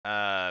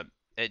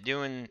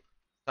doing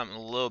something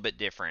a little bit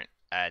different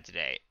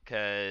today,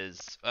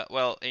 because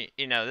well,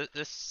 you know,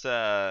 this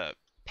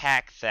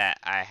pack that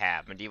I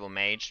have, Medieval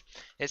Mage,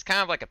 it's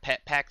kind of like a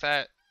pet pack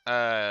that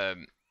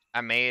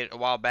I made a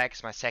while back.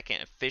 It's my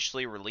second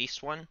officially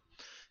released one.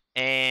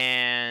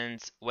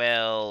 And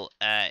well,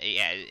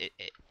 yeah,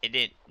 it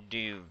didn't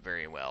do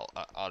very well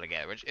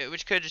altogether,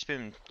 which could have just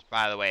been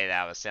by the way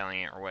that I was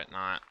selling it or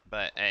whatnot.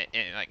 But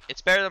like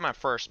it's better than my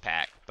first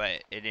pack,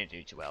 but it didn't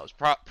do too well. It's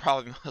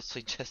probably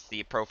mostly just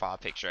the profile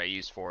picture I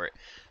used for it.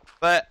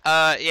 But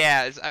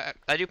yeah,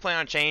 I do plan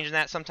on changing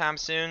that sometime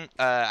soon.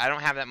 I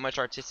don't have that much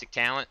artistic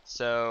talent,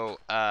 so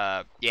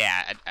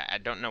yeah, I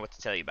don't know what to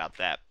tell you about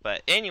that.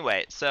 But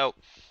anyway, so.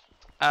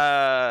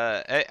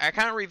 I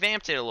kind of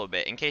revamped it a little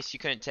bit in case you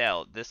couldn't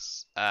tell.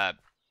 This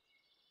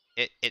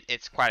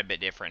it's quite a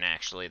bit different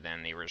actually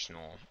than the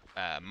original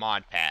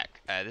mod pack.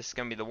 This is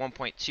gonna be the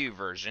 1.2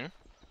 version.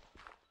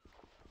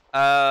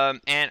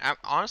 And I'm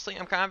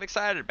kind of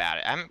excited about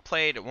it. I haven't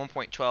played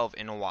 1.12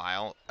 in a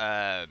while.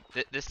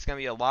 This is gonna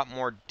be a lot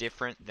more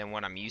different than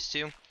what I'm used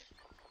to.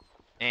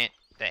 And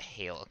the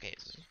hell, okay,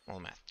 this is well,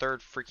 my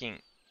third freaking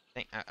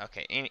thing.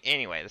 Okay,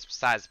 anyway, that's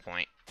besides the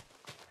point.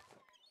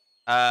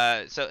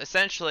 So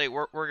essentially,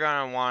 we're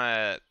gonna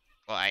wanna,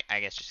 well, I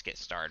guess just get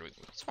started. We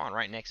spawn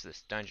right next to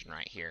this dungeon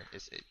right here.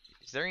 Is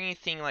there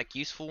anything like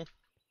useful? Like,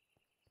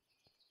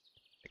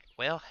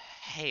 well,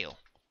 hail.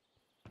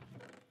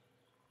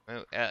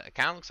 Well, it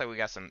kind of looks like we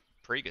got some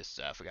pretty good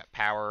stuff. We got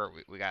power.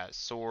 We got a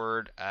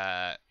sword.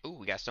 Ooh,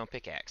 we got stone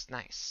pickaxe.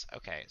 Nice.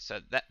 Okay, so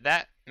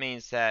that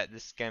means that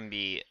this is gonna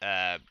be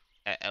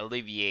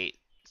alleviate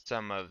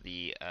some of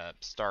the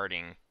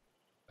starting.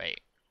 Wait.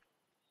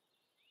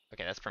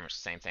 Okay, that's pretty much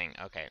the same thing.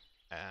 Okay.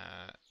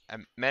 A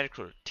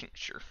medical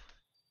tincture.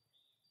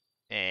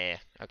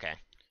 Okay.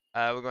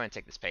 We're going to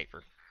take this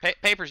paper.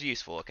 Paper's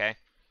useful, okay?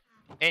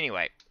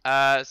 Anyway,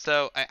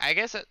 so I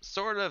guess it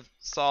sort of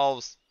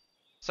solves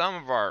some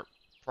of our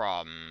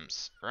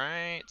problems,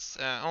 right?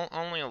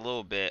 Only a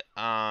little bit.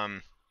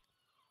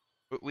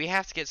 We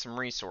have to get some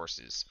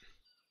resources,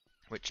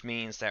 which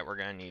means that we're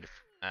going to need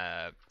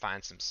to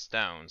find some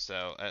stone.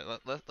 So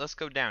let's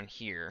go down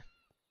here.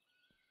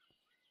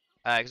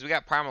 Because we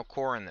got primal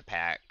core in the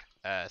pack,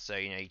 so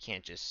you know you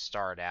can't just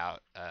start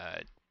out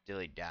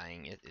dilly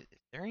dying. Is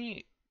there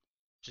any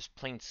just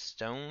plain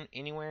stone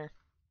anywhere?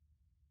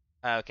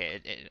 Okay,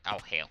 oh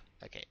hell.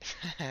 Okay,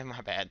 my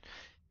bad.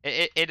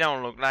 It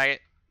don't look like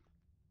it.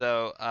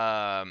 So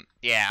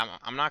yeah,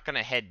 I'm not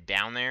gonna head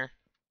down there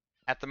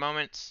at the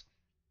moment.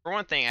 For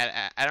one thing,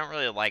 I don't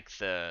really like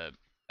the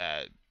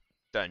uh,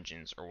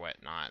 dungeons or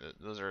whatnot.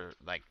 Those are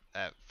like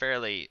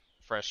fairly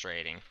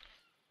frustrating.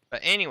 But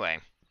anyway.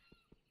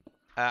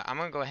 I'm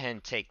gonna go ahead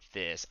and take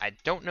this. I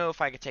don't know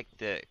if I could take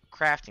the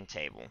crafting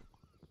table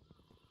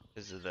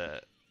because of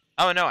the.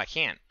 Oh no, I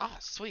can't. Oh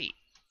sweet.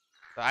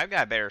 So I've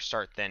got a better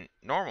start than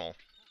normal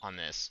on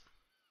this.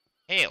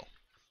 Hail.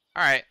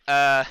 All right.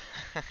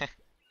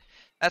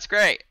 That's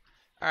great.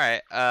 All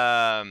right.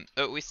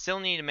 But we still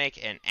need to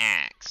make an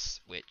axe,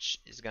 which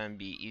is gonna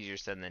be easier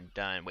said than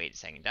done. Wait a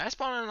second. Did I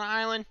spawn on an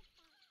island?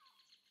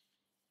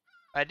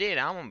 If I did,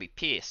 I'm gonna be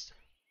pissed.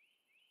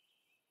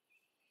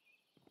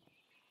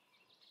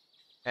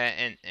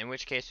 In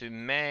which case we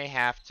may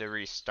have to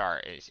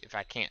restart if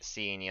I can't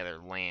see any other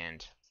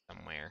land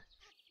somewhere.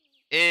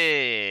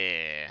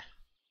 Eh.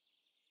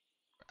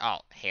 Oh,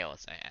 hail!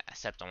 I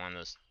stepped on one of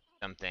those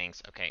dumb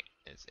things. Okay,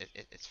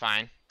 it's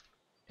fine.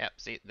 Yep.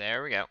 See,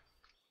 there we go.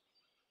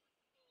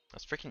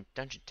 Those freaking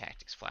dungeon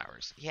tactics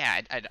flowers.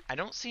 Yeah, I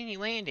don't see any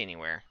land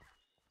anywhere.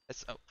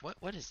 That's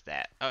what is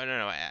that? Oh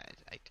no, I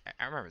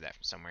remember that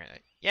from somewhere.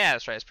 Yeah,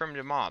 that's right. It's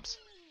primitive mobs.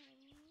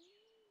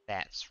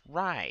 That's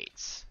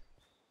right.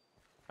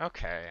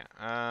 Okay.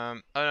 Oh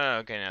no.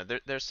 Okay, no.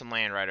 There's some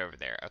land right over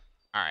there.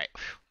 All right.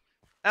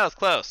 That was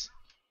close.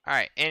 All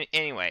right.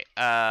 Anyway.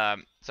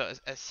 So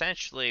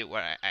essentially,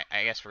 what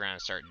I guess we're gonna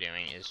start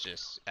doing is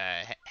just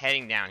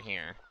heading down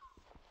here.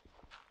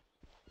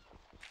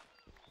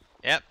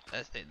 Yep.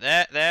 That's it.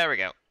 There we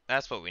go.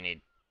 That's what we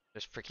need.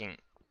 Just freaking.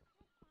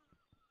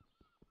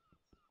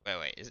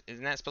 Wait.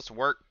 Isn't that supposed to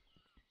work?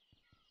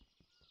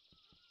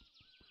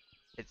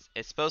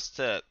 It's supposed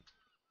to.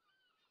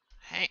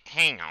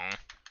 Hang on.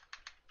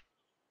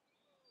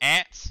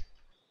 At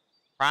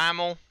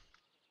primal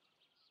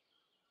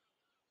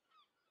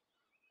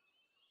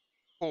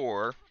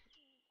core.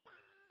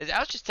 I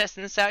was just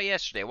testing this out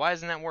yesterday. Why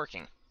isn't that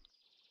working?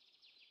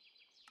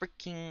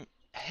 Freaking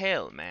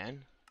hell,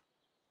 man.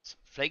 It's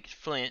flaked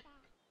flint,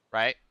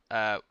 right?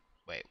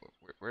 Wait.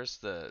 Where's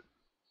the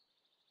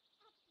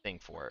thing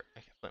for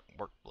it? Flint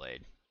work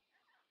blade.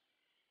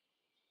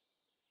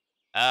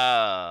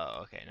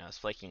 Oh, okay. No, it's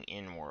flaking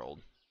in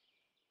world.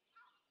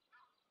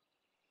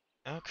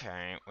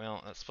 Okay,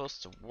 well, that's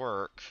supposed to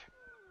work.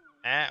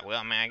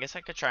 Well, I mean, I guess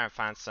I could try and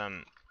find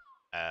some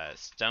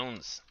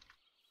stones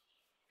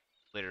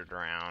littered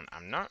around.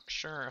 I'm not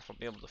sure if I'll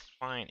be able to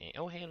find any.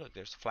 Oh, hey, look,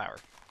 there's a flower.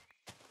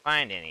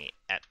 Find any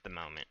at the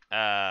moment.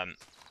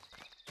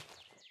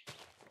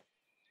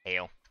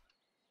 Hail.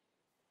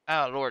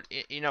 Oh Lord,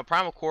 you know,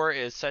 Primal Core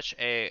is such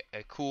a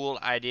cool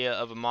idea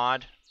of a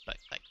mod, but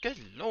like, good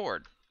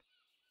Lord,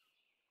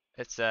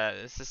 it's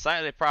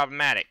slightly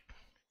problematic.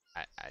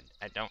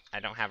 I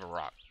don't have a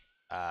rock.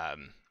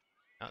 Then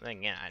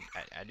again,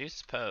 I do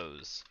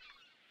suppose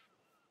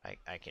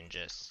I can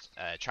just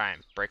try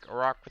and break a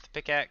rock with a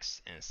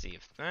pickaxe and see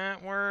if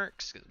that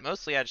works. 'Cause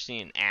mostly I just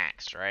need an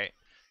axe, right?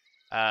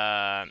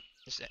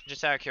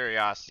 Just out of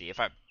curiosity, if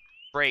I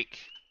break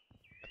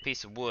a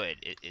piece of wood,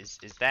 is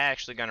that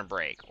actually gonna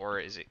break, or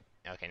is it?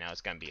 Okay, no,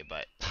 it's gonna be a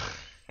butt.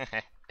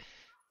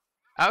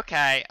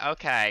 Okay,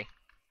 okay.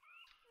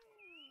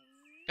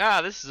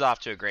 Ah, this is off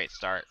to a great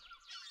start.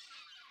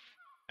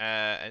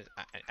 I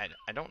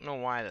don't know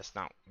why that's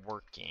not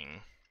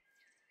working.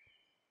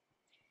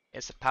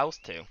 It's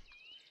supposed to.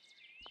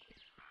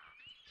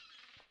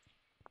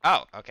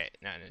 Oh, okay.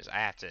 No, I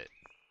have to.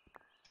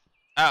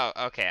 Oh,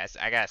 okay.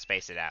 I gotta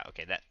space it out.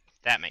 Okay,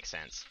 that makes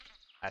sense,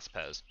 I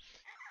suppose.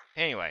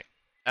 Anyway,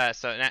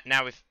 so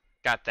now we've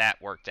got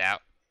that worked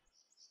out.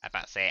 I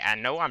about to say I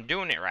know I'm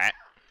doing it right.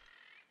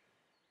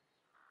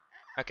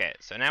 Okay,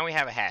 so now we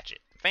have a hatchet.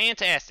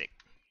 Fantastic.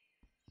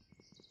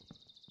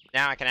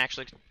 Now I can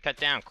actually cut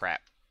down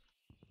crap.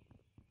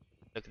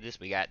 Look at this.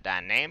 We got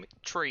dynamic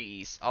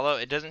trees. Although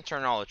it doesn't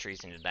turn all the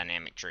trees into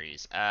dynamic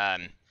trees.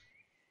 I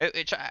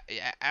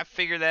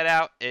figured that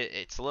out.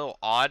 It's a little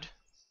odd,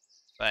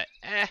 but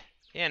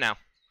you know,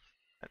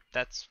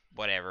 that's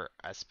whatever,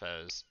 I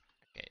suppose.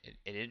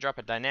 It did drop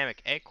a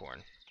dynamic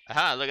acorn.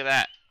 Aha! Look at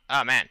that.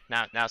 Oh man,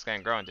 now it's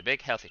gonna grow into a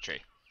big healthy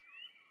tree.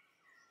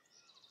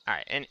 All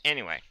right. And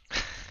anyway,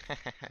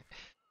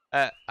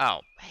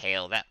 oh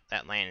hell,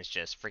 that land is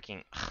just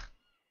freaking.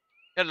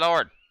 Good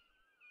lord.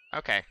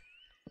 Okay.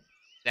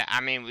 Yeah,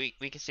 I mean, we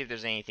can see if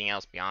there's anything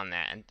else beyond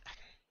that. And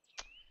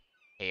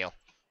hell.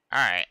 All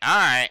right, all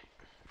right.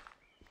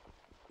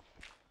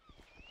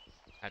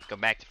 I have to go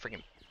back to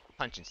freaking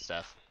punching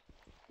stuff.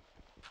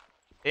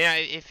 Yeah,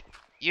 if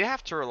you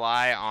have to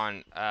rely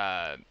on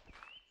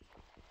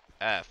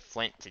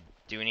flint to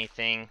do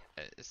anything,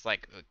 it's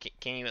like,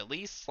 can you at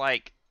least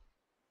like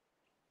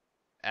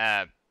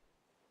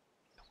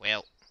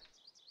well,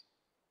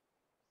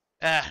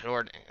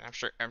 Lord,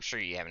 I'm sure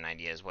you have an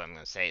idea is what I'm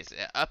gonna say. Is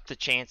up the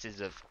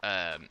chances of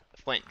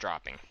flint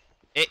dropping,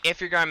 if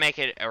you're gonna make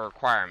it a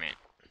requirement.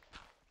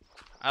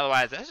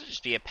 Otherwise, that would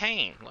just be a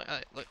pain.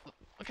 Look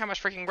how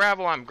much freaking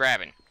gravel I'm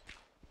grabbing.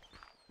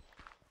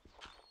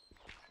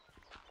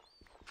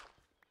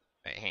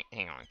 Wait,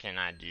 hang on. Can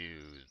I do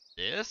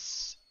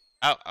this?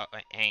 Oh,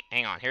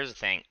 hang on. Here's the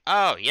thing.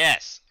 Oh,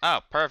 yes.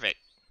 Oh, perfect.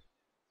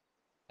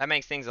 That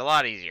makes things a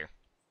lot easier.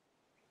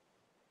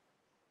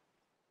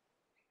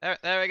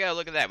 There we go.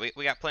 Look at that.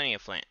 We got plenty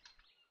of flint.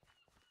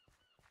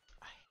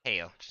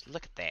 Hell, just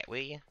look at that, will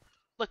you?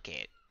 Look at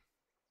it.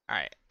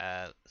 Alright,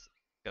 let's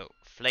go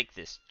flake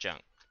this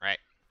junk, right?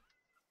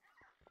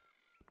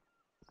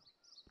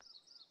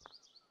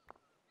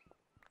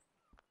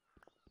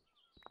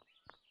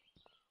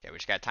 Okay, we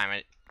just gotta time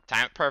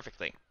it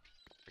perfectly.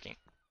 Freaking.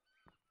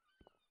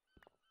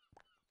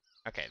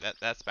 Okay,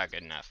 that's about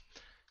good enough.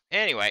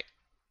 Anyway,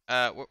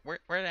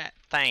 where that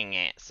thing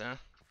at, son?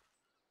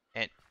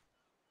 And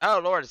oh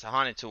Lord, it's a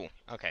haunted tool.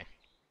 Okay,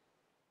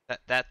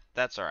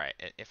 that's all right.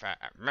 If I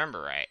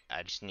remember right,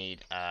 I just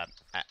need I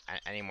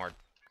need more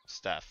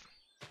stuff.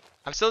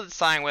 I'm still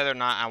deciding whether or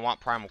not I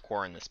want Primal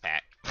Core in this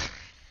pack.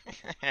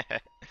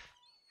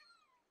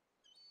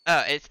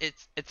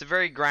 It's a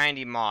very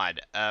grindy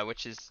mod,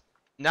 which is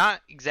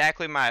not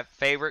exactly my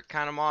favorite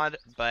kind of mod,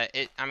 but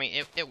I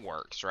mean it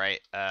works,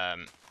 right?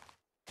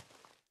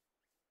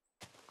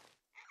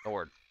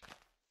 Lord.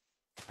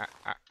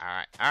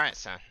 Alright,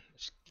 son.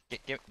 Just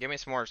give me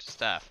some more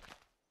stuff.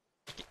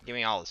 Give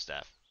me all the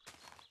stuff.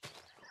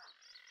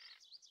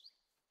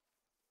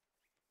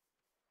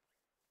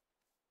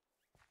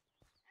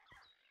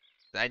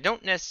 I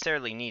don't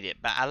necessarily need it,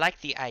 but I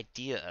like the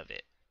idea of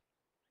it.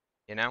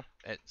 You know?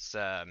 It's,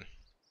 hang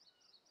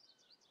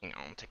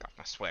on, take off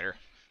my sweater.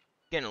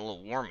 Getting a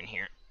little warm in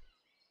here.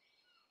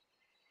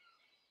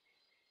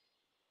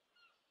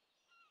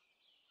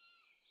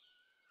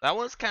 That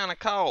was kind of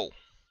cold.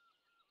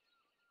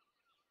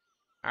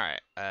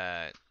 Alright,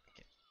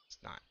 it's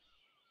not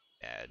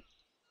bad.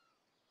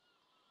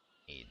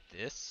 Need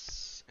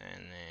this,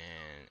 and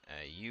then,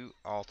 you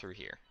all through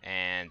here.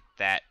 And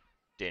that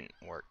didn't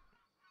work.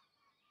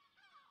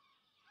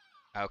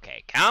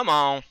 Okay, come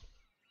on!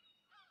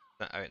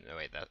 Oh, no,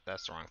 wait,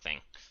 that's the wrong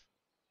thing.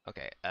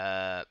 Okay,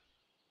 there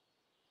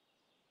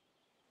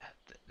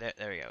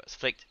we go. It's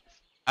flaked.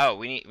 Oh,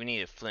 we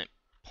need a flint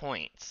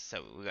points,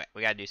 so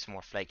we gotta do some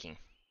more flaking.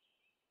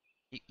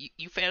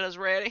 You fellas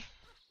ready?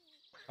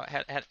 Oh,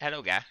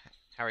 hello, guy.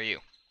 How are you?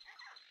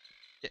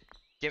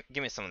 Give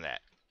me some of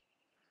that.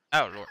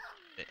 Oh Lord.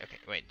 Okay,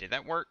 wait. Did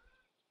that work?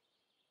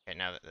 Okay,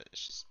 now that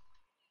it's just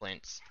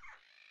flints.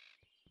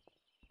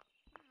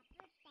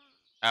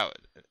 Oh,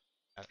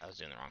 I was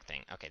doing the wrong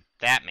thing. Okay,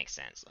 that makes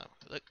sense. Oh,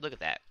 look at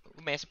that.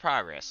 We made some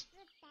progress.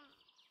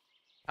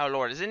 Oh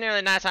Lord, is it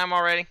nearly nighttime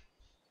already?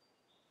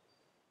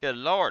 Good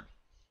Lord.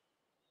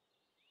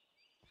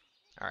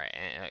 Alright,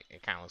 and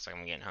it kind of looks like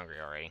I'm getting hungry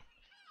already.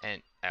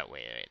 And, oh,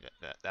 wait,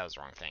 that was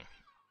the wrong thing.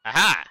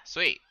 Aha!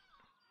 Sweet!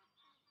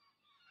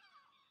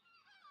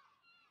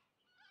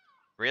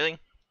 Really?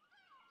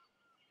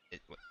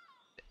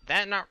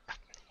 That not...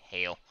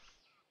 Hail.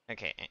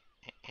 Okay,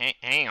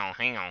 hang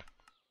on.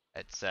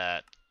 It's,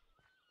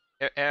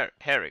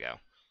 here we go.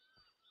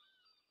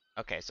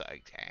 Okay, so I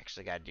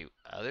actually gotta do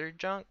other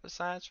junk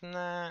besides from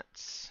that.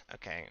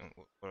 Okay,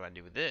 what do I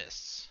do with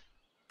this?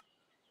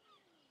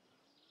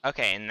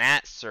 Okay, and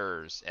that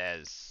serves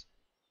as...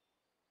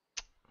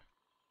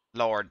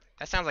 Lord,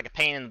 that sounds like a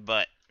pain in the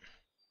butt.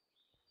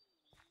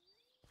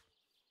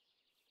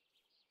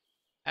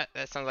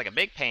 That sounds like a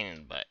big pain in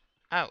the butt.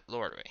 Oh,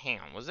 Lord, wait, hang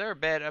on. Was there a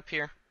bed up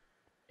here?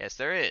 Yes,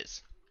 there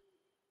is.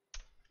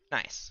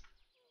 Nice.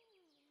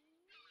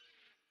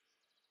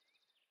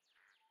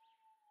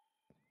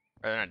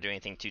 Rather not do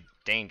anything too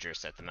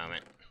dangerous at the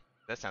moment.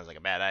 That sounds like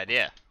a bad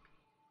idea.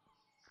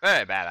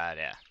 Very bad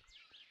idea.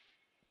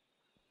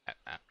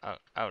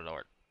 Oh,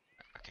 Lord.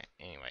 Okay,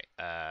 anyway.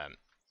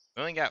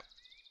 We only got...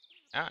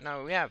 Oh,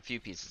 no, we have a few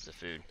pieces of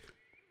food.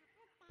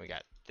 We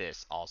got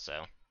this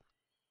also.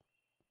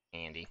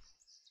 Handy.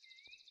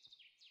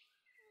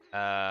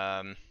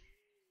 See,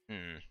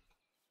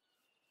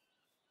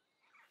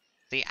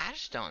 I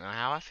just don't know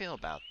how I feel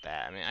about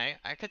that. I mean,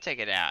 I could take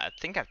it out. I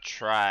think I've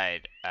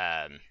tried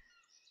it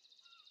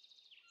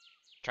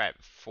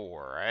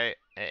before, right?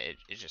 It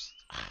just,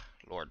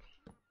 Lord,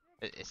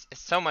 it's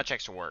so much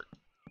extra work.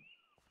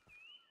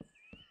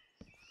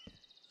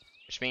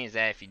 Which means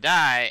that if you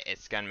die,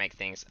 it's gonna make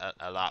things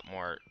a lot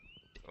more.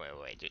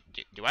 Wait,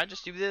 do I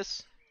just do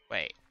this?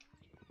 Wait.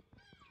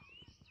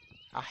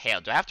 Oh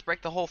hell, do I have to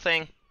break the whole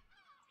thing?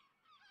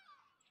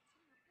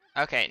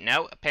 Okay,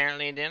 no,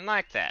 apparently it didn't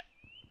like that.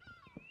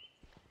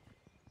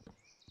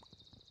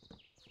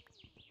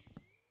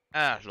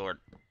 Ah, Lord.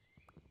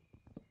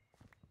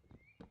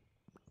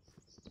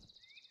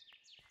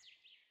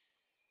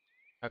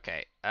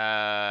 Okay,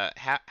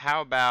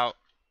 how about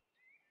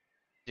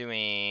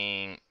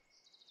doing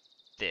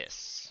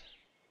this?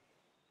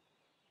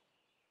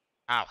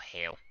 Oh,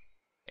 hell.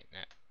 Okay, no.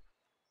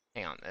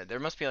 Hang on, there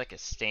must be like a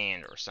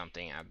stand or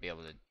something I'd be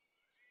able to,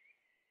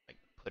 like,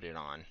 put it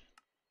on.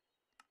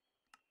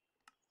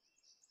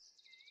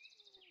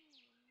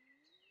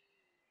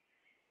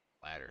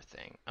 Ladder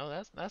thing. Oh,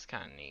 that's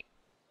kind of neat.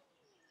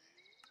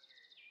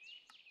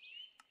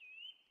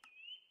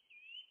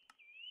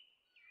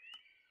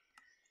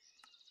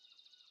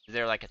 Is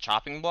there like a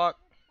chopping block?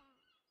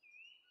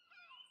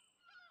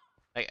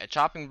 Like, a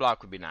chopping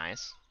block would be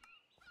nice.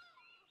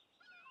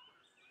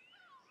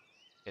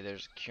 Okay,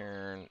 there's a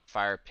cairn,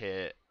 fire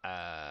pit,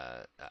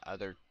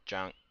 other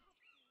junk.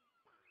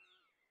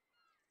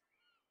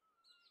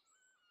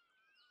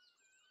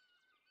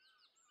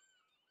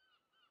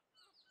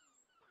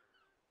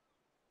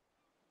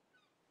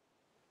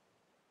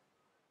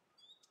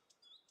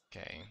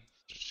 Okay,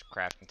 just a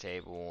crafting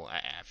table.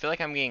 I feel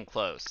like I'm getting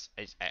close.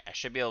 I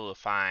should be able to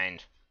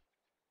find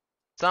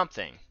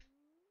something.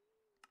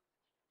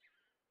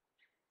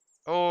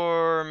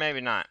 Or maybe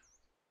not.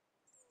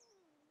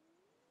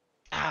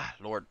 Ah,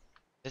 Lord.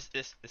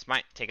 This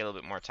might take a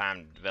little bit more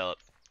time to develop.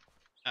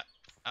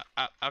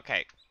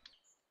 Okay.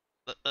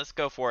 Let's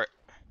go for it.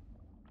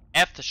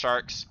 F the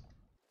sharks.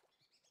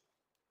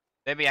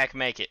 Maybe I can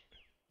make it.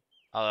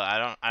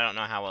 Although I don't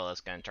know how well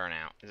it's gonna turn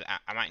out.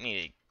 I might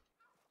need to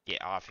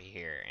get off of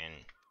here and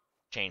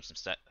change some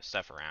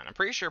stuff around. I'm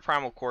pretty sure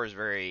Primal Core is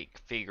very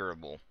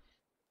configurable.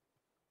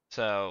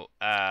 So,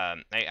 I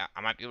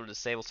might be able to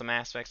disable some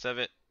aspects of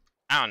it.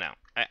 I don't know.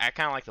 I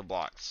kind of like the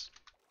blocks,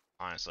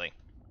 honestly.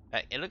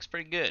 It looks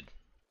pretty good.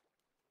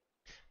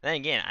 Then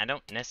again, I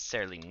don't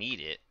necessarily need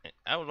it.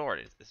 Oh Lord,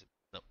 it's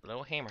a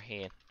little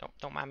hammerhead.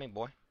 Don't mind me,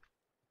 boy.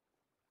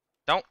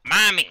 Don't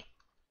mind me,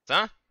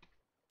 son.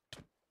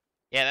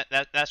 Yeah,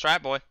 that's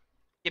right, boy.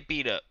 Get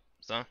beat up,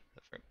 son.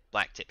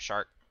 Black tip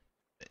shark.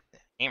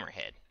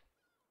 Hammerhead.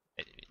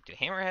 Do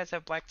hammerheads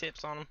have black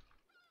tips on them?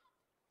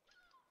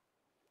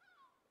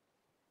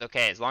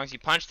 Okay, as long as you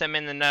punch them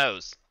in the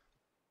nose.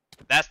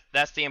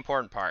 That's the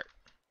important part.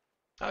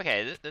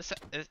 Okay,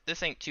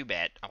 this ain't too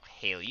bad. Oh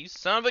hell, you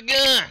son of a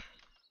gun!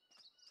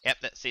 Yep,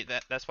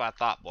 that's what I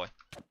thought, boy.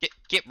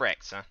 Get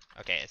wrecked, son.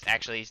 Okay,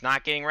 he's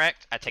not getting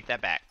wrecked. I take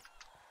that back.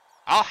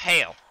 Oh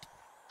hell,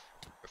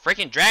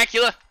 freaking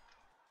Dracula!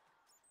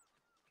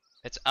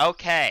 It's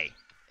okay.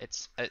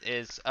 It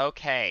is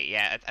okay.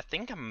 Yeah, I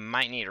think I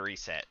might need a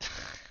reset.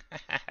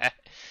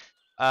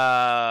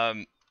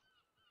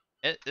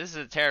 This is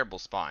a terrible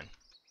spawn.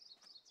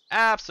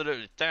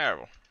 Absolutely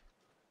terrible.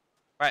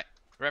 Right,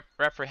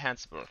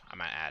 reprehensible, I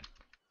might add.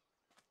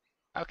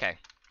 Okay.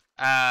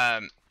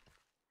 Yeah,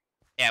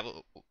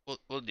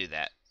 we'll do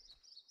that.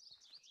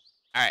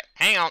 All right,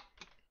 hang on.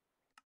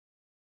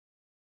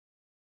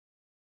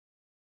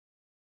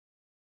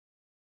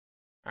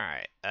 All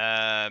right.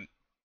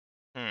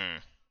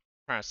 Trying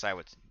to decide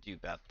what to do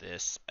about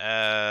this.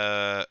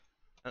 Let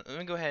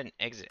me go ahead and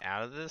exit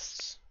out of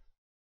this.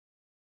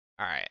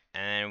 All right,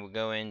 and then we'll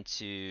go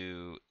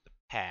into the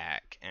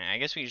pack, and I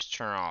guess we just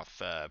turn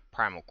off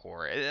Primal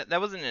Core. That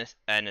wasn't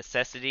a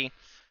necessity.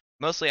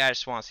 Mostly, I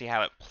just want to see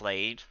how it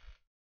played.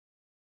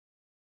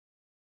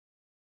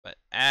 But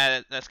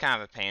that's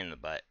kind of a pain in the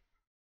butt.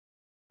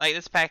 Like,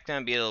 this pack's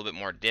gonna be a little bit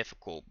more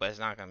difficult, but it's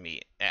not gonna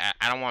be.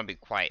 I don't want to be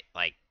quite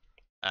like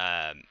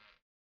um,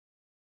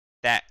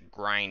 that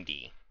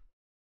grindy,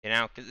 you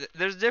know? Because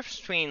there's a difference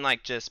between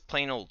like just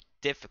plain old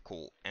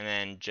difficult and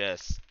then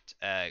just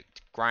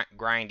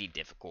grindy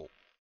difficult.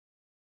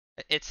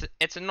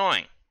 It's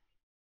annoying.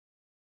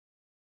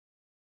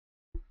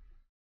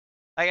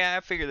 Like, I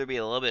figured there'd be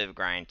a little bit of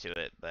grind to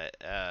it, but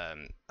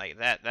like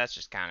that's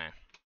just kind of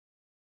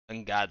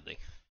ungodly.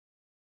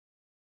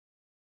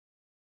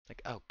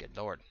 Like, oh, good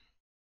lord.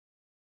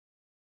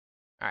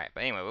 All right,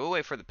 but anyway, we'll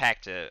wait for the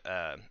pack to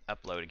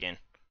upload again.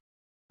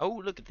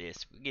 Oh, look at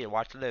this. We get to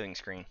watch the loading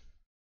screen.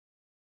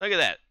 Look at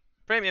that.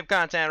 Premium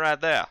content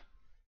right there.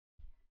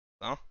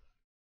 Well,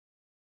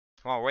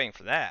 while we're waiting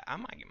for that, I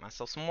might get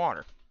myself some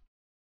water.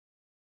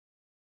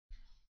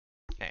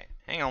 Okay,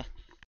 hang on.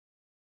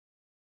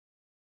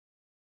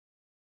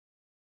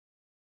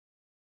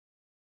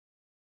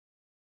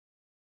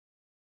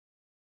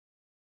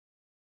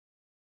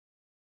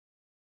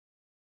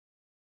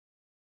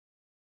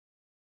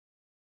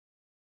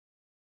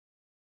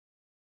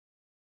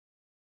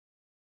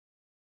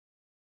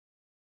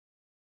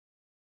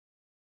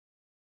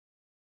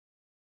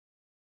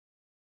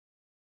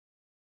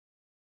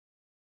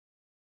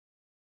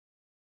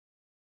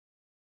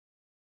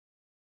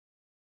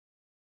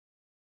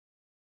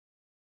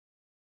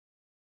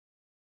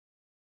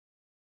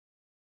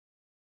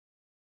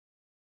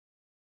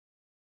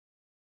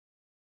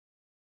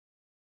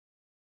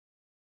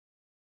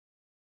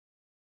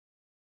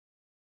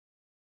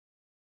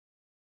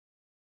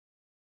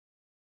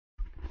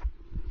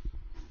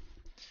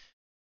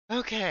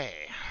 Okay.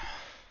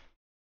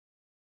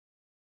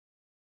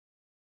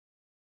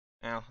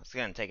 Well, it's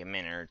gonna take a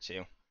minute or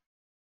two.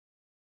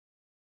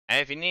 And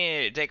if you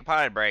need to take a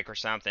potty break or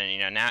something, you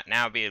know,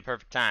 now would be the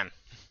perfect time.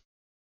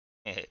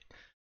 Alright.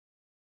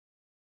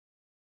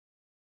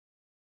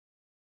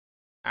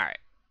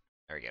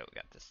 There we go. We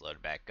got this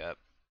loaded back up.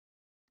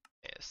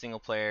 Okay, single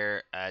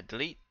player.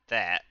 Delete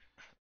that.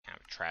 Kind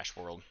of a trash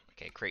world.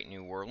 Okay, create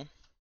new world.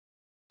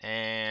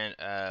 And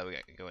we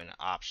got to go into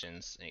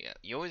options.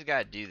 You always got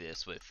to do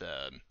this with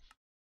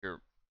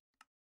your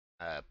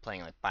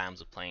playing like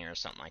Biomes of Plane or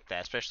something like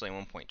that, especially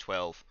in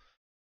 1.12.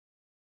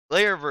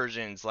 Later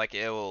versions, like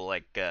it will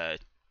like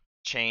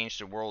change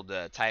the world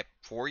type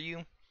for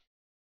you,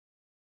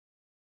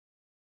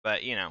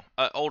 but you know,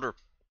 older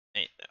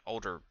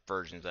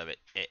versions of it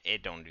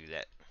don't do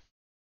that.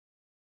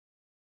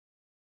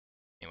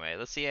 Anyway,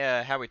 let's see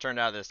how we turned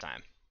out this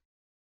time.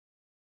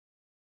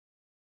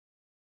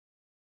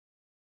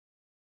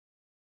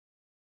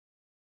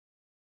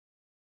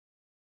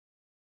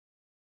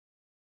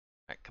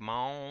 Alright, come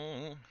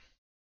on.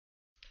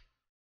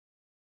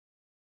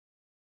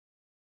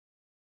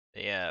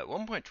 The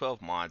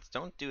 1.12 mods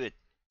don't do a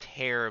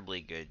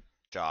terribly good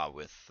job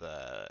with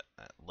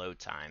load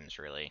times,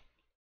 really.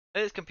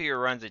 This computer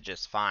runs it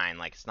just fine.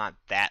 Like, it's not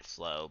that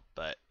slow,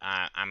 but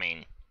I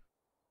mean,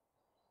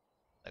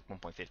 like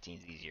 1.15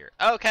 is easier.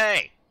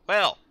 Okay,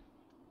 well,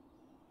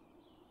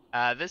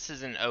 this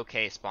is an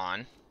okay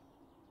spawn.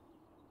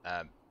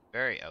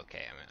 Very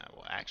okay. I mean,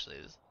 well, actually,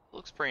 this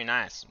looks pretty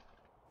nice.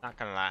 Not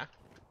gonna lie.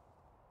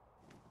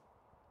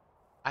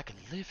 I could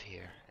live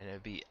here, and it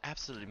would be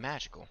absolutely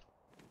magical.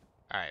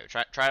 All right,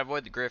 try to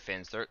avoid the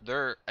griffins.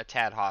 They're a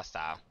tad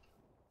hostile.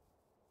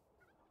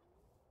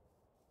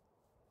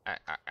 All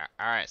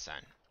right,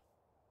 son.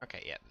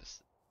 Okay, yeah, this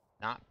is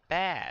not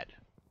bad.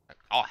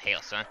 Oh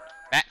hell, son.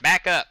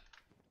 Back up.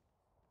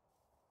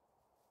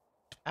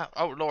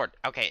 Oh Lord.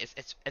 Okay,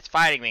 it's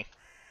fighting me.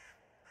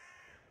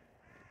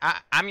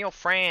 I'm your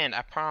friend.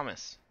 I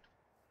promise.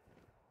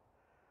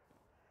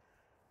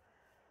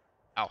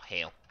 Oh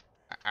hell.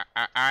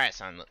 All right,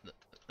 son.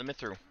 Let me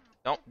through.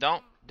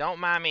 Don't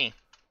mind me.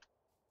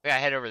 We gotta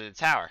head over to the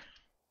tower.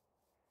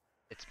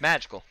 It's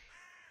magical.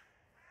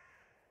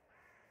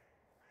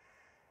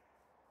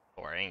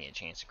 Or I didn't get a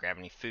chance to grab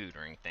any food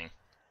or anything.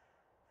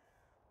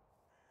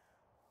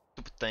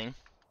 Stupid thing.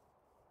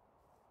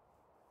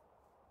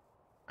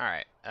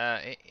 Alright,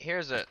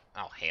 here's a...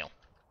 Oh, hell.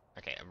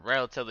 Okay, a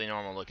relatively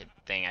normal looking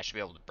thing. I should be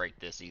able to break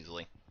this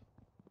easily.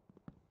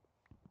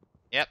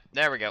 Yep,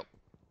 there we go.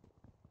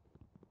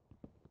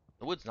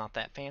 The wood's not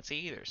that fancy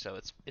either, so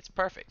it's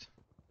perfect.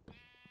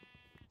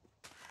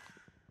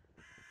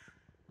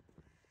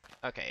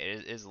 Okay,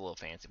 it is a little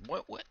fancy.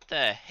 What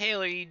the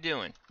hell are you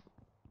doing?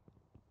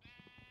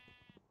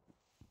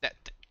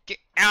 Get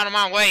out of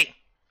my way!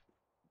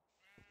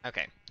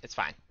 Okay, it's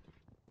fine.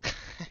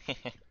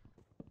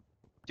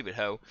 Stupid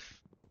hoe.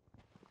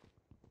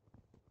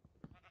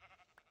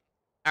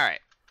 Alright,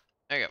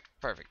 there you go.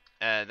 Perfect.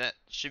 That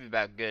should be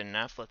about good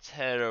enough. Let's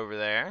head over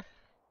there.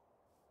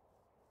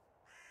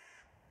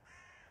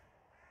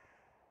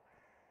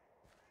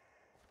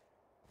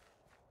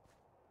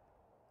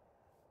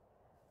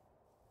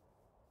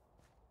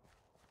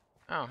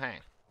 Oh, hey.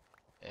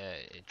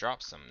 it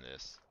drops some of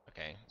this.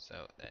 Okay,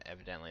 so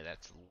evidently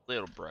that's a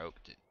little broke.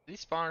 Do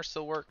these spawners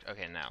still work?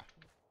 Okay, no.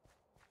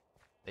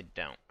 They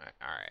don't.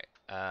 Alright.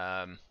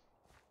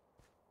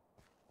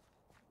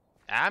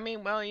 I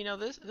mean, well, you know,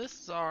 this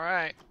is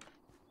alright.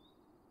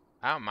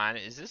 I don't mind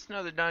it. Is this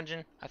another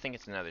dungeon? I think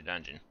it's another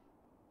dungeon.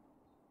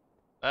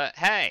 But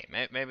hey,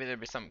 maybe there'll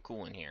be something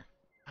cool in here.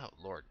 Oh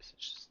lord, this is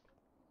just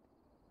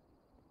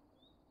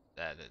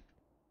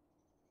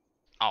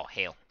oh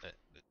hell,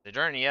 the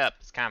journey up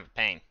is kind of a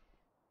pain.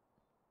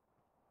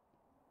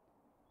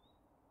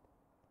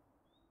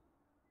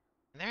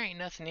 There ain't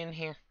nothing in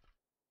here.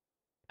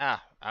 Oh,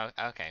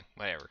 okay,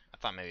 whatever. I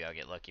thought maybe I'll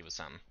get lucky with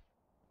something.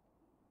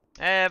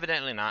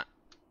 Evidently not.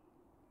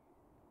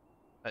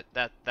 But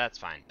that's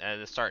fine.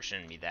 The start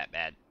shouldn't be that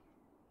bad.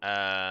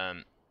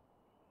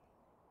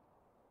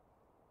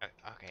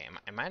 Okay,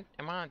 am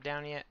I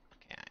down yet?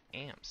 Okay, I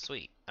am.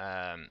 Sweet.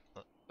 Let's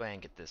go ahead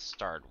and get this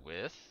started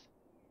with.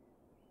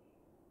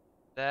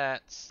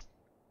 That's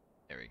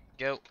there we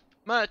go.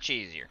 Much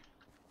easier.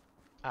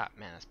 Ah,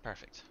 man, that's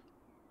perfect.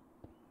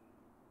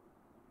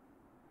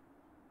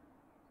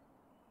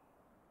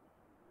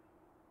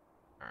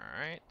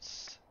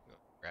 Alright.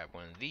 Grab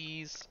one of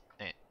these.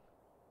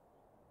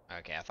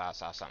 Okay, I thought I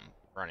saw something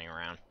running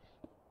around.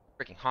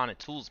 Freaking haunted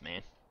tools,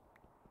 man.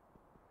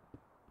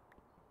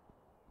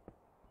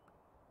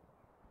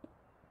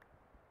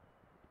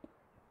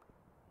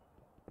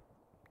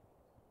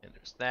 And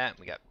there's that.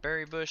 We got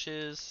berry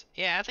bushes.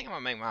 Yeah, I think I'm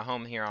gonna make my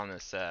home here on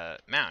this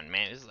mountain,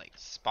 man. This is like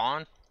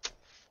spawn.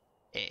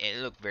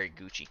 It looked very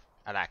Gucci.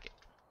 I like it.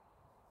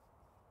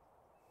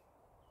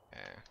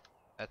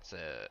 That's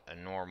a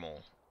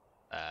normal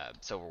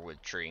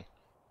silverwood tree.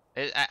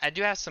 I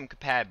do have some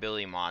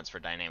compatibility mods for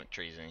dynamic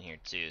trees in here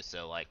too.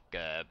 So like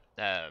the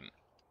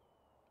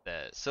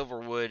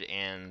silverwood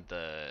and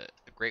the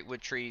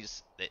greatwood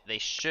trees, they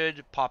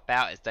should pop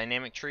out as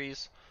dynamic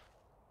trees,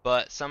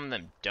 but some of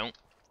them don't.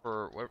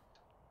 For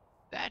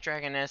that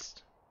dragon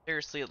nest,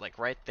 seriously, like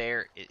right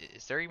there,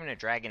 is there even a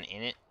dragon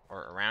in it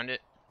or around it?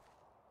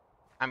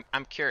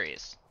 I'm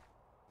curious.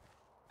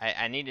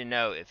 I need to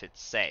know if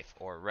it's safe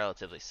or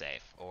relatively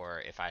safe,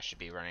 or if I should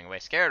be running away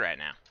scared right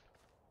now.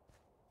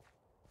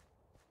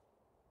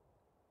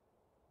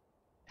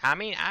 I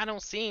mean, I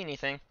don't see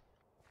anything.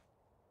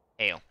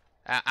 Hell,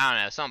 I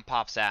don't know. Something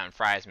pops out and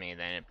fries me,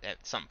 then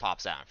something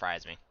pops out and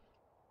fries me.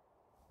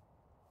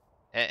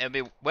 It'll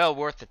be well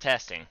worth the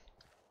testing.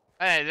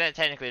 That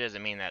technically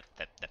doesn't mean that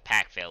the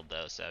pack failed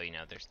though, so you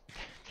know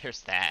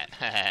there's that.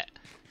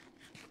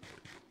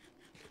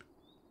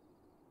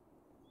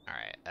 All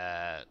right,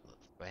 let's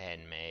go ahead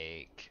and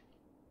make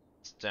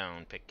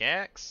stone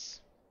pickaxe.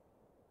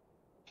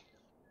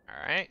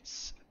 All right,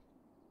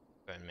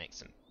 go ahead and make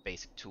some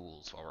basic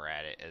tools while we're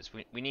at it, as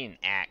we need an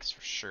axe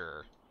for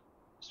sure.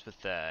 Just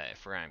with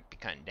if we're gonna be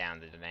cutting down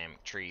the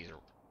dynamic trees or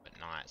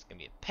whatnot, it's gonna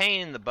be a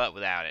pain in the butt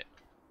without it.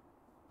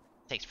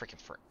 It takes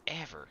freaking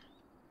forever.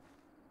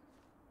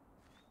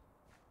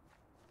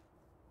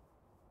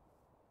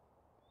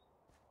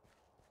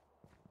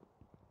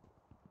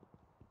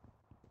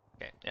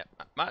 Okay, yep,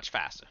 much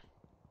faster.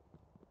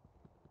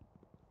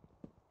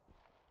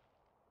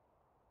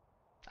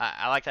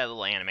 I like that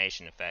little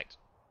animation effect.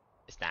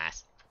 It's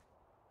nice.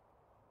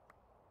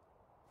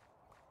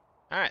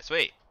 Alright,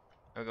 sweet.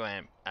 We'll go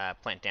ahead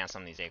and plant down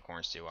some of these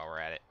acorns too while we're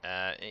at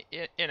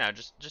it. You know,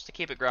 just to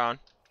keep it growing.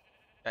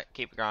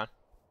 Keep it growing.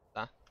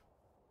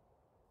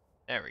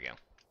 There we go.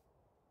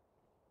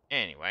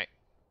 Anyway.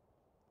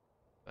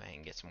 Go ahead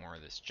and get some more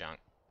of this junk.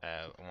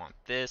 I want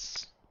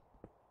this.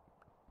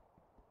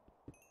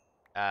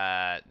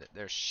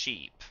 There's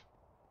sheep.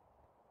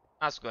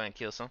 Let's go ahead and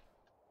kill some.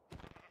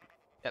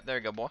 Yep, there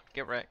you go, boy.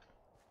 Get wrecked.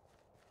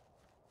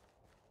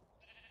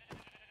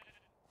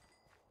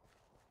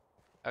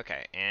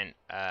 Okay, and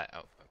oh,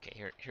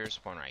 okay. Here's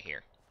one right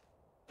here.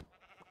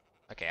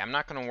 Okay, I'm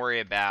not gonna worry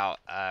about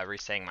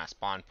resetting my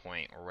spawn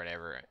point or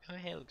whatever. Oh,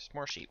 hey, look, there's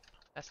more sheep.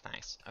 That's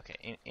nice.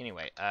 Okay.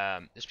 Anyway,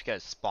 just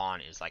because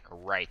spawn is like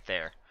right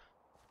there,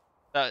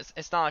 so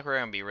it's not like we're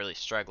gonna be really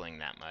struggling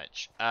that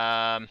much.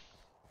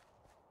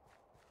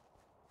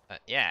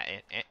 Yeah.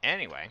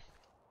 Anyway,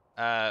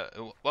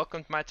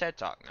 welcome to my TED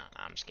Talk. No,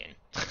 I'm just kidding.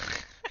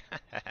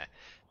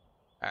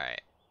 All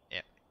right.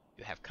 Yep.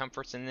 You have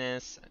comforts in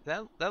this.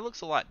 That looks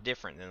a lot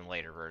different than the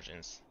later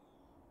versions.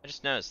 I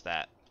just noticed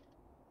that.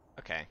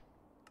 Okay.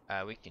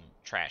 We can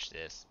trash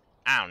this.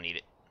 I don't need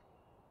it.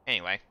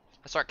 Anyway,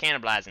 let's start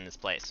cannibalizing this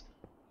place.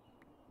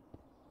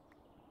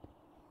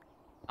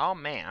 Oh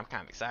man, I'm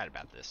kind of excited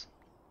about this.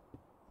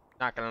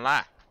 Not gonna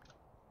lie.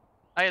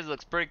 Hey, this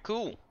looks pretty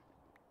cool.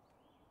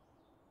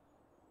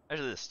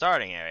 Especially the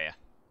starting area.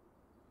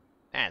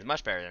 Man, it's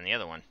much better than the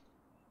other one.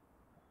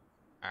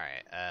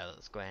 Alright,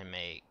 let's go ahead and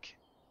make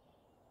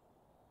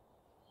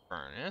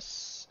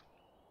furnace.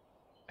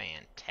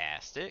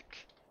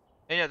 Fantastic.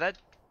 You know, that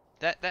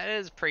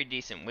is a pretty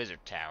decent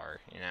wizard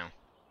tower, you know.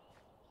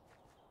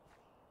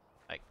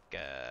 Like,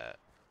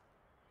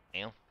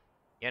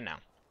 you know.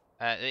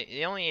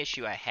 The only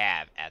issue I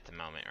have at the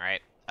moment,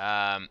 right?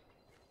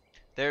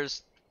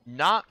 There's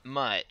Not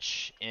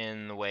much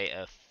in the way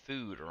of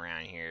food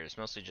around here. It's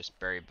mostly just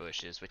berry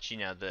bushes, which, you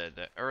know,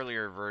 the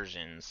earlier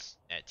versions,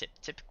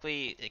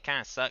 typically it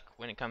kind of suck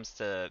when it comes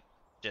to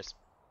just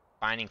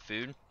finding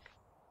food.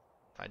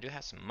 I do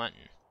have some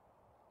mutton.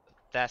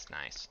 That's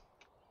nice.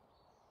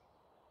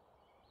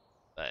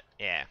 But,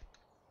 yeah,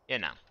 you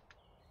know.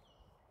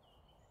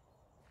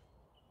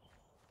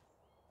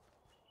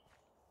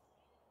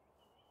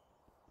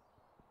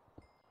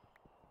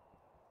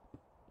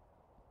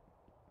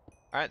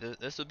 Alright,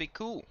 this would be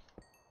cool.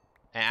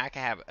 And I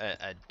can have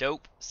a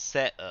dope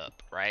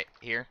setup right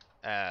here.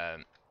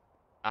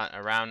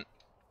 Around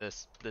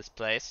this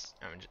place.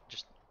 I mean,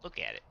 just look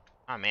at it.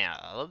 Oh man,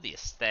 I love the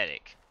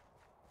aesthetic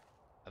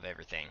of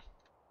everything.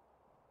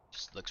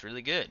 Just looks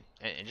really good.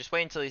 And just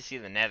wait until you see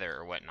the Nether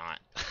or whatnot.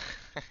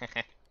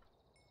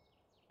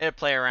 It'll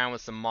play around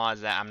with some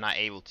mods that I'm not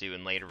able to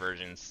in later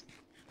versions.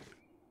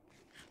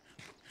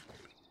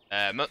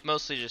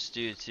 Mostly just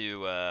due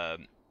to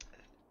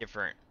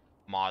different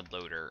mod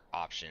loader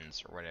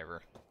options or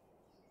whatever.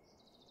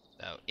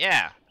 So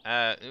yeah,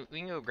 we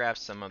can go grab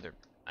some other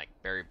like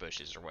berry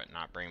bushes or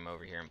whatnot, bring them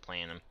over here and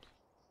plant them.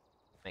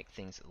 Make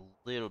things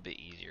a little bit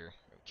easier.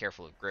 Be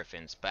careful of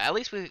griffins, but at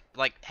least we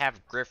like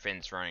have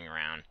griffins running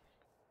around.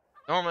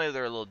 Normally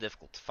they're a little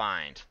difficult to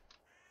find,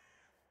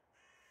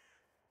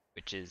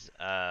 which is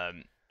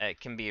it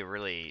can be a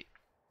really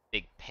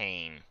big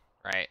pain,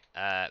 right?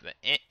 But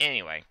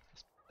anyway,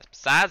 that's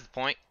besides the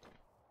point.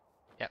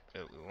 Yep,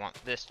 we want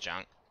this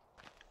junk.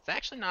 It's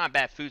actually not a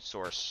bad food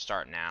source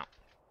starting out.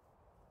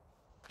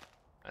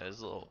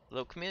 There's a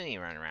little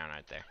chameleon running around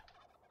right there.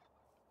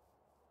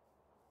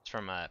 It's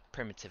from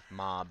primitive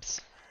mobs.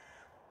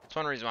 It's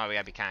one reason why we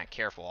gotta be kind of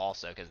careful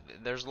also, because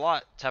there's a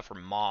lot tougher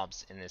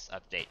mobs in this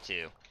update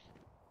too.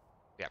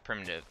 We got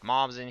primitive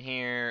mobs in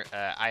here,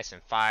 ice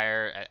and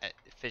fire,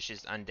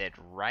 fish's undead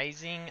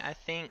rising, I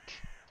think.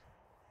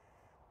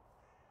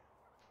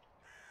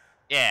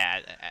 Yeah,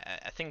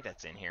 I think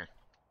that's in here.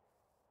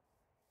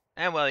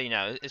 And well, you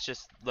know, it's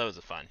just loads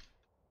of fun.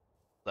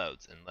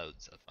 Loads and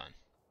loads of fun.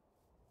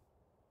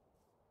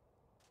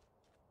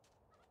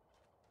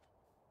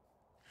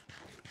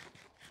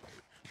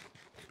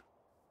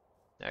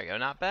 There you go,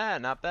 not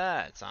bad, not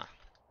bad. It's not.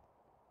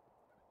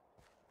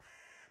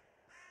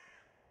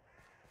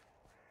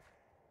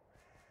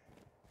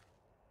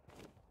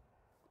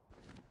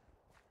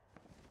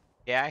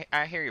 Yeah,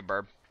 I hear you,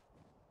 Burb.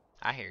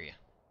 I hear you.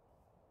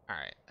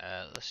 Alright,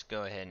 let's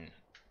go ahead and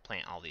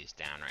plant all these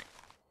down right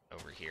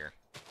over here.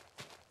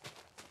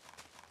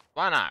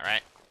 Why not,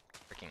 right?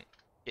 Freaking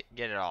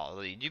get it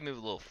all. You do move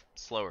a little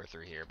slower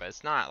through here, but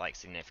it's not, like,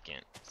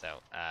 significant.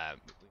 So,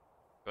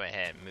 go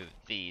ahead and move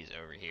these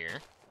over here.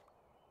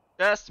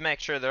 Just to make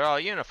sure they're all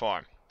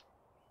uniform.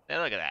 Hey,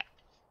 look at that.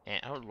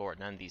 And, oh lord,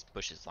 none of these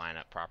bushes line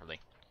up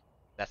properly.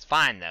 That's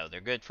fine, though.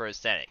 They're good for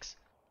aesthetics.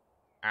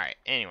 Alright,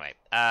 anyway,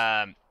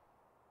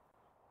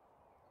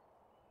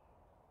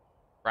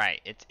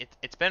 right,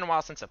 it's been a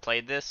while since I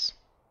played this,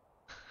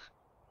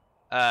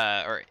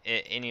 or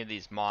any of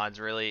these mods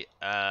really.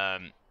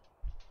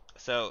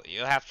 So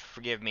you'll have to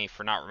forgive me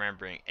for not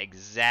remembering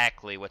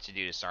exactly what to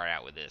do to start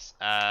out with this.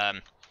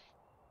 I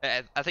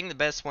think the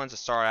best ones to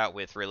start out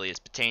with really is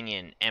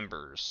Botanian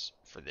Embers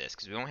for this,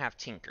 because we don't have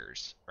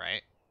Tinkers,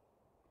 right?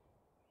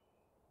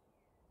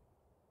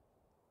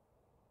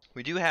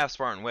 We do have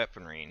Spartan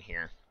Weaponry in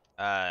here.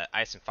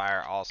 Ice and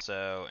Fire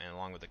also, and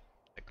along with the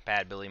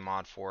compatibility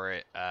mod for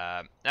it.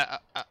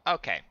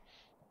 Okay.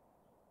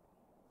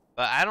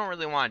 But I don't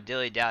really want to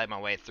dilly-dally my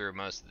way through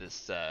most of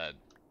this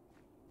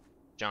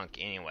junk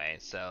anyway.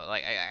 So,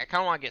 like, I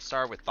kind of want to get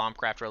started with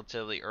Thaumcraft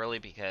relatively early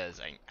because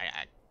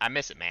I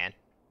miss it, man.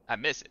 I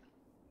miss it.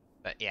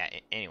 But yeah,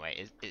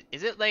 anyway,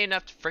 is it late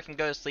enough to freaking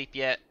go to sleep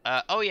yet?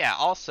 Oh yeah,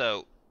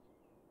 also,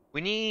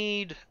 we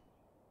need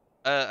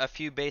a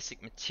few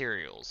basic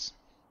materials.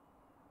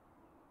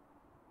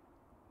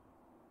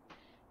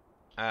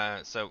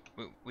 So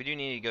we do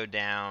need to go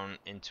down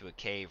into a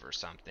cave or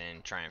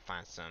something, try and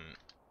find some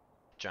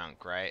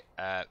junk, right?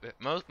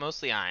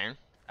 Mostly iron.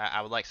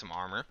 I would like some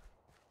armor,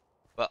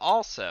 but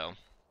also,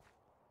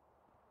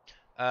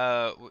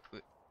 uh,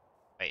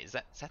 wait, is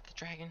that the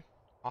dragon?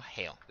 Oh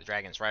hell, the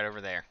dragon's right over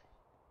there.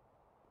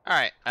 All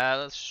right,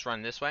 let's just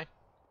run this way.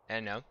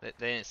 And no, they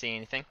didn't see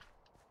anything.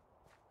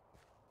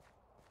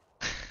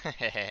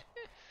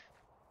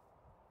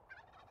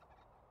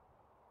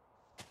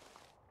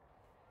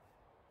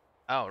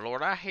 Oh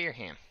Lord, I hear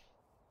him.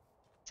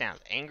 Sounds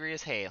angry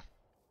as hell.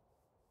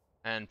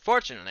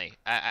 Unfortunately,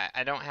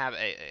 I don't have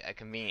a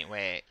convenient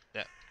way.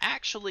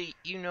 Actually,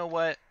 you know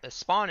what? The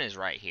spawn is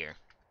right here.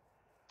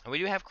 And we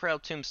do have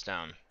Corel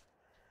Tombstone.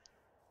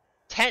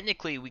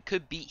 Technically, we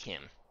could beat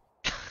him.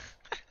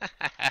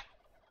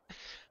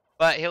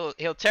 But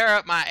he'll tear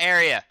up my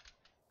area.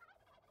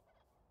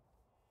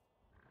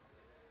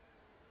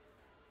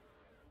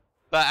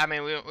 But, I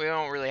mean, we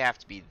don't really have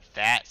to be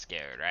that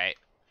scared, right?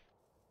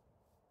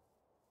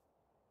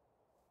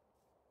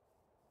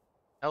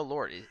 Oh,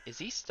 Lord. Is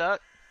he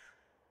stuck?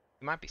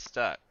 He might be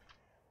stuck.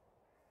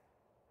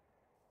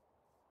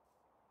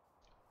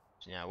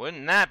 Now,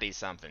 wouldn't that be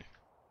something?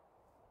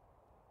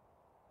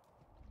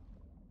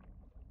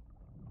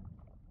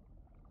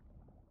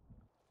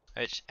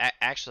 Which,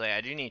 actually,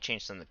 I do need to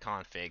change some of the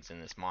configs in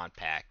this mod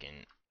pack,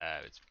 and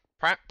it's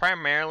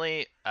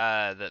primarily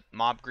the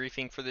mob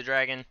griefing for the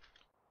dragon.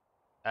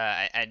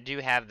 I do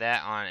have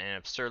that on an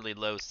absurdly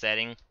low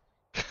setting.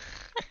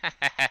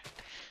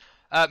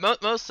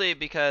 Mostly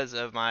because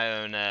of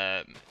my own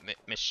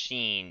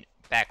machine.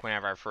 Back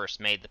whenever I first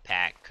made the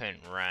pack,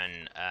 couldn't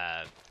run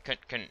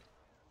couldn't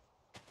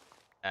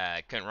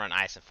run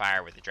ice and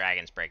fire with the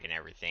dragons breaking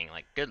everything.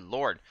 Like, good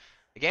lord,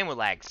 the game would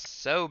lag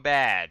so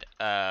bad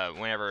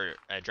whenever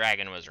a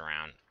dragon was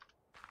around.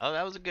 Oh,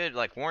 that was a good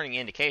like warning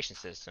indication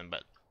system,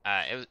 but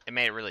it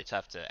made it really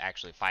tough to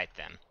actually fight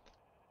them.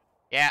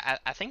 Yeah,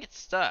 I think it's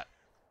stuck,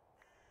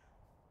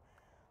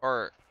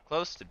 or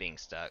close to being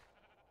stuck,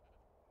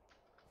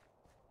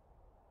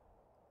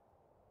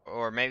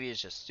 or maybe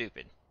it's just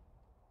stupid.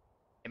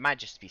 It might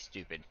just be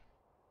stupid.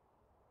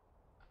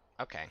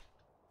 Okay.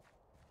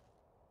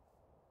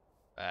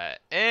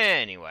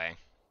 Anyway.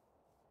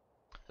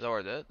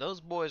 Lord,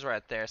 those boys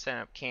right there setting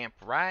up camp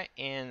right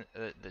in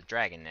the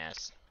dragon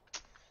nest.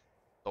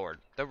 Lord,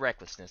 the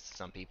recklessness of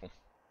some people.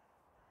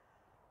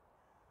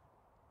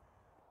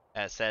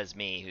 Says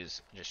me,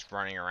 who's just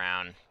running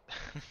around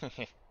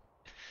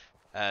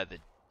the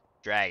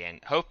dragon,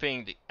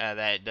 hoping that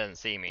it doesn't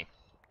see me.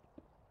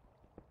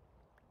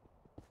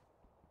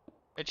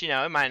 But, you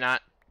know, it might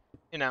not.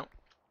 You know,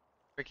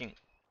 freaking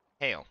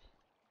hail.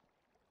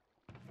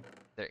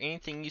 Is there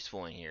anything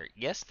useful in here?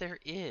 Yes, there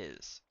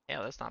is.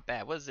 Hell, that's not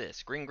bad. What is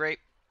this? Green grape?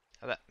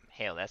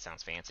 Hell, that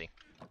sounds fancy.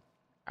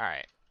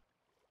 Alright.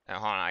 Now,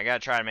 hold on. I gotta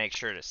try to make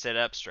sure to sit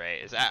up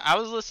straight. I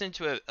was listening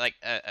to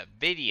a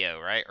video,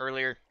 right,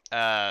 earlier,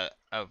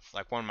 of,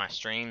 like, one of my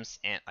streams,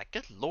 and, like,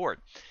 good lord.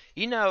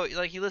 You know,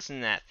 like, you listen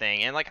to that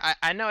thing, and, like,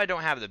 I know I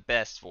don't have the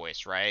best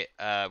voice, right?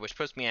 Which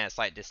puts me at a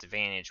slight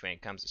disadvantage when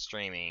it comes to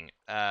streaming.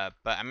 But,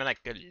 I mean,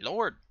 like, good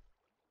lord.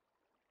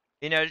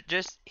 You know,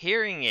 just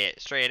hearing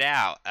it straight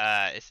out,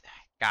 it's,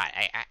 God,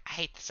 I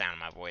hate the sound of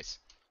my voice.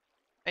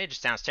 It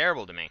just sounds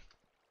terrible to me.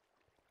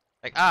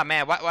 Like, oh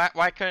man,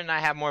 why couldn't I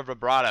have more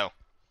vibrato?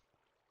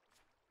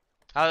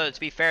 Although, to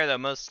be fair though,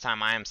 most of the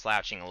time I am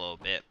slouching a little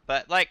bit.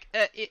 But, like,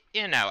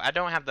 you know, I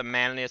don't have the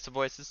manliest of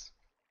voices.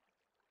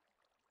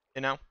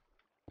 You know?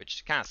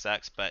 Which kind of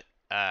sucks, but,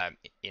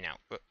 you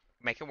know,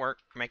 make it work.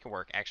 Make it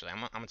work. Actually,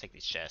 I'm gonna take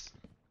these chests.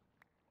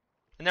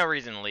 No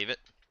reason to leave it.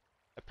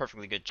 A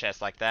perfectly good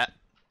chest like that.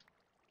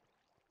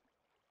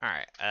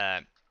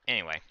 Alright,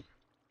 anyway.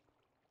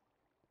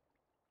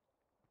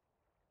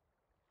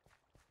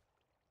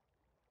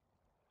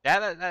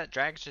 Yeah, that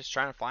dragon's just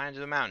trying to fly into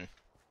the mountain.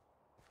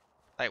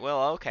 Like,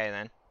 well, okay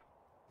then.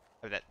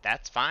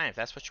 That's fine if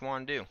that's what you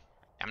want to do.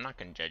 I'm not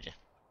gonna judge you.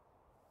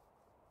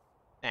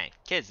 Dang,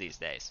 kids these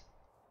days.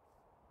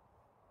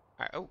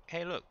 Alright, oh,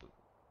 hey look, we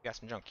got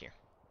some junk here.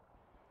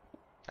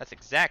 That's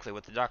exactly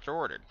what the doctor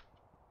ordered.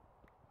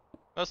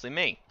 Mostly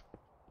me.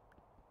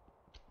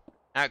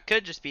 Now, it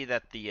could just be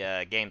that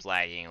the game's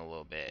lagging a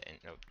little bit.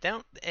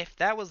 And if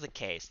that was the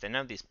case, then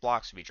none of these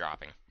blocks would be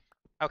dropping.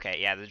 Okay,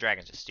 yeah, the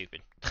dragon's just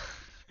stupid.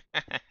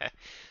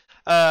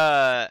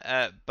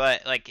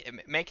 But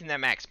like making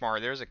them act smarter,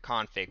 there's a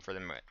config for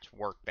them to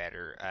work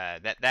better.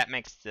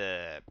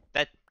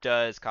 That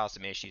does cause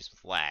some issues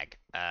with lag.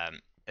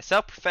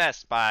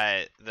 Self-professed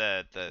by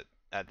the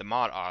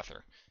mod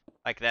author,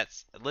 like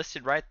that's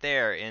listed right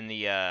there in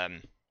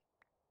the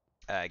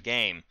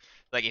game.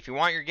 Like, if you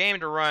want your game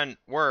to run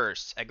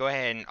worse, go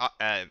ahead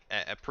and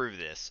approve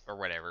this or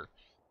whatever.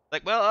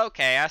 Like, well,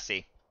 okay, I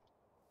see.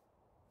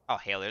 Oh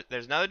hell,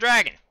 there's another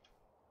dragon.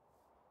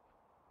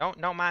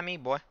 Don't mind me,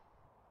 boy.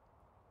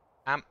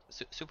 I'm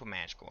super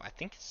magical. I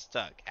think it's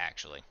stuck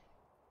actually.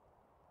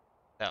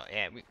 Oh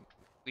yeah,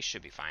 we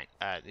should be fine.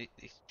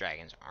 These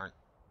dragons aren't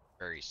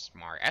very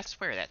smart. I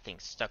swear that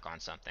thing's stuck on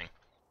something.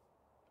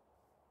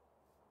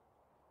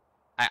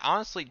 I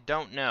honestly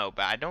don't know,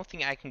 but I don't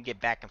think I can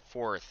get back and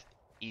forth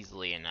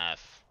easily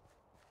enough.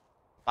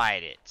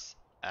 Fight it.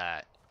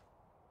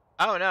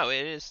 Oh no,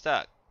 it is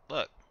stuck.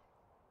 Look.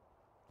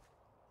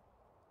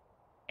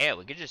 Hell,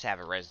 we could just have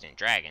a resident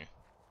dragon.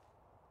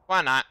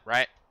 Why not,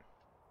 right?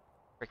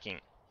 Freaking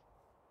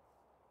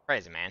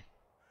crazy, man.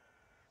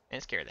 And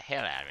it scared the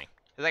hell out of me.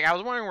 Like, I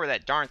was wondering where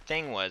that darn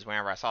thing was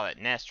whenever I saw that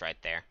nest right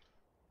there.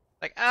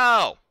 Like,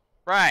 oh,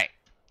 right.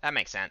 That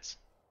makes sense.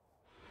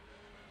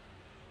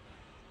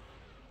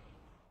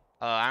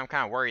 I'm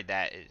kind of worried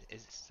that it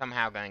is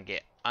somehow going to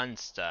get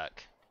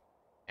unstuck.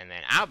 And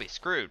then I'll be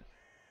screwed.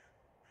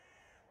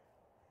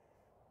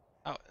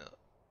 Oh,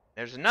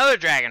 there's another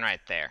dragon right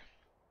there.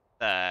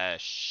 The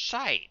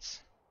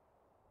shite.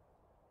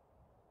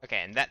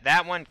 Okay, and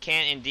that one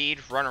can indeed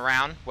run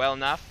around well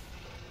enough.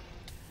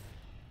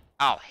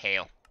 Oh,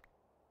 hell.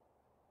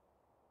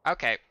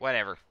 Okay,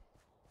 whatever.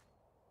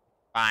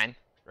 Fine.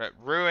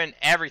 Ruin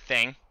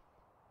everything.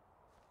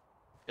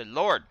 Good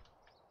lord.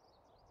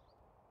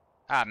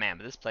 Ah, man,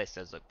 but this place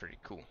does look pretty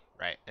cool,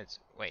 right?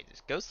 Wait,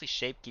 does ghostly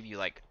shape give you,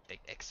 like,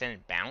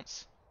 extended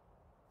bounce?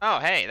 Oh,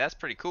 hey, that's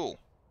pretty cool.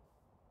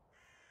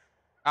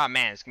 Oh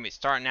man, it's gonna be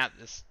starting out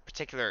this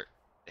particular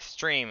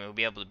stream. We'll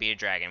be able to beat a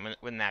dragon.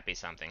 Wouldn't that be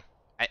something?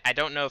 I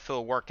don't know if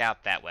it'll work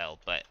out that well,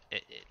 but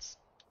it's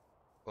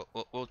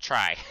we'll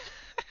try.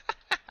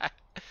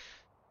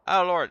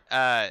 Oh lord.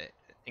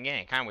 Again,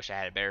 I kind of wish I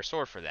had a better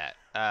sword for that.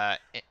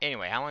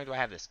 Anyway, how long do I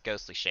have this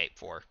ghostly shape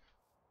for?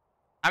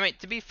 I mean,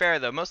 to be fair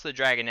though, most of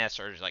the dragonettes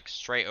are like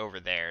straight over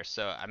there.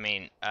 So I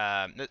mean,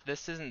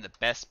 this isn't the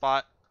best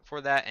spot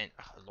for that. And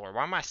oh lord,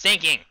 why am I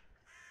sinking?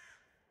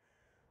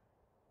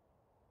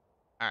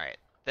 All right,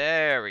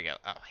 there we go.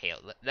 Oh hell,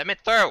 let me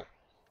through.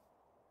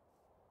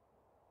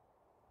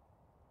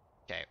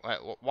 Okay,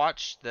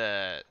 watch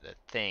the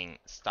thing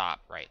stop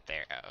right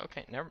there.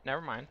 Okay,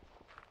 never mind.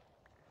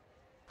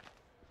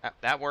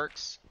 That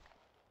works.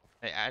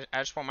 Hey, I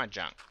just want my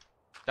junk.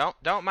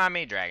 Don't mind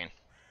me, dragon.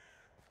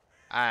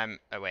 Oh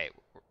wait,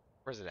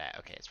 where's it at?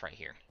 Okay, it's right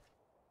here.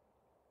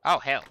 Oh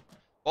hell,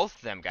 both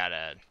of them got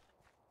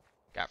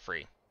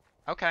free.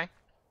 Okay.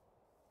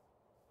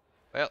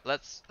 Well,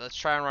 let's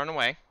try and run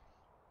away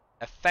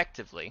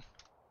effectively.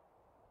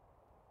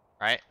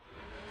 Right?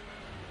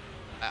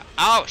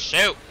 Oh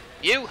shoot!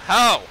 You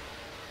ho!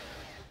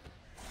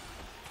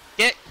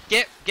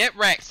 Get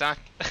wrecked, son.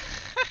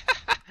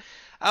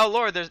 Oh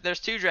lord, there's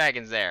two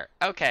dragons there.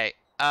 Okay.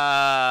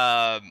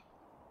 Well,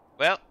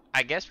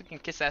 I guess we can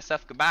kiss that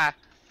stuff goodbye.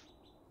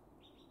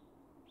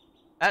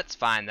 That's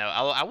fine though.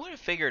 I would have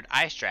figured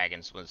ice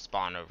dragons would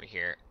spawn over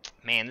here.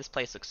 Man, this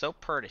place looks so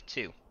pretty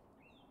too.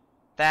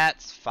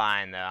 That's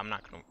fine though. I'm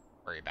not gonna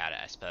worry about it,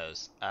 I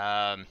suppose.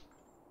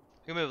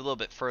 We move a little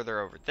bit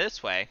further over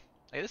this way.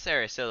 Like this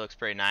area still looks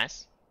pretty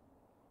nice.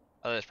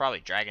 Oh, there's probably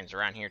dragons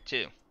around here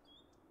too.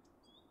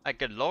 Like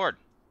good lord.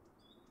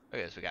 Look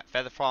at this. We got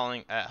feather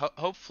falling.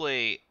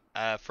 Hopefully,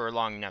 for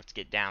long enough to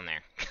get down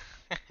there.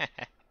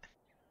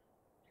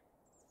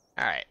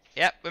 All right.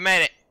 Yep, we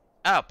made it.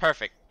 Oh,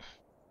 perfect.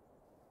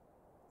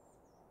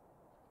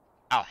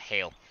 Oh,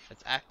 hail.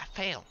 I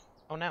failed.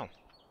 Oh, no.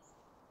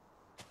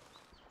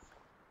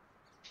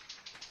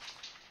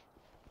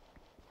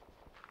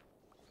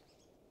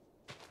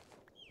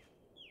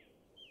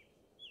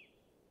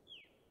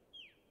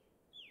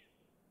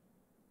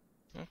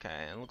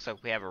 Okay, it looks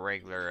like we have a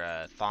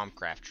regular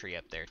Thaumcraft tree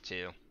up there,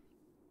 too.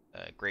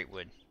 Great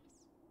wood.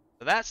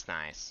 So that's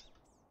nice.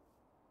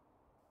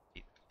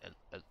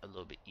 A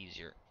little bit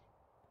easier.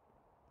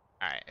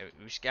 Alright,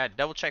 we just gotta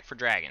double check for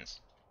dragons.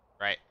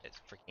 Right? It's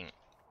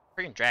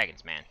freaking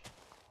dragons, man.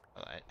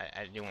 Oh,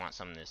 I do want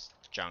some of this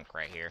junk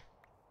right here.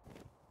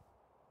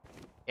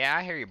 Yeah,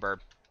 I hear you, Burb.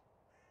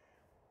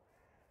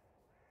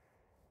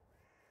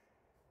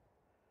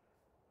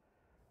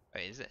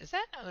 Wait, is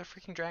that another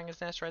freaking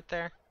dragon's nest right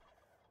there?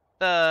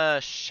 The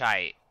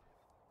shite.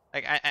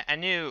 Like, I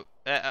knew...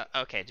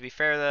 okay, to be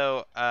fair,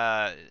 though,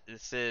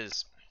 this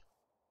is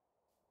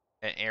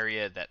an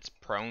area that's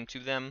prone to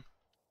them,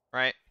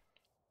 right?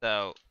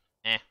 So,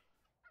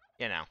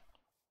 you know.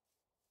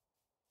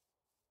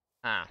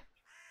 Huh.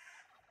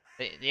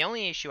 The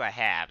only issue I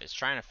have is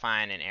trying to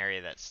find an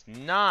area that's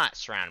not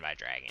surrounded by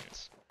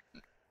dragons.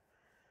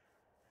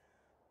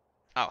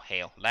 Oh,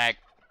 hail. Lag.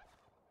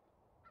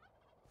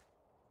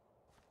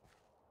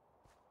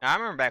 Now, I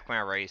remember back when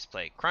I used to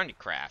play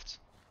Crundycraft,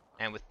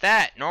 and with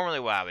that, normally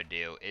what I would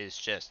do is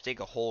just dig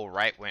a hole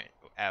right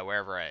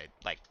wherever I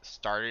like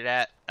started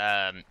at,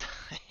 and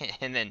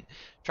then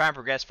try and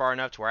progress far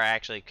enough to where I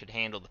actually could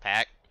handle the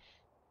pack.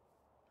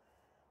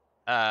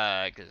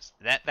 Because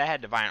that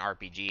had Divine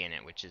RPG in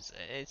it, which is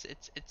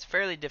it's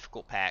fairly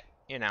difficult pack,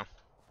 you know.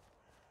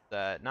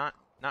 Not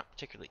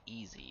particularly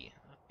easy.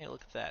 Hey,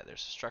 look at that.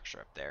 There's a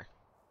structure up there.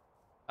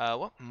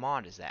 What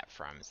mod is that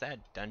from? Is that a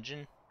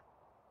dungeon?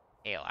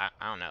 Hell, I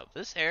don't know.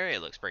 This area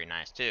looks pretty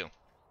nice too.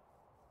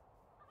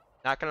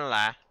 Not gonna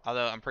lie,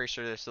 although I'm pretty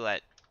sure there's still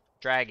that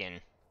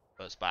dragon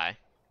close by,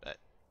 but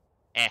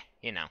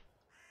you know.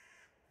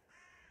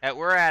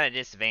 We're at a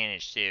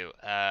disadvantage too,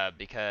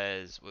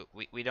 because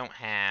we don't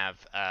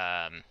have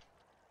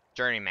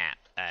journey map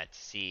to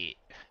see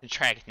the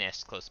dragon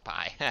nest close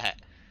by.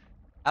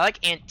 I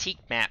like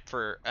antique map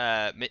for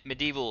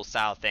medieval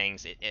style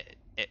things.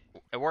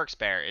 It works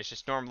better. It's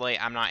just normally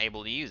I'm not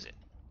able to use it.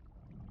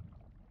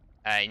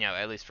 You know,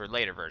 at least for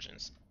later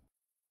versions.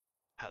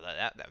 Oh,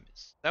 that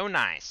was so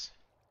nice.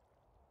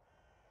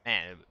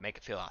 Man, it would make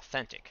it feel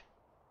authentic.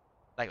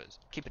 Like it was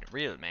keeping it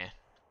real, man.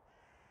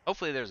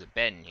 Hopefully there's a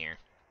bed in here.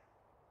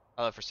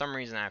 Although for some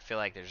reason I feel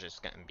like there's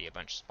just gonna be a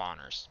bunch of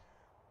spawners.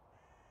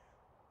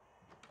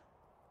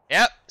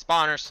 Yep,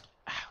 spawners.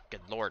 Oh,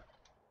 good lord.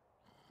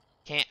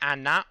 Can't I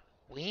not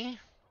win?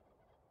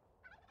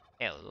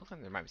 Hey, it looks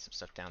like there might be some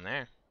stuff down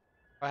there.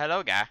 Oh,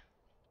 hello, guy.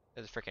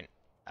 There's a freaking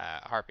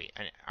harpy.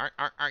 And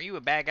aren't you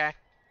a bad guy?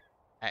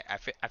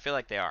 I feel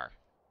like they are.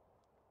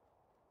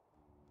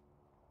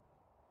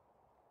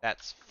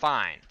 That's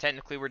fine.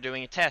 Technically, we're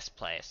doing a test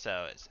play,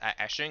 so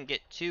I shouldn't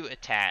get too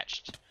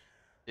attached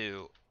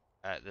to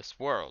this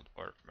world,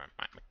 or my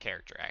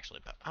character,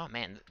 actually. But, oh,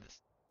 man, this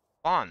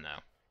spawn,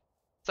 though.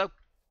 So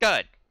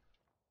good!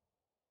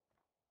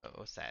 Oh,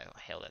 what's that? Oh,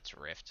 hell, that's a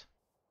rift.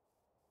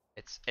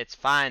 It's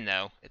fine,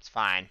 though. It's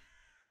fine.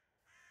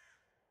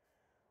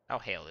 Oh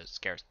hell, there's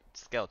a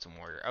skeleton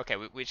warrior. Okay,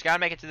 we just gotta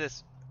make it to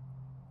this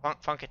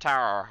funky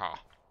tower.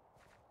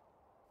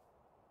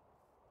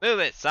 Move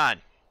it,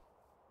 son.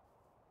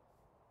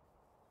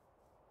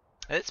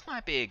 This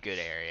might be a good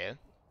area.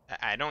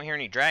 I don't hear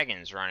any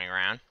dragons running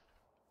around,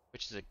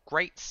 which is a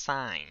great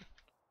sign.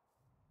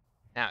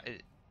 Now,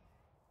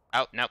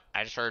 oh nope,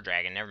 I just heard a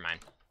dragon. Never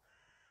mind.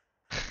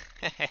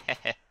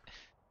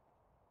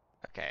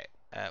 Okay,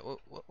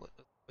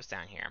 what's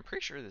down here? I'm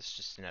pretty sure this is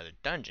just another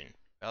dungeon.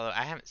 Although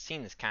I haven't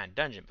seen this kind of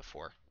dungeon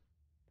before.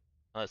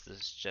 Unless this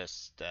is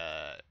just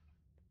a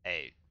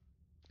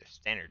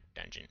standard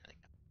dungeon. Like,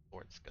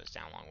 Lord, this goes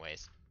down a long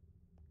ways.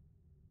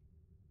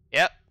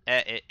 Yep,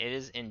 it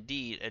is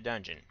indeed a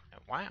dungeon.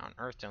 Why on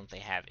earth don't they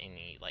have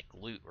any like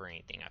loot or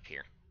anything up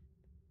here?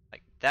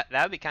 Like that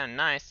would be kind of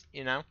nice,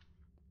 you know?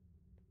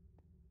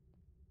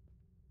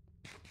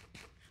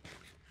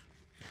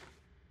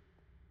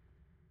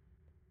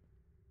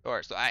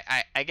 Sure. So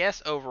I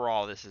guess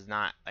overall this is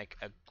not like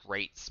a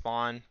great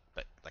spawn,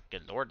 but like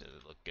good lord does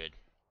it look good.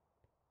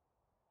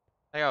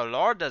 Like oh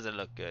lord does it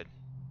look good.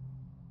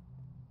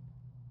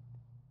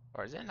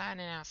 Or is it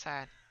lightning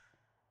outside?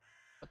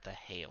 What the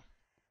hell?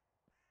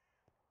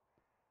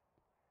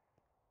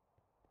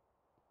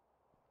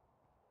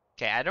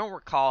 Okay, I don't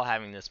recall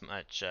having this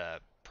much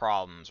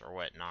problems or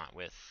whatnot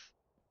with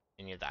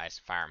any of the ice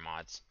and fire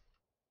mods.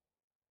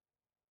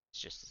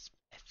 It's just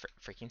a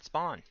freaking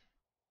spawn. It's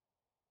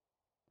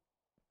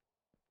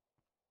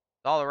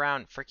all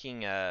around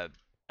freaking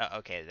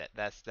okay,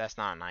 that's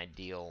not an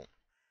ideal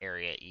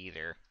area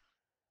either.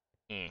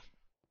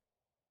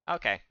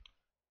 Okay.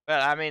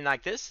 But I mean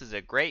like this is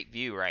a great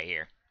view right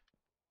here.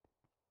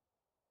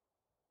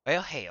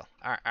 Well hell.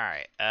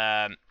 Alright.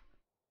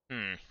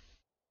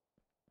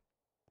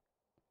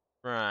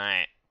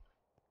 Right.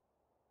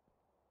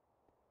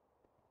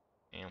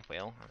 And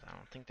well, I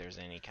don't think there's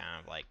any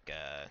kind of like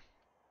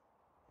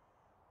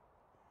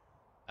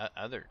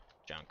other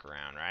junk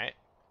around, right?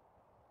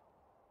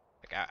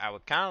 Like I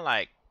would kind of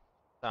like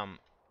some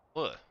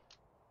ugh,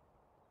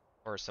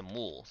 or some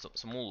wool.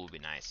 Some wool would be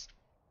nice.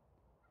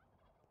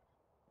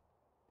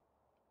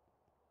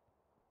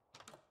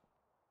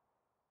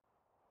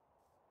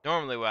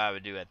 Normally what I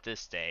would do at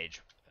this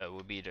stage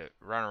would be to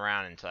run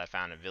around until I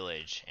found a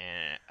village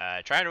and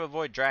try to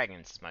avoid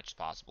dragons as much as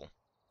possible.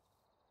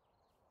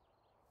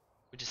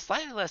 Which is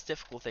slightly less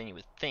difficult than you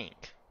would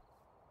think.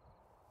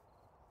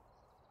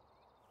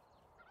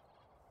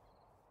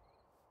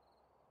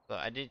 So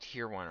I did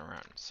hear one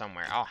around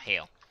somewhere. Oh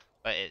hell.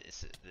 But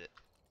it's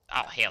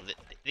oh hell,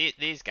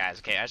 these guys.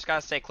 Okay, I just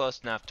gotta stay close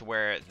enough to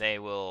where they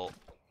will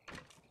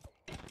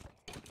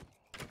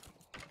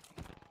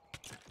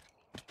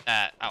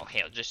oh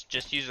hell,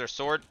 just use their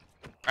sword,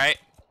 right?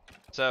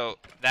 So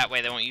that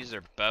way they won't use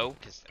their bow,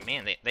 because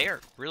man, they are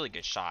really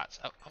good shots.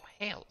 Oh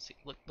hell, see,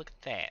 look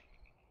at that.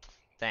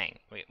 Dang,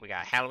 we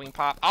got a Halloween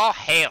pop. Oh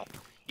hell,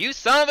 you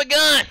son of a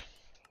gun!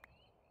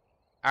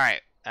 All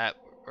right,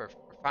 we're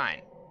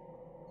fine.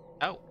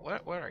 Oh,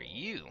 what are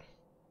you?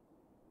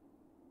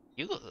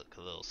 You look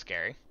a little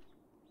scary.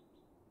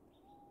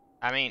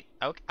 I mean,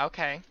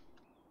 okay.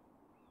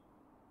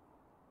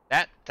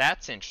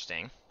 That's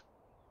interesting.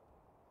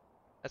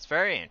 That's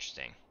very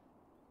interesting.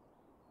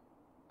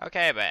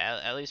 Okay, but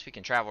at least we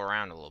can travel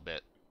around a little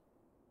bit.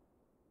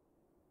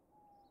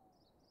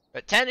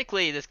 But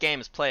technically, this game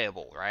is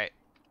playable, right?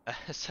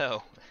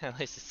 So, at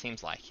least it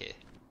seems like it.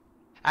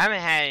 I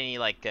haven't had any,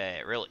 like,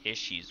 real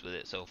issues with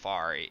it so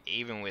far.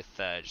 Even with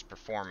just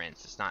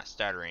performance. It's not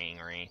stuttering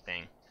or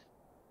anything.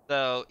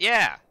 So,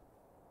 yeah.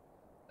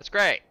 That's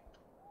great.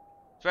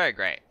 It's very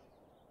great.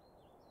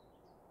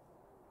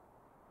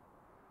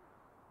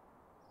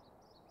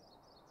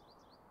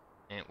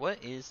 And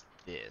what is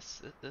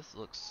this? This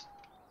looks...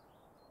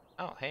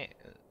 Oh, hey.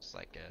 It's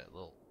like a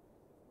little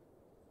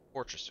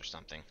fortress or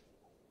something.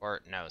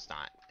 Or, no, it's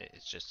not.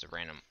 It's just a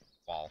random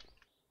wall.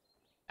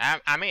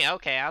 I mean,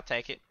 okay, I'll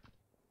take it.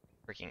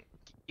 Freaking,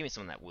 give me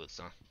some of that wood,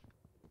 son.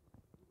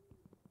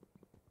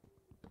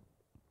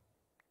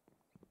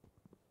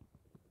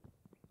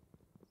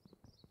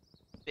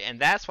 And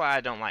that's why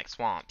I don't like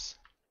swamps.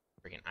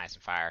 Freaking ice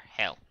and fire.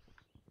 Hell.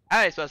 How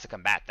are they supposed to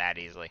combat that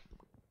easily?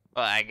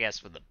 Well, I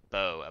guess with a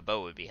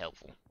bow would be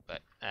helpful.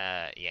 But,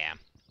 yeah.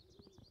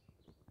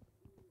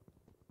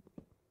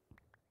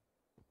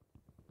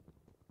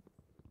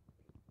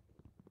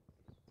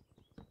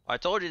 Well, I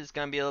told you it's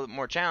going to be a little bit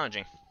more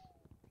challenging.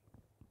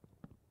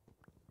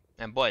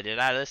 And boy, did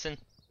I listen.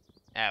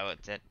 Yeah, well,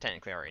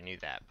 technically I already knew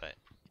that, but,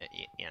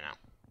 you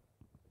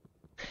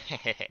know.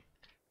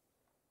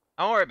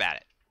 Don't worry about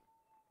it.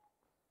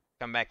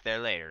 Come back there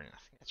later. I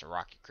think that's a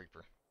rocky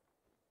creeper.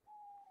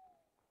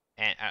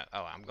 And,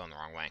 oh, I'm going the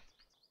wrong way.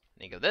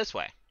 Then you go this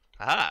way.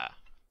 Aha!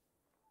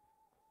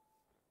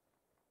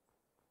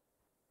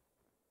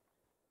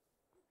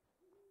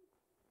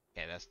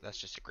 Okay, that's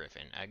just a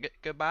griffin.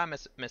 Goodbye,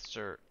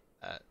 Mr.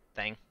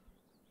 Thing.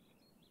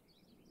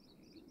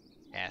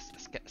 Yes,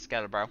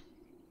 Skeletor.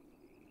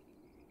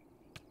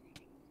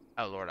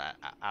 Oh lord,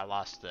 I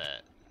lost the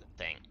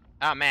thing.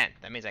 Oh man,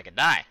 that means I could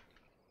die.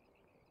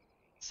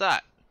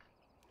 Suck.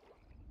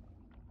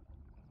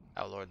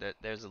 Oh lord,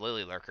 there's a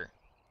lily lurker.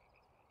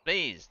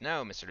 Please,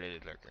 no, Mr.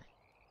 Lily Lurker.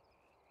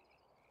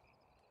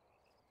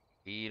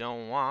 We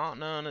don't want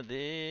none of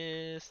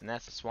this. And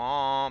that's a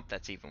swamp.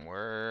 That's even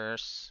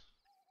worse.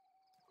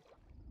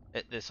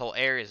 This whole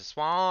area is a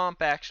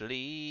swamp,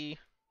 actually.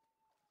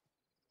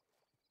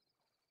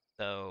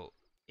 So,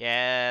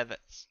 yeah,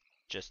 that's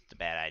just a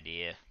bad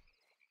idea.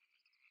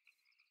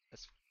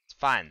 It's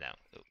fine,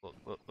 though.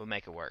 We'll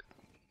make it work.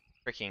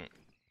 Freaking...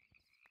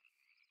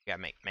 We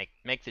gotta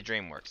make the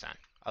dream work, son.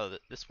 Oh,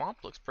 the swamp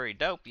looks pretty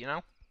dope, you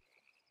know?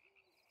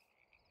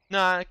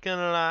 Not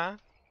gonna lie.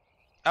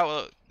 Oh,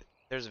 look.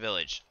 There's a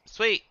village.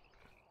 Sweet!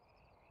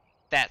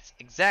 That's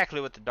exactly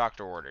what the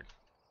doctor ordered.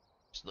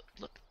 Just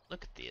look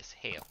at this.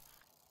 Hail.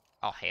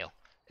 Oh, hail.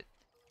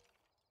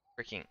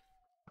 Freaking...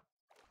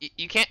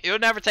 You can't... You'll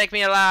never take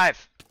me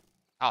alive!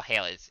 Oh,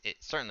 hail. It's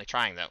certainly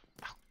trying, though.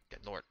 Oh,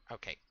 good lord.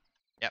 Okay.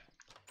 Yep.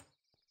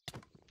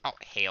 Oh,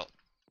 hail.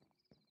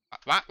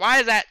 Why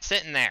is that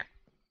sitting there?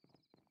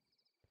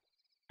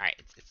 Alright,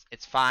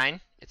 it's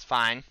fine. It's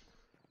fine.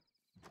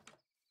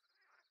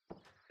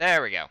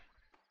 There we go.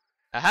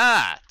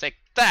 Aha! Take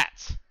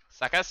that,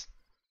 suckers!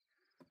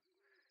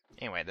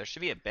 Anyway, there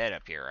should be a bed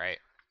up here, right?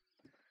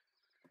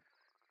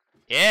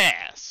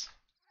 Yes!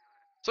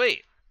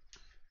 Sweet!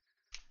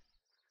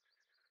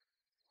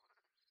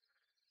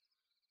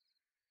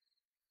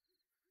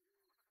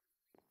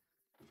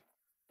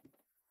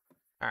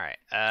 Alright,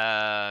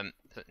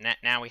 so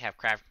now we have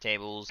crafting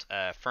tables,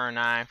 fur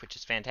knife, which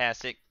is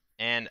fantastic,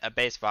 and a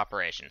base of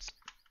operations.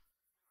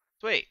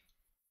 Sweet!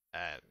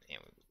 You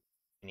know,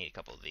 we need a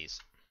couple of these.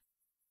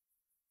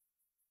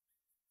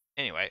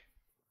 Anyway,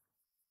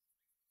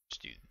 let's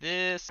do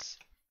this.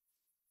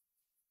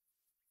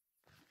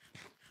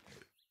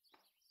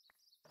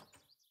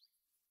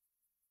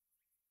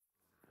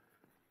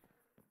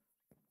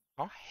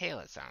 Oh, hell,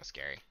 it sounds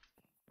scary.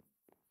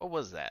 What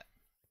was that?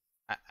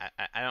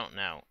 I don't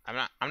know.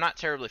 I'm not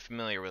terribly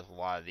familiar with a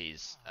lot of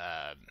these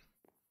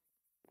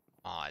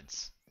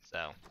mods.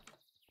 So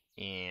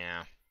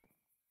yeah.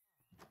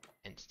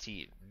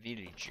 Entity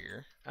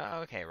villager.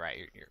 Oh, okay, right.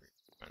 You're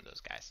one of those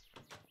guys.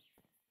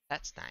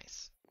 That's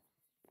nice.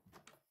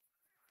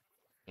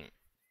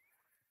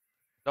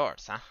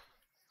 Doors, huh?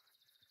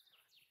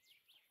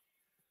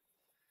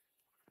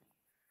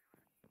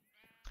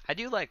 I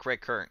do like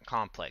Recurrent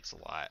Complex a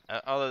lot.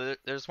 Although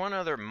there's one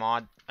other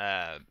mod,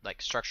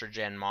 like Structure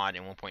Gen mod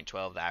in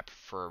 1.12 that I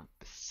prefer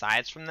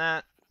besides from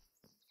that.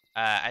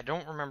 I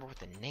don't remember what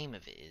the name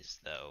of it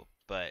is though,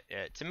 but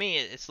to me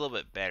it's a little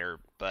bit better.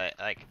 But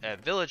like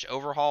Village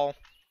Overhaul,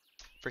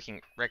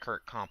 freaking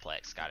Recurrent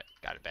Complex got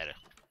it better.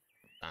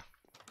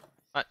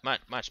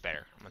 Much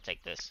better. I'm gonna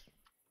take this.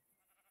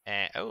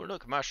 Oh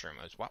look,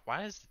 mushrooms.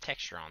 Why is the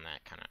texture on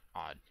that kind of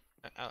odd?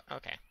 Oh,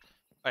 okay,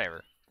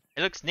 whatever.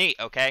 It looks neat.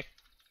 Okay.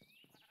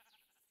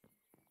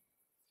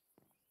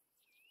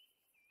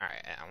 All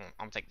right, I'm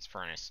gonna take this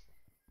furnace.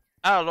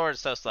 Oh lord,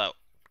 it's so slow.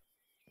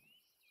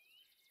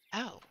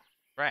 Oh,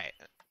 right.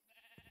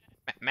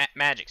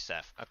 Magic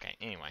stuff. Okay.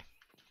 Anyway,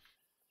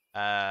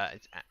 I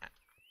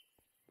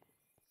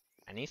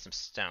need some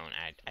stone.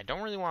 I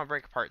don't really want to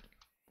break apart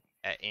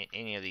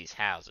any of these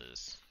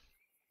houses.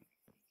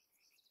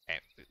 Okay,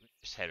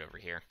 just head over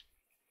here.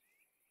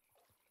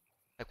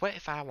 Like, what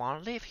if I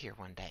want to live here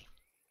one day?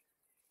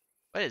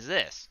 What is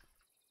this?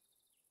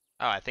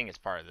 Oh, I think it's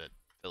part of the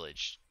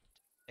village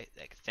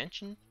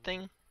extension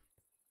thing.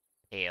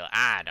 Hell,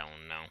 I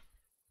don't know.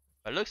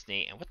 But it looks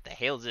neat. And what the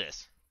hell is this?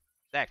 Is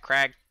that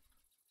crag?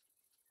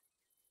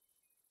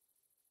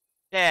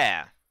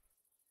 Yeah,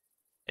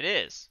 it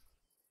is.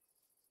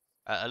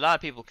 A lot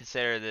of people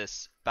consider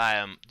this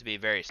biome to be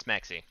very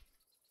smexy.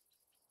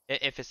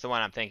 If it's the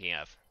one I'm thinking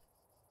of.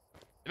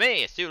 To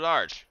me, it's too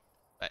large.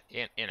 But,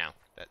 you know,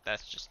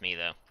 that's just me,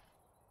 though.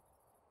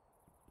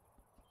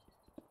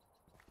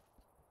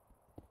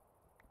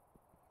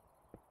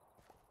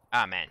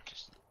 Ah, man,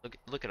 just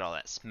look at all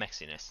that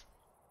smexiness.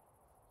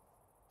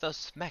 So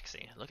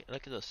smexy. Look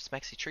at those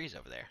smexy trees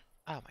over there.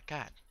 Oh my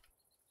god,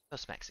 so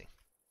smexy.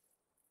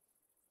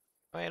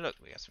 Oh yeah, look,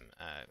 we got some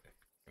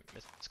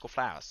mystical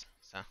flowers.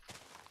 So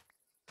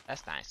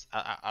that's nice.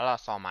 I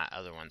lost all my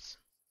other ones.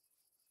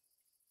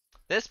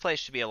 This place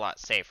should be a lot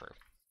safer,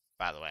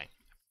 by the way.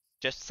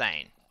 Just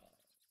saying.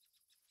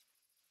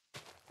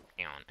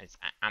 Hang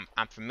on,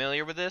 I'm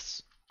familiar with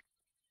this.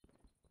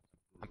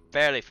 I'm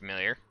fairly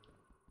familiar.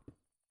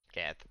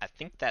 Okay, I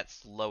think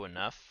that's low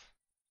enough.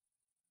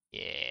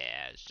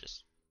 Yeah, it's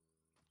just...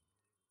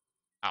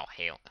 Oh,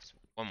 hell.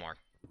 One more.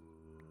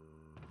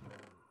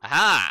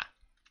 Aha!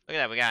 Look at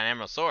that, we got an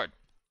emerald sword.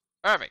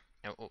 Perfect.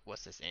 And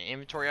what's this, an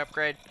inventory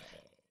upgrade?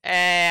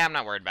 I'm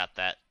not worried about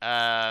that.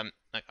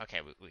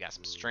 Okay, we got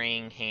some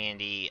string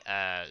handy.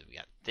 We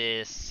got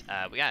this.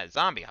 We got a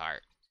zombie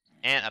heart.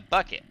 And a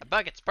bucket. A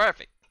bucket's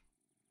perfect.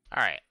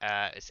 Alright,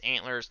 it's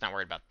antlers, not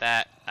worried about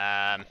that.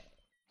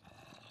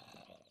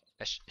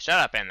 Shut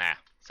up in there,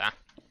 son.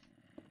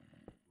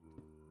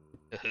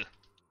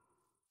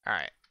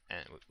 Alright, and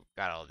we've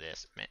got all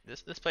this. Man,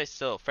 this place is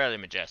still fairly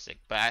majestic,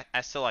 but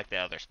I still like the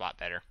other spot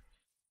better.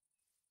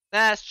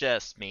 That's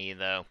just me,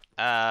 though.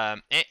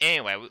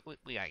 Anyway,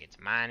 we gotta get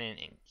to mining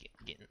and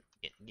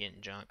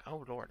getting junk.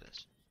 Oh Lord,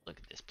 look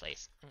at this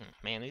place.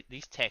 Man,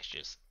 these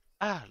textures.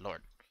 Ah,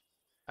 Lord.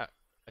 Oh,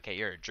 okay,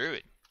 you're a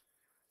druid,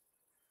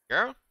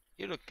 girl.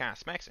 You look kind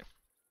of smexy.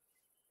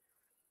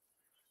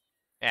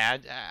 Yeah,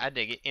 I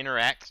dig it.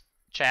 Interact,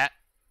 chat.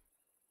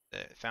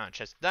 Found a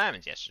chest of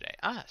diamonds yesterday.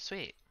 Ah,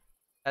 sweet.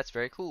 That's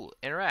very cool.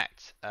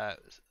 Interact.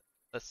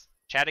 Let's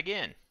chat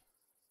again.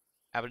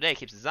 Apple a day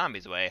keeps the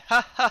zombies away.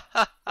 Ha ha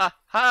ha ha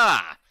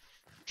ha!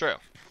 True.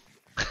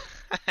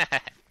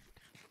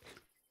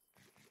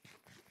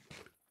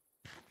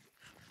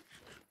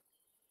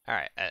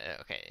 Alright,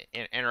 okay.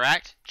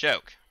 Interact.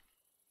 Joke.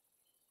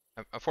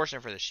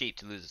 Unfortunate for the sheep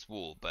to lose its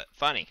wool, but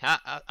funny.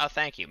 I'll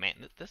thank you, man.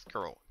 This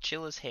girl,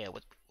 chill as hell.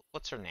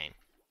 What's her name?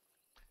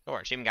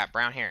 Lord, she even got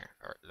brown hair.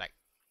 Or, like,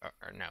 or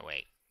no,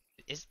 wait.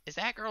 Is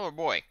that girl or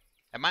boy?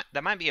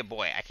 That might be a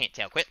boy. I can't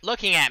tell. Quit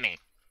looking at me!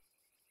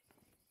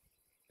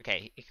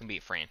 Okay, it can be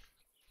a friend.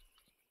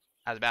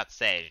 I was about to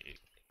say, it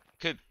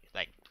could,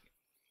 like,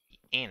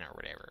 Anna or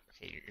whatever.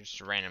 Okay, you're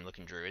just a random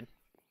looking druid.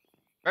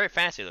 Very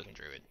fancy looking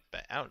druid,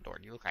 but oh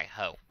Lord, you look like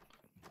a hoe.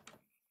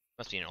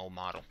 Must be an old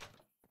model.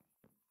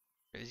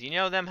 Because you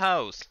know them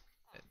hoes.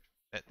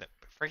 The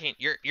freaking,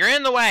 you're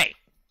in the way!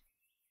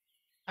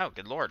 Oh,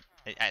 good Lord.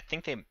 I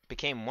think they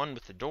became one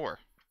with the door.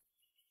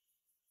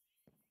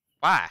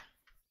 Why?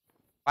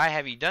 Why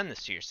have you done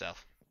this to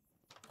yourself?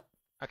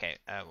 Okay,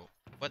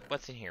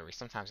 what's in here? We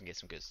sometimes can get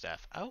some good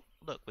stuff. Oh,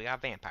 look, we got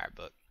a vampire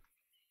book.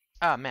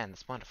 Oh man,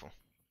 that's wonderful.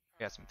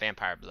 We got some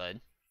vampire blood,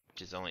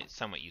 which is only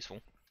somewhat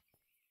useful.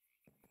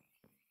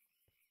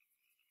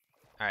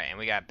 Alright, and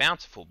we got a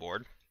bountiful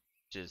board,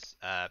 which is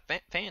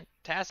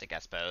fantastic, I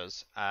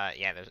suppose.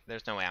 Yeah,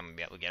 there's no way I'm gonna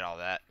be able to get all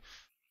that.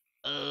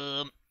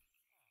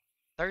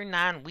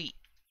 39 wheat,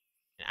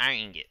 an iron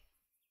ingot.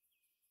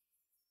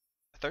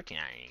 13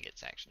 iron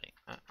ingots, actually.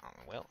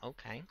 Well,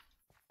 okay.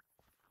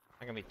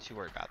 I'm not gonna be too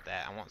worried about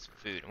that. I want some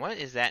food. What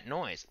is that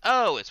noise?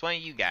 Oh, it's one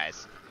of you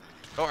guys.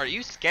 Oh, are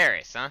you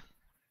scary, son?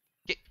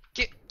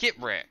 Get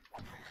rid.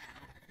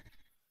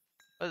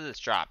 What does this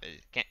drop?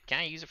 Can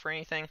I use it for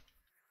anything?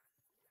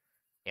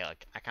 Yeah,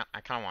 like I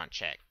kind of want to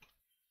check.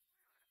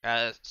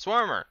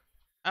 Swarmer.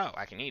 Oh,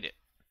 I can eat it.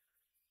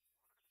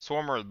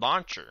 Swarmer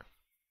launcher.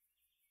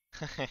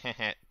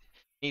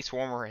 Need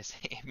Swarmer as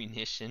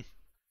ammunition.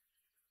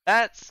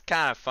 That's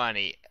kind of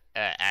funny,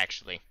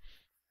 actually.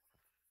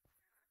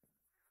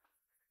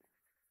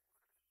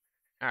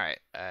 Alright,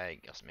 I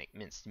also make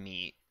minced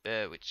meat,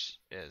 which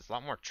is a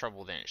lot more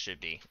trouble than it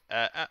should be.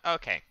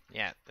 Okay,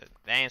 yeah,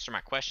 that answered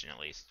my question at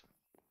least.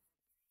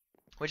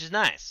 Which is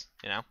nice,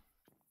 you know?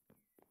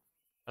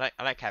 I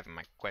like having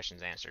my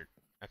questions answered.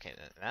 Okay,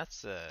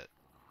 that's,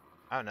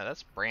 oh no,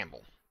 that's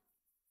bramble.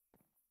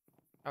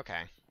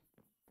 Okay.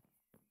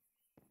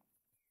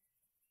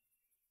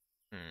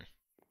 Hmm.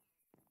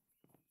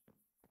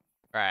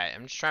 Alright,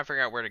 I'm just trying to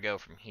figure out where to go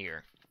from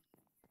here.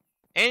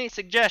 Any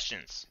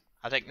suggestions?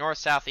 I'll take north,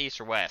 south, east,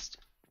 or west.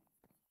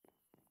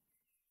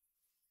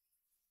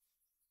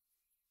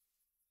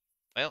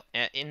 Well,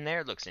 in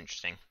there looks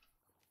interesting.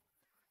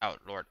 Oh,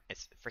 Lord,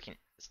 it's freaking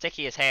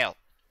sticky as hell.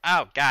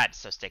 Oh, God, it's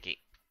so sticky.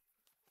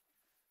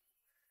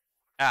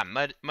 Ah,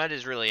 mud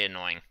is really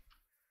annoying.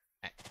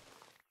 I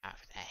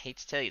hate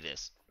to tell you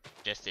this. It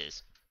just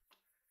is.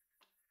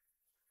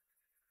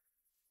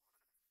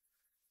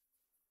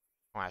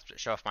 I'll have to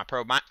show off my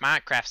pro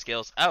Minecraft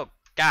skills. Oh,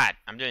 God,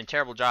 I'm doing a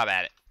terrible job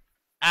at it.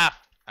 Ah,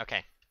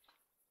 okay.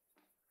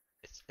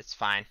 It's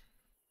fine.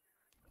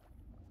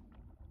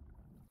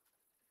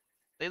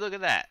 See, look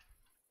at that.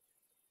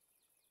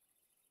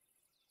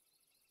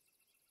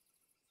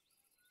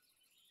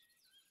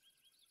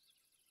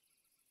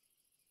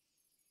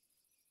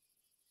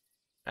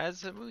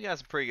 We got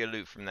some pretty good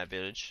loot from that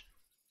village.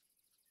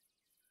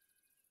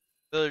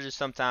 Villages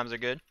sometimes are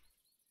good.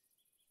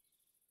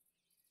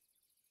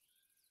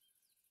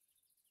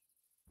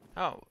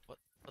 Oh,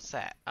 what's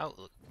that? Oh,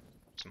 look,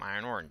 some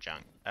iron ore and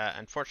junk.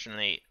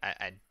 Unfortunately,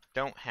 I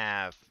don't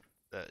have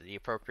the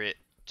appropriate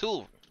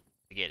tool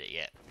to get it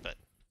yet, but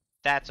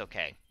that's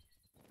okay.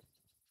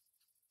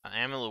 I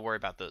am a little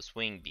worried about those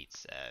swing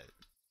beats.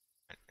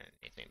 But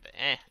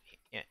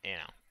you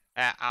know,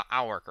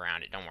 I'll work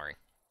around it. Don't worry.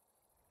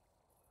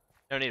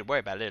 Don't need to worry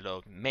about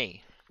little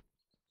me.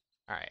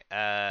 All right.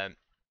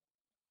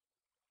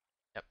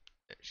 Yep.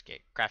 Just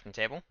get crafting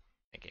table.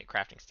 Make it a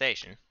crafting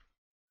station.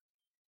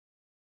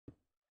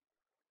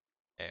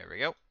 There we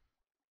go.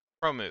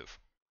 Pro move.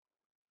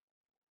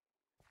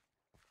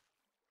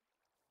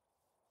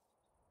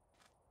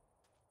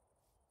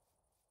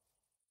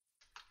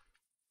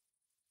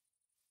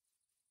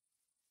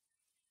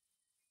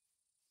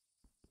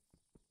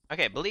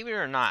 Okay, believe it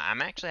or not,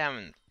 I'm actually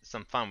having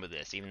some fun with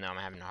this, even though I'm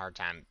having a hard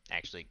time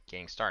actually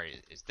getting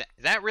started. Is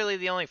that really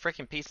the only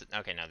freaking piece?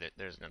 Okay, no,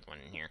 there's another one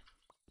in here.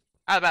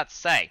 I was about to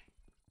say,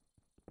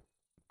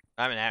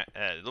 I'm having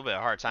a little bit of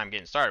a hard time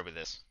getting started with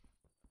this.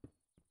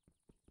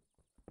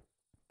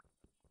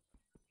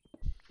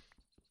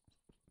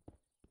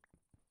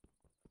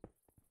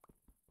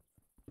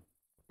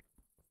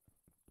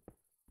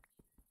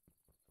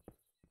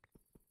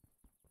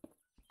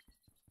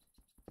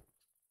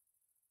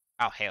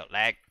 Oh hell,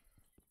 lag.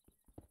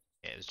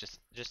 Yeah, it was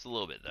just a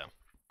little bit though.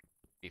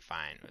 Be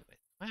fine.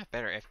 I have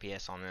better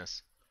FPS on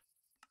this.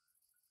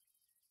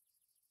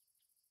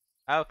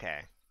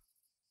 Okay.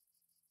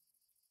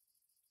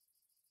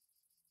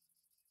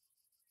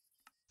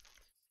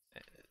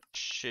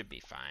 Should be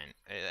fine.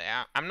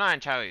 I'm not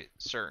entirely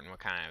certain what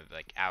kind of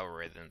like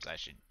algorithms I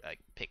should like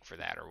pick for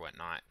that or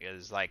whatnot.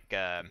 Because like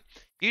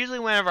usually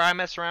whenever I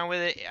mess around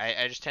with it,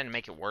 I just tend to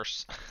make it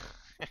worse.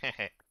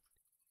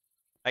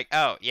 Like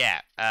oh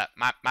yeah,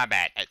 my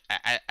bad.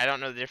 I don't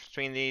know the difference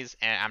between these,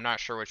 and I'm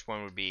not sure which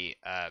one would be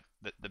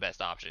the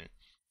best option.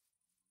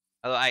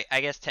 Although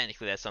I guess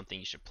technically that's something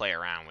you should play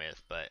around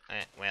with, but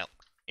well,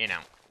 you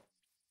know,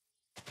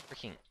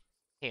 freaking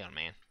hell,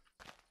 man.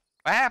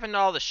 What happened to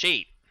all the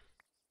sheep?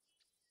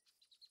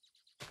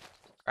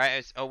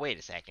 Right? Oh wait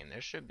a second.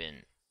 There should have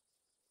been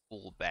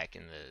wool back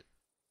in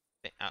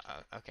the.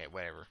 Okay,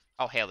 whatever.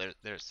 Oh hell,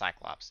 there's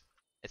Cyclops.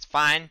 It's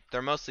fine.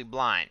 They're mostly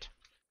blind.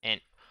 And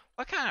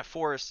what kind of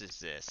forest is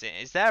this?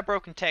 Is that a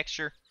broken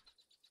texture?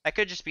 That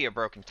could just be a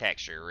broken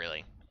texture,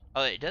 really.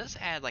 Oh, it does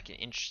add like an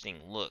interesting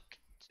look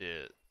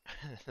to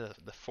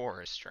the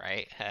forest,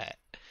 right?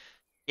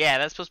 Yeah,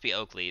 that's supposed to be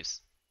oak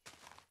leaves.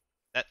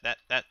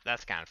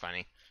 That's kind of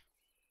funny.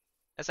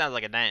 That sounds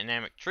like a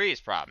dynamic trees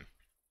problem.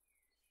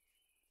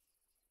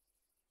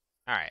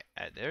 Alright,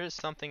 there is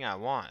something I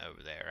want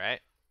over there,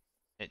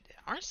 right?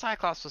 Aren't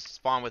Cyclops supposed to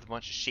spawn with a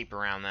bunch of sheep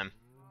around them?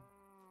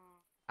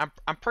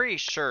 I'm pretty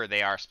sure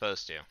they are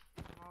supposed to.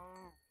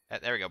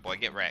 There we go, boy.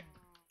 Get wrecked.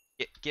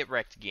 Get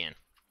wrecked again.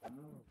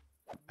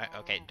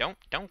 Okay, don't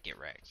get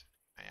wrecked.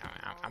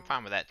 I'm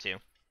fine with that too.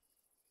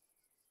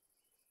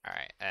 All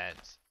right.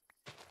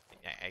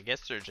 I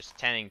guess they're just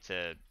tending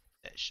to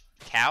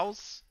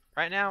cows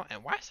right now.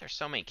 And why is there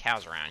so many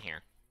cows around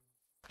here?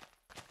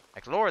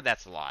 Like, Lord,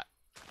 that's a lot.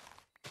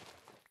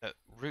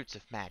 Roots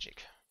of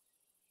magic.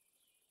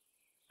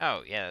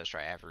 Oh yeah, that's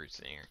right. I have roots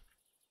in here.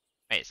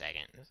 Wait a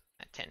second.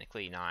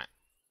 Technically not.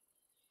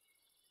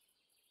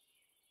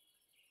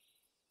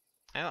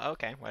 Oh,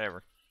 okay,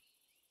 whatever.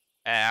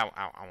 I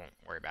won't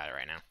worry about it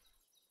right now.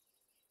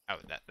 Oh,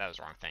 that was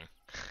the wrong thing.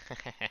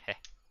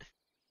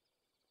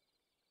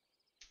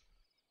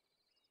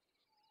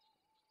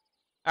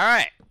 All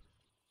right.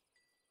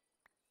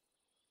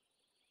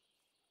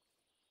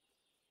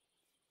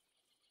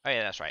 Oh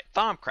yeah, that's right.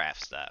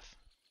 Thaumcraft stuff.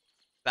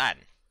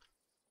 Exciting.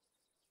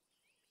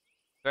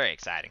 Very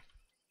exciting.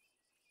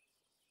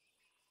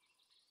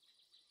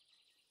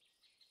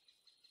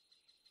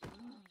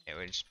 Yeah,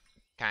 we just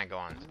kind of go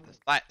on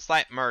a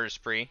slight murder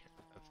spree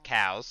of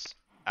cows.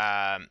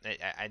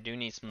 I do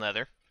need some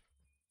leather.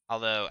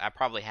 Although I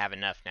probably have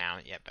enough now.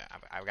 Yep,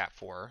 I've got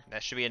 4.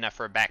 That should be enough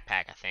for a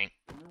backpack, I think.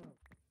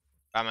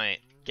 I'm gonna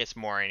get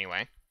some more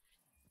anyway.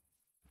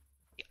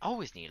 You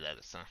always need leather,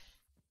 son.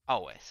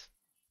 Always.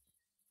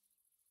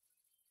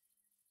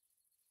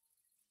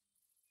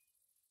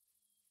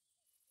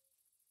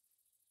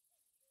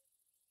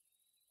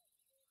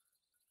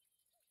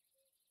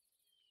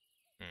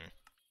 Hmm.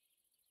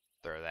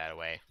 Throw that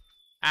away.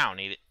 I don't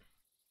need it.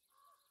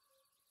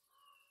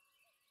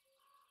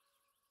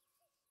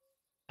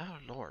 Oh,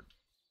 Lord.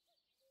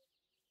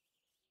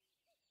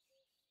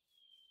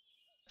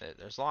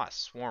 There's a lot of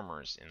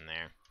swarmers in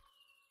there.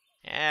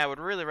 Yeah, I would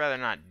really rather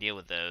not deal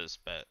with those,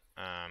 but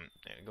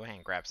go ahead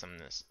and grab some of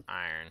this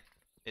iron.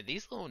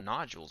 These little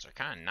nodules are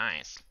kind of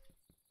nice.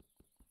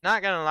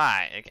 Not gonna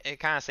lie, it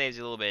kind of saves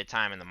you a little bit of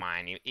time in the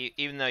mine,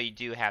 even though you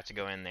do have to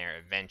go in there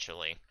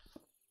eventually.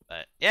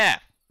 But yeah,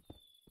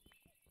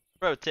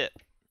 pro tip.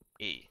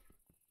 E.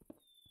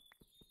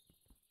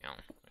 You know,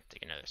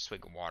 take another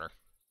swig of water.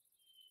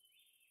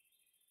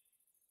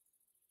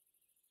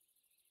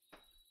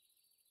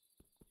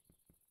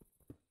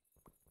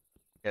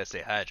 Gotta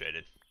stay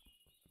hydrated.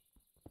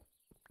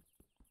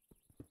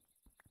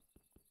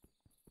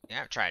 You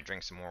have to try to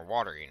drink some more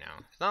water, you know.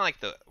 It's not like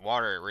the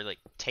water really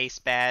tastes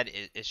bad.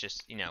 It's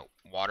just, you know,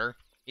 water.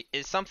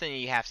 It's something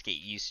you have to get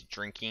used to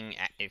drinking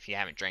if you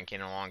haven't drank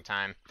in a long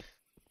time.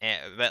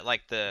 But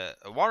like the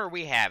water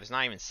we have is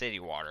not even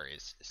city water.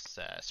 It's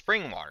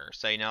spring water.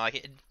 So, you know,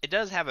 like it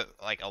does have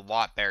like a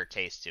lot better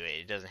taste to it.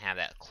 It doesn't have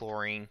that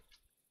chlorine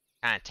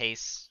kind of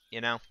taste,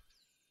 you know.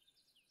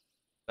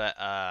 But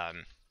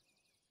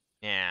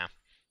yeah.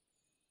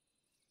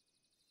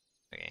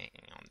 Okay,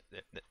 hang on.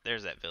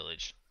 There's that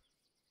village.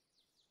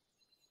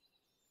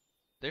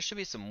 There should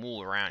be some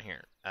wool around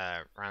here,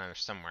 around there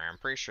somewhere. I'm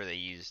pretty sure they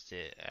used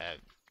it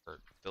for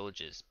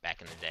villages back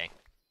in the day.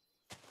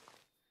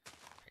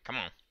 Right, come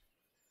on.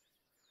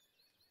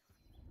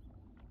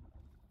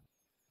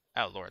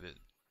 Oh Lord, there's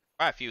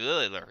quite a few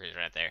lily lurkers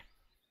right there.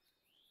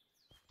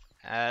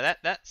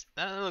 That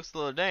looks a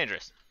little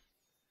dangerous.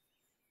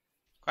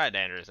 Quite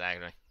dangerous,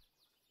 actually.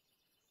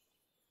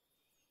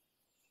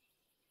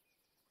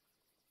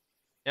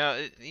 You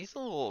know, these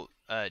little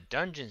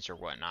dungeons or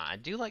whatnot. I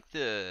do like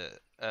the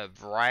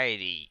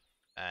variety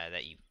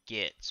that you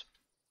get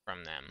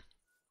from them.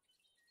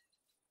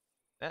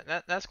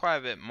 That's quite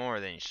a bit more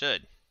than you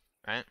should,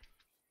 right?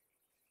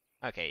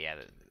 Okay, yeah,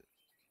 the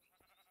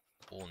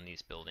wool in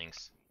these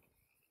buildings.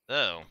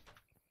 So,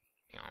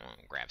 hang on, I'm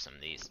gonna grab some of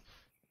these.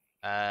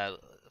 Let's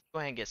go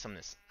ahead and get some of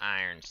this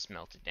iron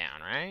smelted down,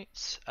 right?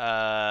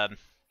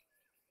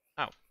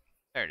 Oh,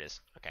 there it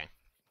is. Okay.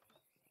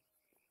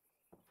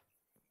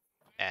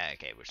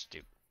 Okay, we'll just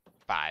do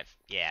 5.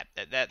 Yeah,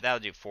 that'll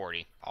do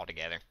 40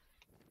 altogether.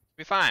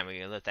 Be fine. We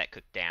can let that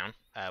cook down.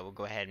 We'll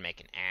go ahead and make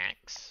an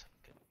axe.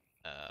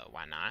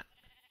 Why not?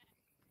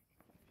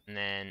 And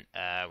then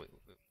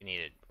we need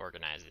to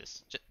organize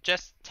this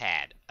just a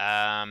tad.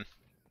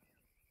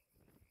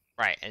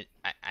 Right.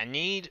 I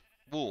need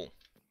wool.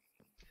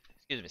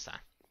 Excuse me, son.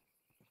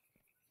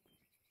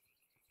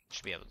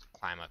 Should be able to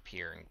climb up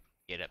here and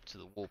get up to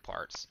the wool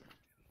parts.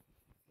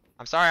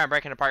 I'm sorry I'm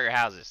breaking apart your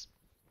houses.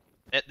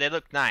 They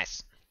look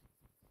nice.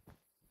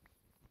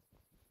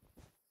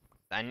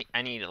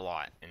 I need a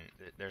lot, and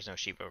there's no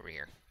sheep over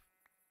here.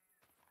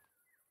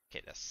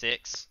 Okay, that's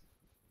 6.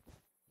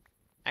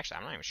 Actually,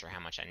 I'm not even sure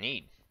how much I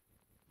need.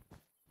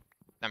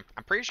 I'm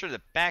pretty sure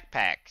the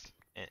backpack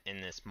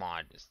in this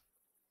mod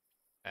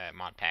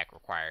pack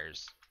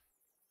requires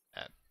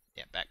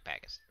yeah,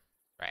 backpacks.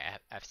 Right,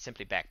 I have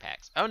simply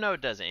backpacks. Oh no,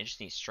 it doesn't. It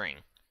just needs string,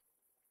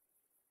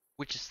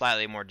 which is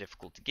slightly more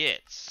difficult to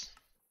get.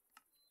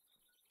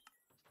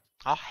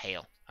 Oh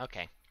hell.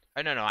 Okay.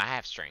 Oh no, I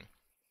have string.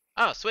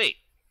 Oh sweet,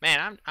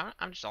 man.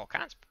 I'm just all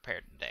kinds of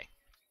prepared today.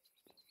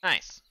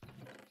 Nice.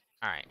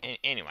 All right.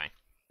 Anyway.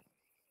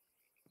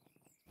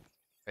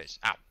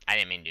 Oh, I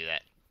didn't mean to do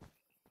that.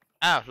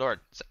 Oh lord.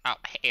 Oh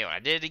hell, I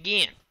did it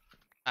again.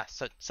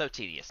 So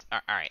tedious.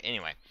 All right.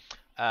 Anyway.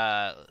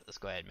 Let's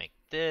go ahead and make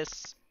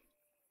this.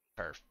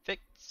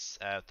 Perfect.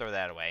 Throw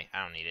that away.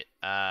 I don't need it.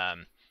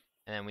 And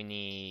then we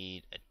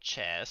need a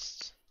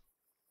chest.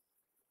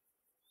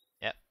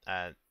 Yep.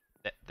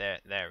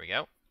 There we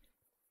go.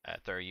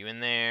 Throw you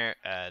in there.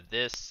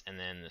 This, and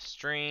then the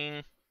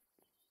string.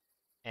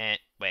 And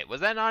wait,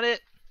 was that not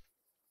it?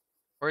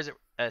 Or is it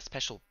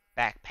special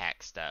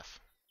backpack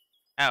stuff?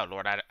 Oh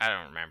lord, I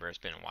don't remember. It's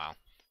been a while.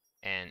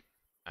 And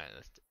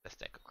let's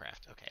deco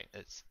craft. Okay,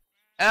 it's.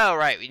 Oh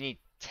right, we need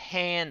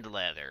tanned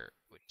leather,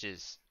 which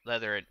is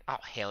leather. And, oh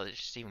hell, it's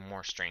just even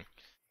more string.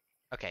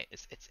 Okay,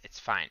 it's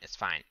fine. It's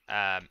fine.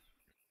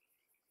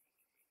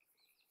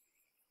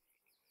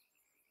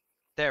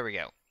 There we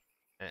go.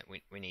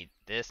 We need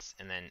this,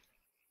 and then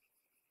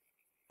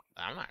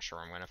I'm not sure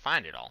I'm gonna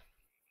find it all.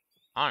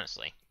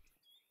 Honestly.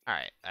 All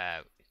right.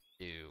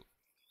 Do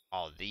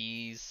all of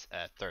these.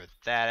 Throw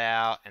that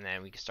out, and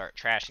then we can start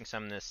trashing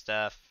some of this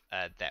stuff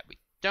that we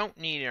don't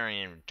need in our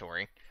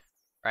inventory.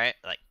 Right?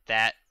 Like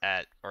that,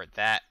 or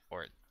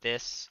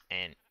this,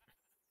 and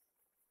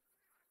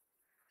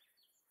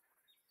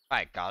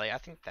by golly, I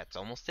think that's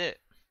almost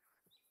it.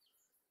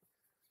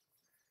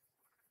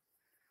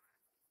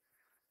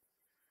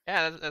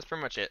 Yeah, that's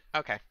pretty much it.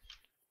 Okay.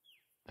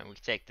 And we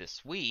can take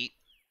this wheat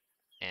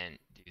and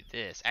do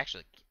this.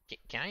 Actually,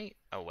 can I?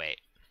 Oh,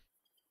 wait.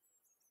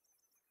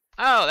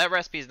 Oh, that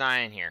recipe's not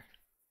in here.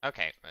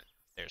 Okay, but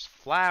there's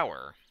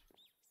flour.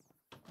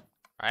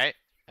 Right?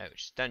 Oh,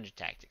 just dungeon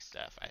tactic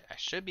stuff. I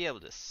should be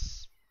able to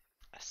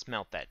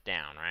smelt that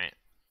down, right?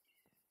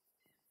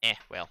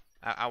 Well,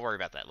 I'll worry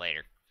about that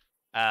later.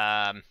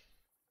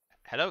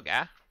 Hello,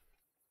 guy.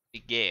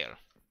 Miguel.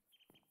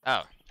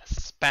 Oh,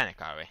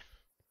 Hispanic, are we?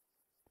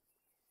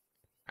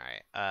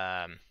 Alright,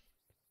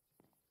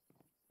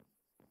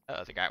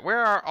 other guy.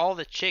 Where are all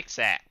the chicks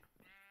at?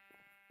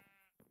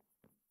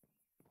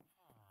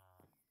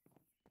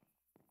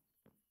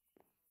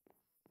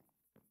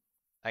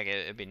 Like,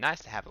 it'd be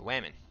nice to have a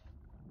women.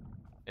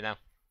 You know?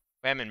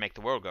 Women make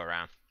the world go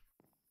round.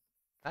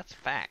 That's a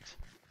fact.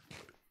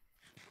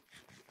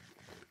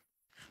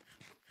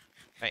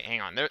 Wait,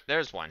 hang on.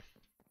 There's one.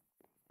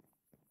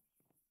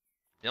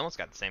 He almost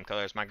got the same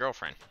color as my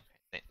girlfriend.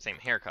 Same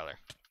hair color.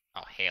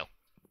 Oh, hell.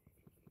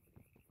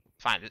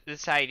 Fine. This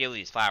is how you deal with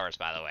these flowers,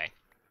 by the way.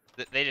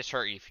 They just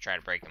hurt you if you try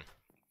to break them.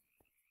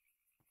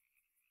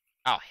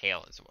 Oh,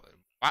 hell.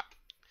 What?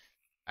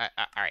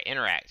 Alright,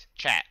 interact.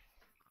 Chat.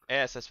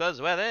 Yes, I suppose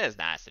the weather is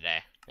nice today.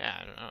 Yeah,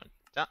 I don't know.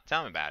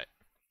 Tell me about it.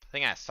 I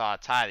think I saw a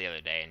tie the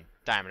other day in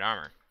diamond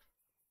armor.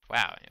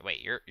 Wow,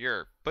 wait,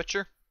 you're a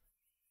butcher?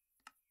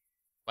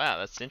 Wow,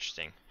 that's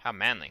interesting. How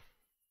manly.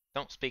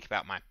 Don't speak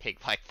about my pig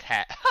like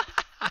that.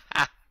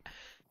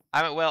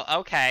 I mean, well,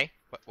 okay.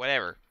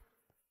 Whatever.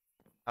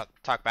 I'll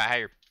talk about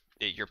how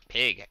your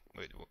pig,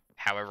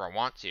 however I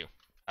want to.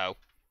 Oh.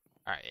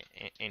 Alright,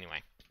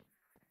 anyway.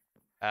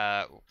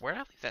 Where did I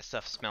leave that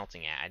stuff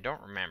smelting at? I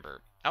don't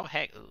remember. Oh,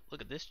 heck,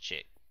 look at this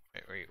chick.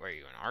 Where are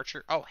you, an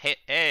archer? Oh,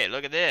 hey,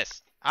 look at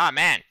this. Ah,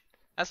 man.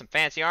 That's some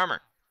fancy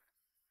armor.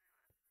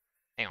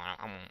 Hang on,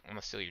 I'm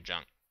gonna steal your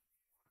junk.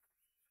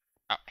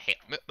 Oh,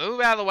 hell. Move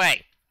out of the way.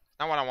 It's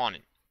not what I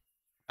wanted.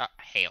 Oh,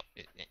 hell.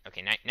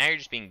 Okay, now you're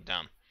just being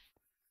dumb.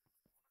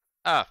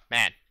 Oh,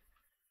 man.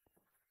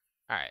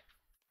 Alright.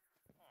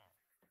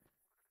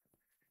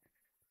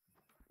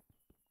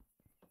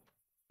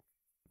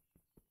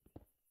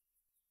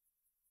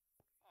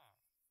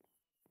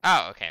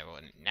 Oh, okay,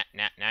 well,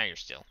 now you're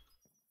still.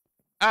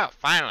 Oh,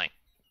 finally.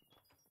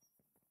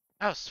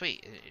 Oh,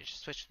 sweet. You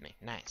just switched with me.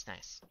 Nice,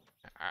 nice.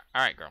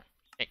 Alright, girl.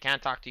 Hey, can I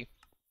talk to you?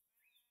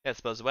 I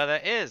suppose the weather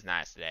is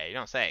nice today. You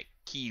don't say,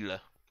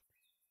 Keela.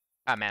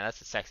 Ah, man,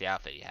 that's a sexy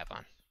outfit you have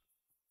on.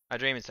 My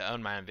dream is to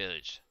own my own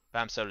village, but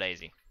I'm so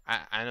lazy.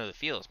 I know the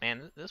feels,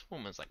 man. This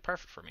woman's like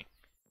perfect for me.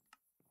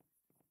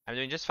 I'm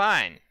doing just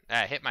fine.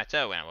 I hit my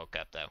toe when I woke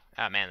up, though.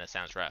 Ah, man, that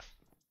sounds rough.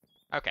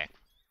 Okay.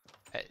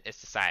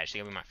 It's decided. She's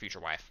gonna be my future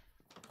wife.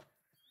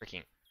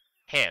 Freaking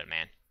hell,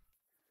 man.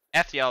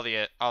 F all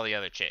the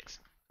other chicks.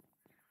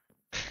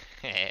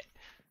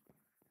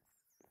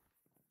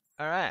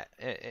 Alright,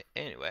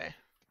 anyway.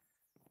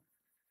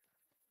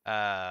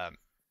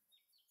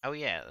 Oh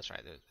yeah, that's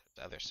right. There's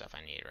other stuff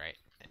I need, right?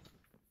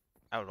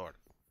 Oh lord.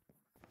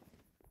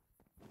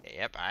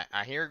 Yep,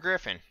 I hear a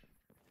griffin.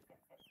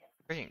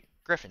 Freaking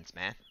griffins,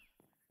 man.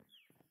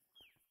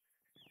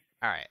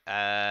 Alright,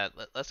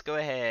 let's go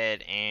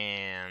ahead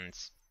and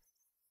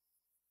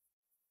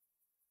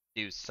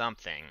do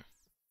something.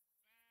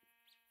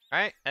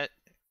 Alright,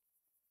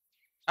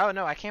 oh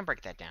no, I can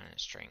break that down in a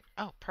string.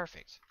 Oh,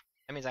 perfect.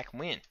 That means I can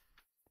win.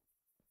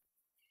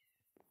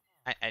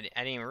 I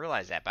didn't even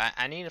realize that, but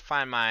I need to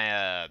find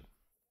my, I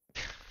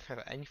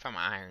need to find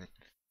my iron.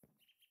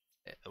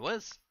 It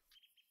was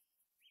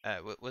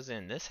it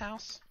in this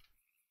house?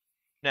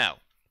 No,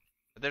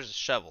 but there's a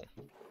shovel,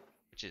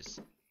 which is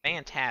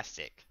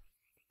fantastic.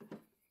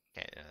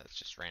 Okay, that's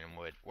just random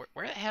wood.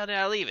 Where the hell did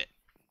I leave it?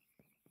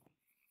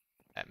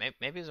 Maybe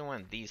it was in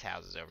one of these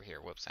houses over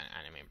here. Whoops, I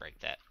didn't mean to break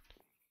that.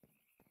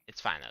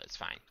 It's fine, though. It's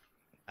fine.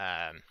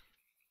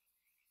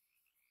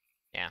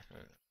 Yeah,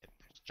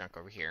 there's junk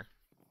over here.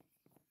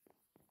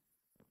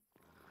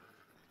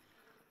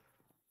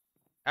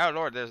 Oh,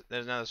 Lord, there's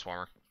another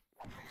swarmer.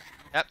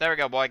 Yep, there we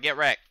go, boy. Get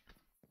wrecked.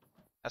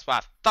 That's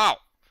what I thought.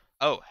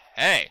 Oh,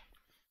 hey.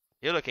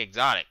 You look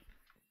exotic.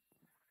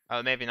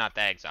 Oh, maybe not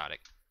that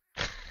exotic.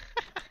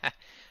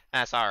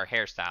 I saw her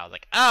hairstyle. I was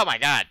like, oh my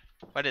god.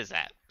 What is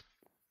that?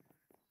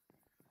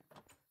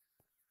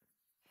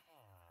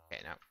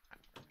 Okay, no.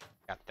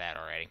 Got that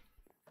already.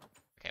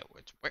 Okay,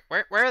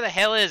 where the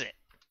hell is it?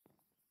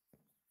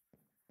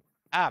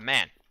 Ah,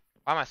 man.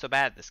 Why am I so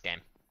bad at this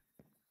game?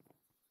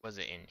 Was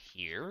it in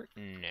here?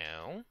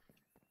 No.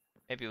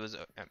 Maybe it was...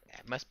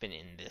 it must have been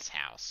in this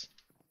house.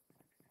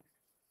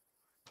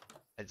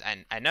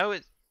 I know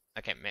it...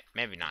 Okay,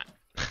 maybe not.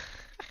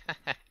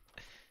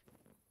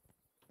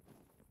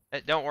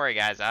 Don't worry,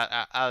 guys.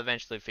 I'll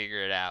eventually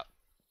figure it out.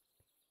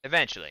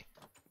 Eventually.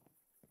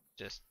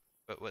 Just...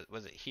 But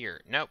was it here?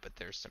 Nope, but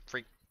there's some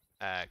freak...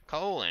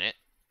 coal in it.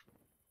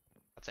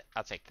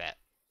 I'll take that.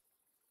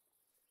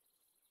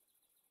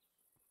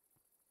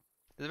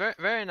 It's a very,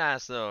 very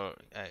nice little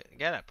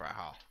getup right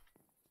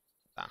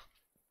here.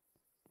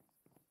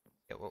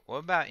 Okay, what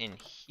about in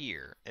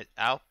here?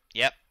 Oh,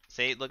 yep.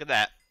 See, look at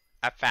that.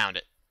 I found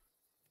it.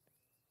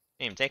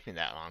 Didn't even take me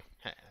that long.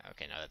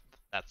 Okay,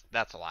 no,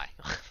 that's a lie.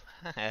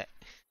 That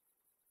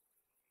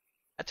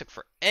took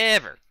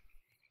forever.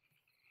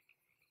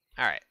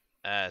 All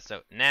right.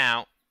 So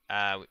now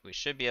we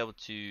should be able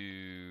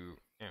to.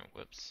 Oh,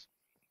 whoops.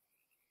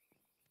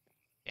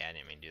 Yeah, I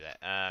didn't mean to do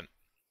that.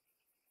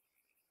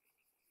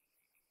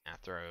 Now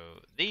throw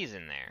these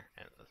in there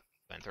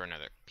and throw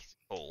another piece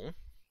of coal.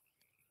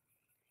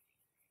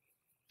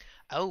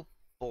 Oh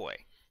boy,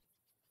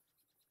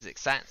 this is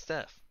exciting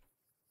stuff.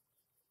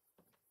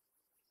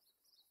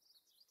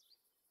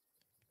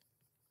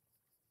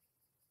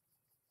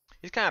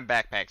 These kind of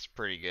backpacks are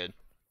pretty good.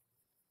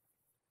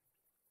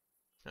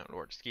 Oh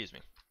Lord, excuse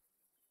me.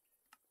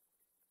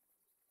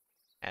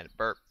 I had a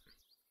burp.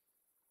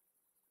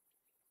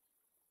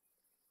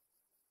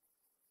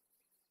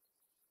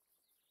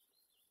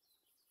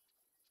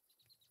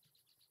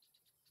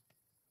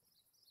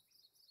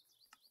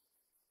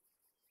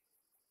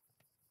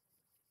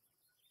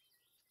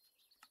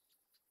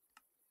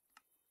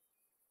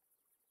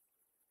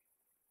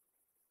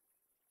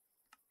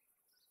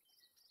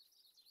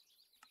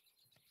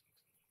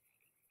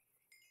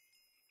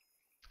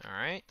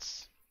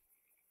 Alright.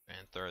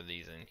 And throw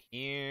these in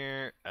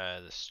here.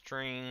 The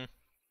string.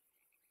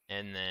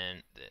 And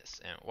then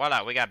this. And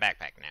voila, we got a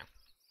backpack now.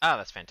 Oh,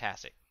 that's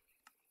fantastic.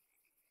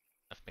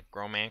 Let's make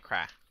grown man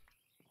cry.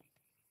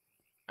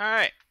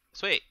 Alright,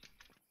 sweet.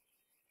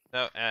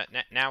 So,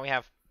 now we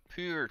have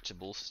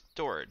portable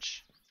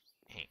storage.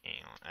 Hang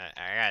on.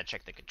 I gotta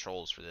check the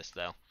controls for this,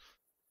 though.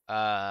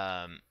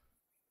 I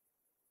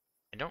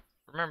don't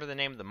remember the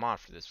name of the mod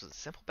for this. Was it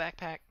Simple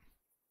Backpack?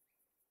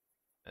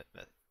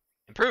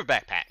 Improved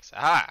Backpacks.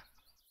 Aha!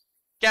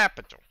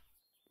 Capital.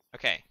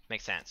 Okay,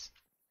 makes sense.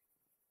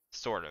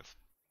 Sort of.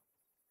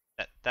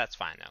 That's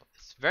fine, though.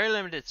 It's very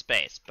limited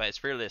space, but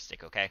it's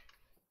realistic, okay?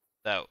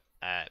 So,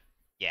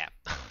 yeah.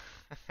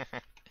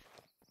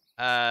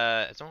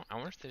 I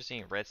wonder if there's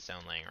any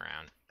redstone laying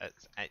around.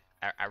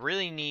 I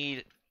really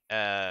need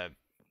a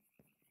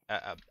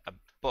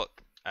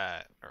book.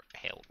 Or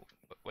hell,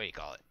 what do you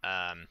call it?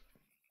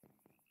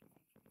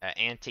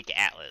 Antique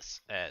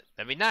atlas.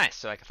 That'd be nice,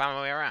 so I can find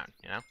my way around.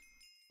 You know.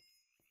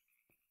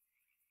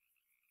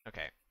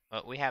 Okay.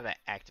 Well, we have that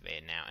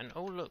activated now. And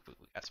oh look, we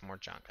got some more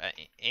junk.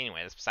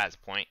 Anyway, that's besides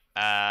the point.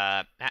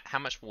 How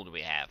much wool do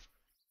we have?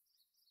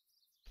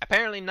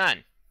 Apparently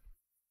none.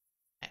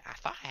 I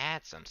thought I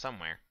had some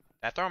somewhere.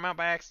 Did I throw them out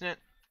by accident?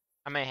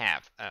 I may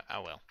have. I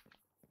will.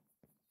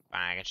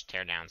 Fine, I can just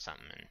tear down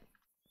something and,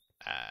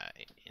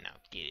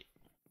 get it.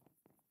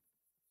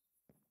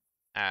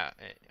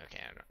 Okay,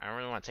 I don't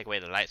really want to take away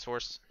the light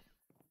source.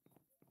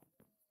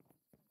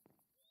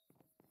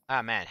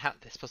 Ah, man, how are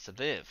they supposed to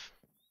live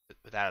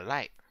without a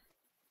light?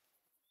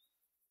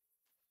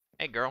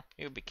 Hey, girl,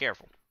 you be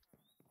careful.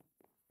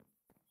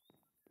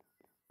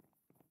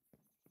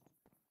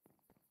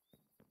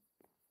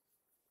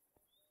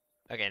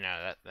 Okay,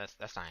 no, that's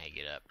not how you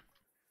get up.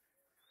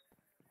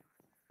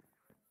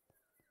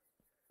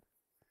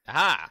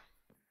 Aha!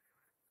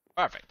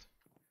 Perfect.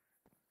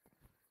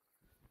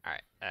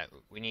 Alright,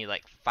 we need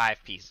like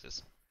 5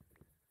 pieces.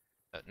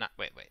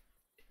 Wait.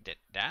 Did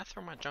I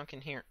throw my junk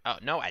in here? Oh,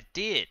 no, I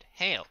did!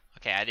 Hell!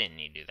 Okay, I didn't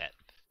need to do that.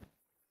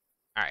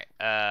 Alright,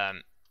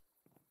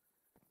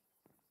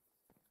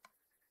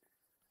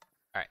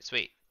 Alright,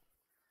 sweet.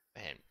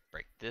 Go ahead and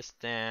break this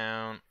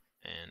down.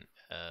 And,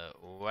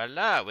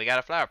 voila! We got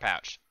a flower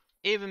pouch.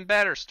 Even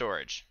better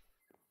storage.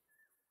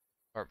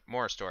 Or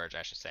more storage,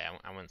 I should say.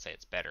 I wouldn't say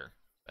it's better.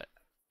 But,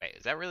 wait,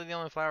 is that really the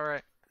only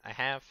flower I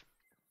have?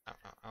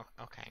 Oh,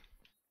 okay.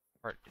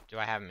 Or do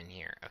I have them in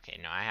here? Okay,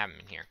 no, I have them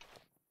in here.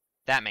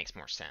 That makes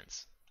more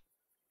sense.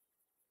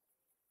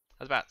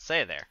 I was about to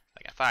say there.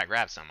 Like, I thought I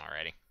grabbed some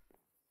already.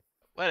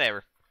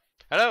 Whatever.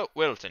 Hello,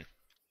 Wilton.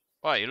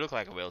 Boy, you look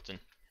like a Wilton.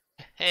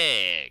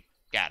 Hey,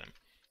 got him.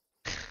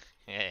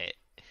 Hey.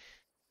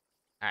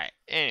 Alright,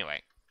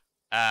 anyway.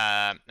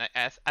 I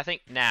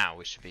think now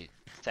we should be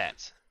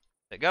set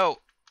to go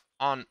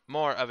on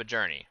more of a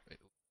journey.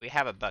 We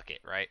have a bucket,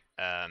 right?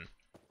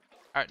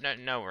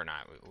 No, we're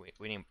not.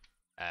 We need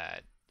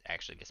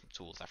actually get some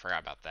tools. I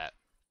forgot about that.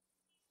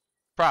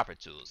 Proper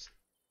tools.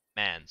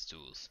 Man's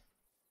tools.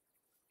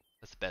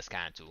 That's the best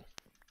kind of tool.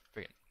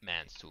 Freaking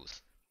man's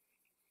tools.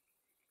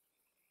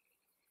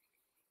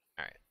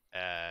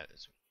 Alright,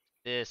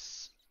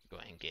 this. Go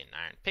ahead and get an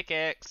iron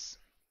pickaxe.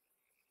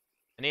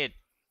 I need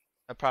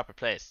a proper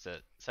place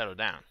to settle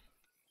down.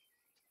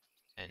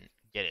 And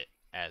get it,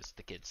 as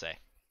the kids say.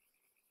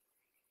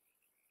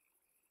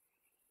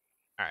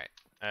 Alright,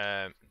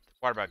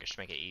 water bucket should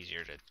make it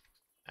easier to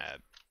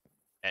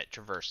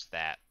traverse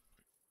that.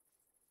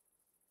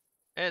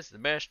 It's the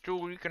best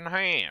tool you can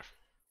have.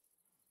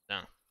 No.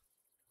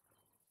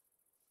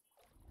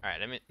 Alright,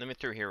 let me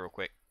through here real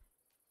quick.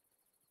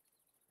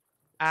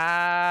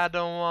 I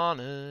don't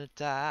wanna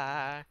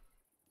die.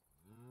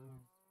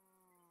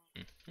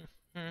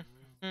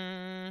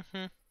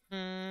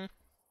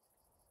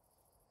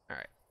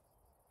 Alright.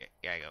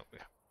 Gotta go.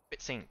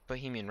 Sing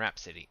Bohemian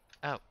Rhapsody.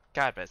 Oh,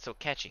 God, but it's so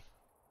catchy.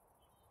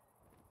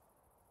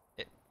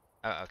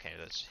 Oh, okay,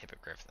 that's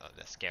Hippogriff. Oh,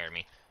 that scared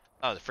me.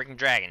 Oh, the freaking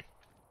dragon.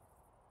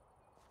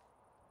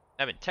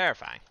 That'd been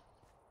terrifying.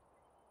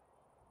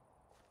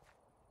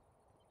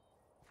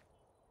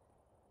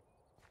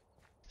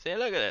 See,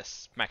 look at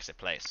this smaxy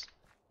place.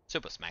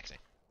 Super smaxy.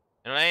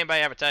 And let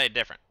anybody ever tell you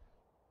different.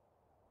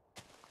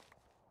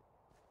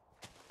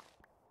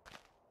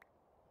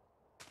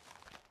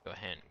 Go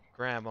ahead and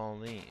grab all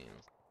these.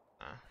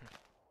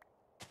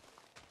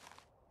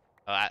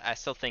 Oh, I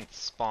still think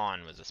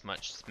Spawn was a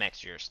much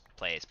smaxier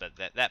place, but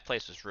that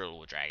place was riddled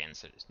with dragons,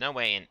 so there's no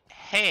way in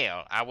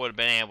hell I would have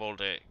been able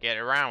to get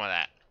around with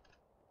that.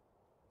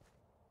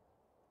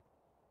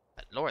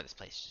 But Lord, this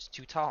place is just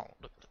too tall.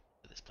 Look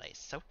at this place,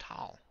 so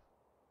tall.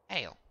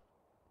 Hell.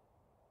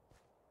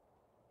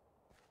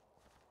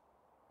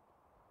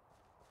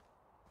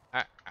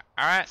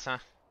 Alright, son.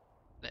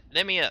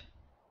 Let me up.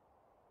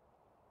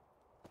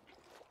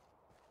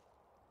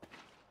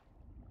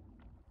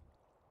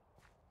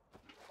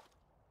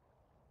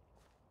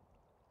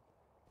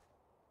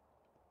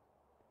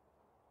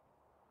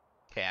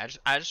 Okay,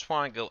 I just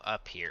want to go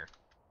up here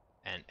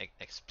and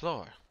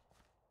explore.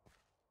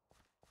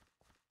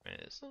 I mean,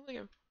 it's like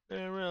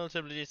a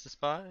relatively decent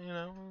spot, you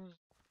know.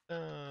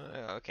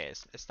 Okay,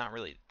 it's not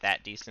really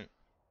that decent,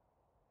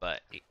 but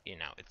you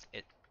know,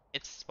 it's a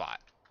spot.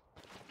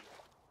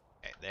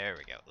 Okay, there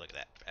we go. Look at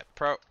that.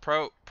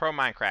 Pro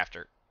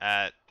Minecrafter.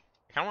 I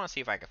kind of want to see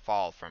if I could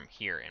fall from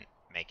here and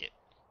make it.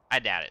 I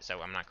doubt it,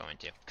 so I'm not going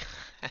to.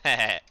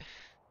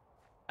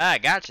 I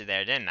got you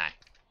there, didn't I?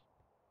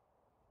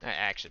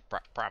 Actually,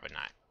 probably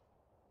not.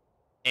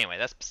 Anyway,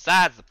 that's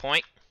besides the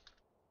point.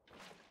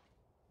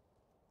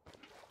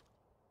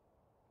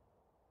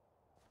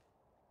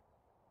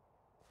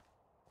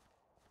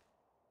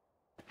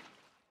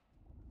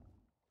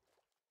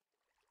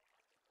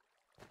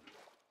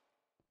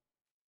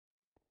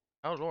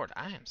 Oh Lord,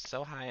 I am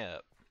so high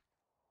up.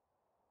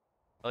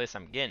 At least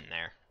I'm getting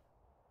there.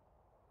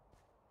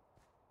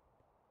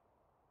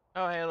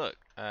 Oh hey, look.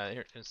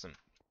 Here's some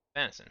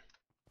venison.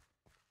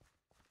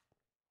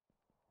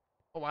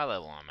 Oh, what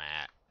level am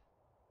I at?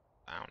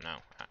 I don't know.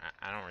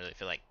 I don't really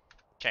feel like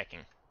checking.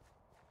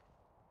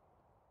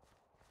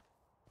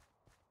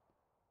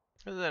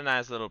 This is a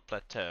nice little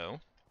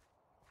plateau.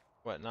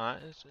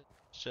 whatnot. It's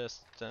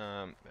just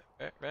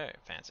very, very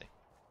fancy.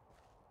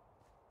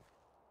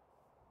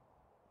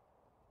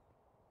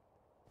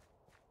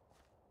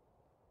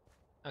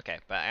 Okay,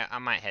 but I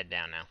might head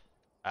down now.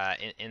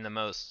 In the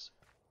most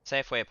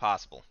safe way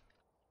possible.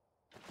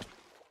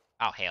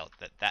 Oh hell,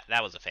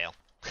 that was a fail.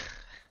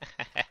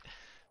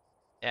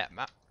 Yeah,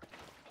 my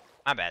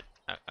bad.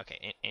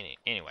 Okay,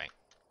 anyway.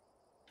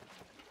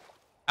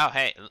 Oh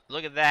hey,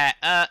 look at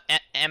that.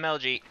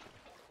 MLG.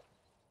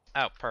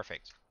 Oh,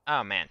 perfect.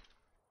 Oh man,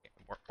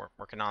 we're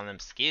working on them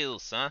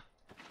skills, huh?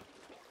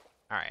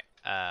 All right.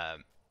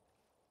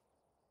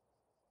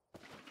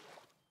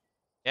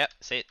 Yep.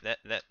 See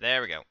that.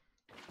 There we go.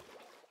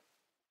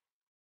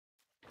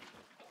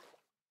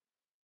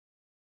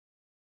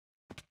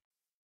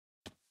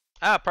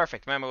 Oh,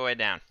 perfect. Made my way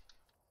down.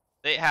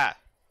 See, ha,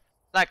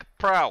 like a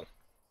pro.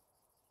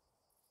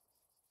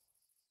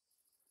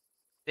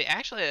 See,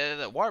 actually,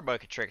 the water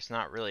bucket trick's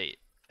not really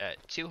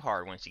too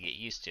hard once you get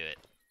used to it.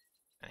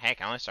 And heck,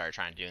 I only started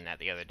trying doing that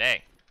the other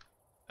day.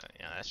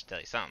 You know, that should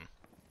tell you something.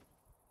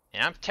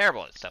 And I'm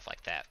terrible at stuff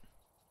like that.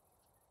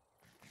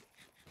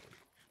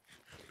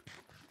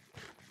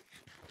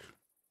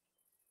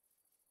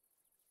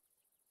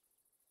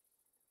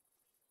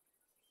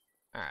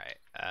 Alright,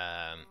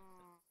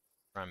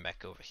 run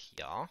back over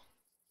here.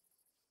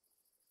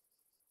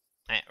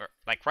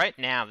 Like, right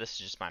now, this is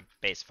just my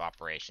base of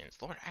operations.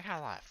 Lord, I got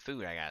a lot of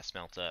food I gotta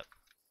smelt up.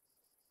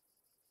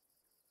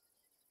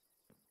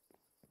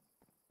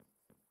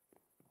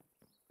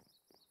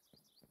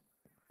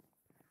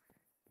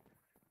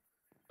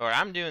 Lord,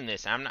 I'm doing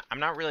this. I'm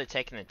not really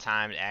taking the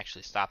time to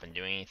actually stop and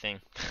do anything.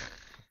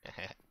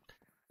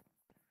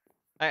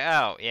 Like,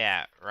 oh,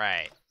 yeah,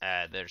 right.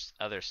 There's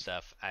other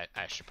stuff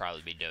I should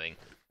probably be doing.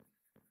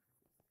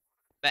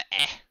 But,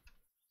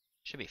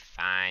 should be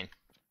fine.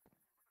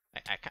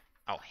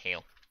 Oh,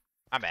 hell.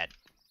 My bad.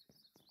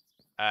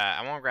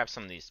 I want to grab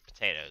some of these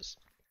potatoes.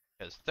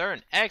 Because they're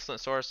an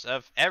excellent source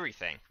of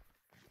everything.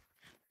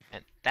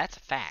 And that's a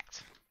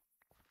fact.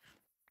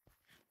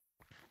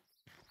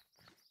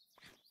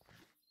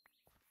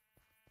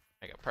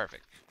 There you go,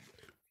 perfect.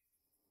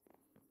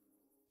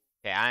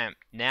 Okay, I am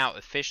now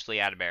officially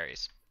out of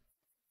berries.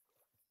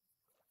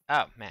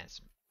 Oh, man, it's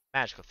a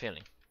magical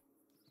feeling.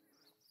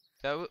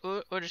 So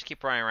we'll just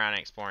keep running around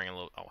and exploring a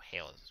little. Oh,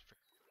 hell, there's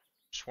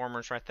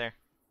swarmers right there.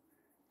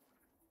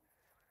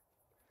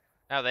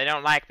 No, they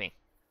don't like me.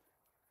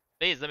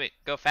 Please, let me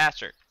go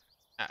faster.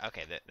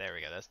 Okay, there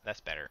we go. That's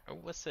better. Oh,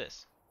 what's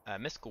this?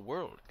 Mystical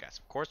World. Got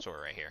some quartz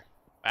ore right here.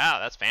 Wow,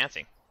 that's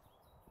fancy.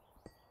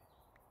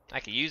 I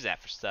could use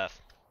that for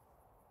stuff.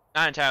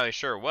 Not entirely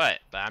sure what,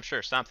 but I'm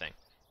sure something.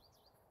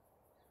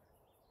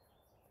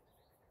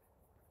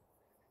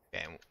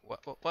 Okay,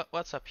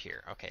 what's up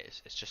here? Okay,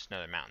 it's just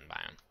another mountain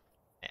biome.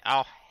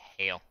 Oh,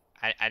 hell.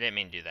 I didn't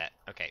mean to do that.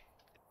 Okay,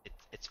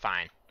 it's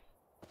fine.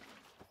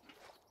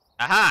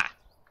 Aha!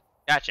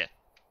 Gotcha.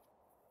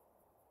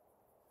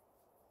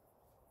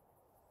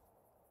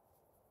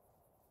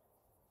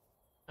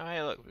 Oh,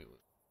 hey, look. We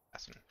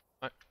got some.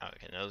 What? Oh,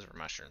 okay, those were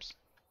mushrooms.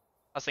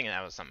 I was thinking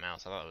that was something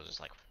else. I thought it was just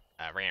like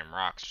random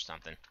rocks or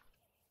something.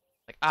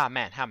 Like, ah,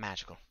 man, how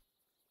magical.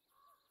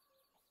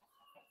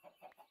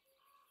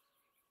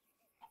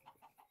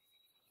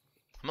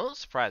 I'm a little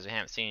surprised we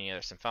haven't seen any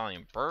other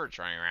Symphonian birds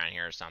running around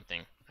here or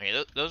something.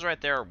 Okay, those right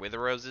there are wither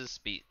roses.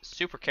 Be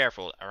super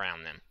careful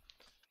around them.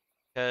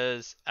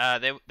 Because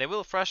they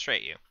will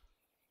frustrate you.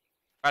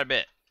 Quite a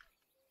bit.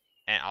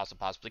 And also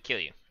possibly kill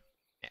you.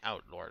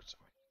 Oh, lord.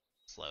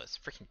 Slow. It's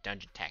freaking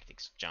dungeon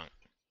tactics junk.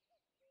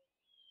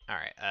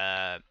 Alright,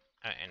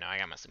 no, I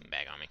got my sleeping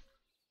bag on me.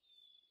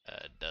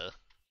 Duh.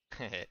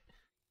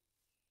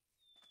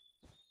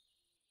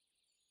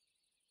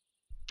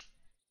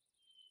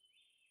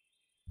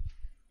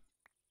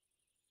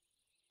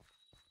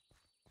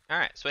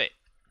 Alright, sweet.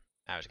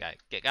 I just gotta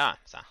get going,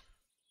 so.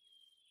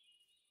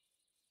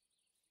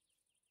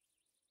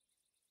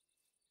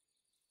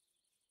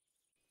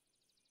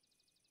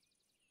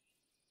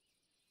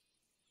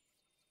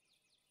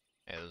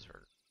 Yeah, those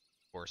were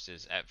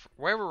horses. For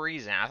whatever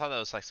reason, I thought that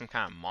was like some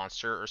kind of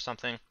monster or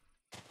something.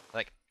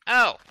 Like,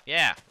 oh,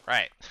 yeah,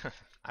 right.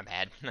 My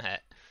bad.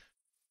 Back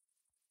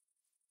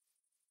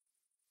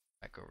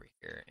over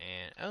here,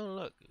 and oh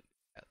look,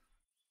 got a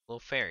little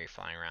fairy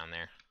flying around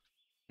there.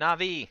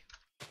 Navi,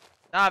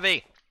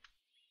 Navi,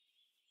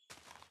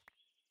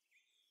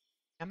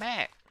 come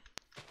back.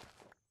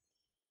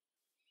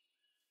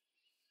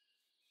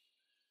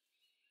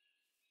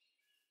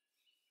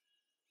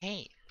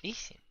 Hey,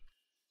 listen.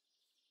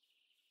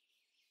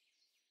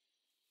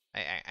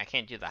 I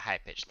can't do the high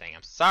pitch thing.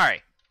 I'm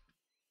sorry.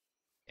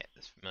 Yeah,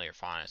 this familiar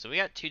fauna. So we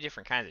got two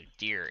different kinds of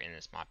deer in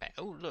this mod pack.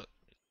 Oh look,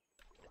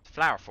 it's a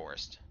flower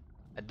forest,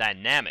 a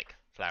dynamic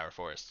flower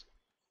forest,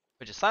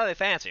 which is slightly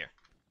fancier.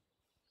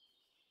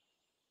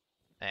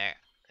 I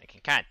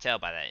can kind of tell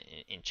by that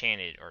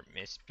enchanted or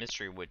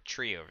mystery wood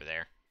tree over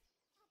there.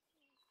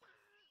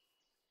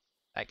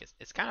 Like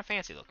it's kind of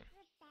fancy looking.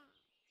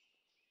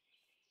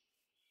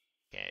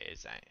 Okay,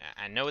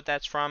 I know what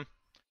that's from.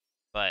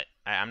 but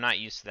I'm not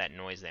used to that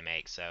noise they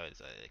make, so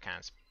it kind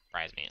of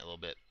surprised me a little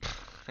bit.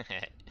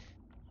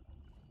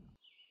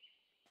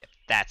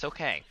 That's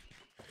okay.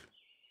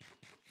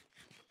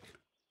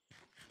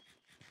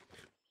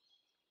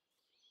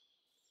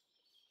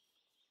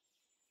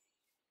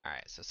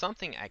 Alright, so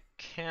something I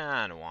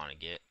kind of want to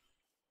get.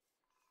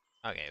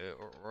 Okay,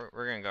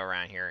 we're gonna go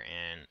around here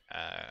and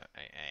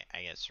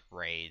I guess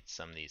raid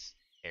some of these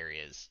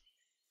areas.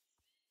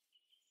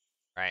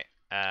 Right.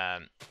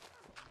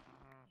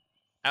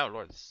 Oh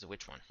lord, this is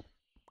which one?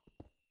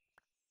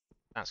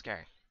 Sounds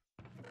scary.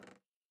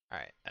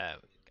 Alright,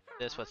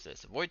 this, what's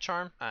this? Void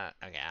Charm?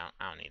 Okay,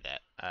 I don't need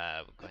that.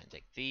 We'll go ahead and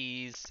take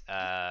these.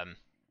 Yeah,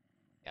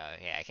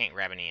 I can't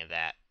grab any of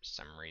that for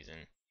some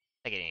reason.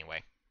 Take it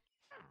anyway.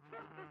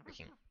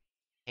 Freaking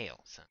hail,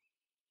 son.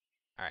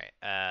 Alright,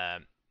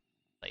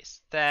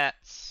 place that.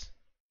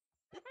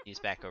 These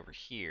back over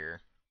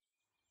here.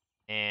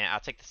 And I'll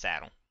take the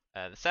saddle.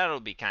 The saddle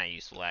will be kind of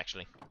useful,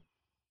 actually.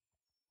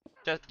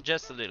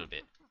 Just a little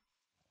bit.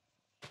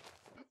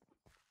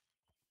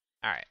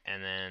 Alright,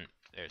 and then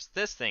there's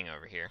this thing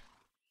over here.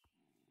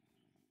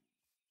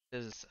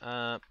 This is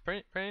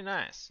pretty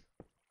nice.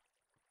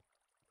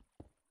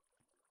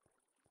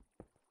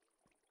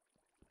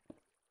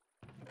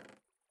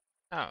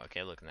 Oh,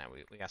 okay, look at that.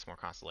 We got some more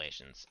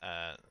constellations.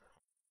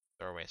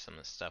 Throw away some of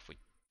the stuff we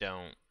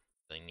don't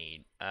really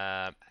need.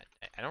 I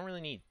don't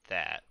really need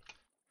that.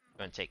 I'm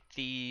gonna take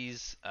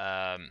these.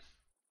 Alright,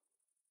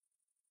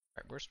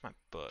 where's my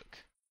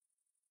book?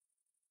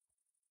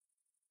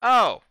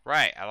 Oh,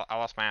 right. I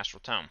lost my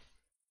astral tome.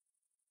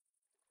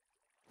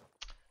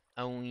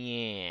 Oh,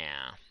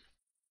 yeah.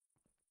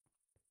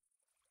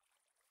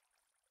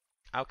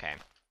 Okay.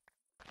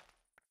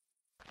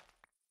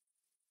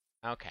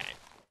 Okay.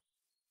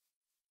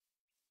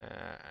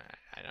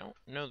 I don't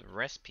know the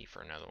recipe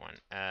for another one.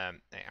 I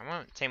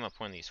want to tame up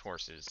one of these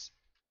horses.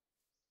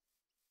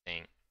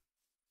 Thing.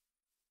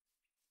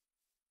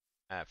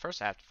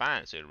 First I have to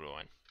find a suitable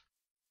one.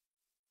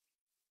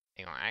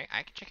 Hang on,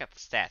 I can check out the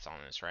stats on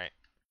this, right?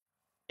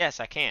 Yes,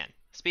 I can.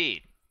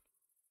 Speed.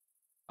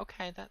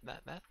 Okay,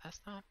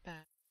 that's not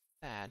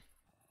bad.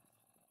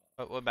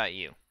 But what about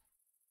you?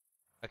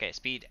 Okay,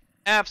 speed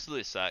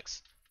absolutely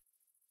sucks.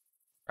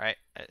 Right?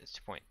 It's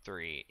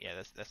 2.3. Yeah,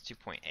 that's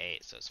 2.8,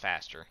 so it's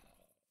faster.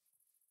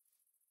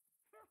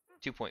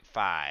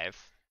 2.5.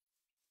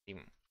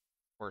 Even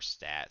worse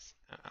stats.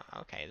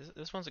 Okay,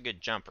 this one's a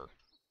good jumper.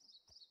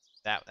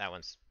 That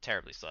one's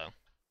terribly slow.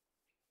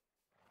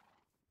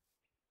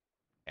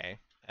 Okay,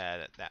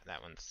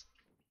 that one's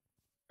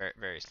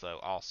very slow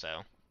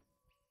also.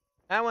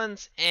 That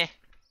one's kind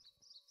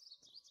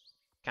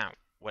of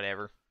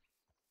whatever.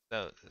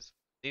 So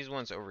these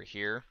ones over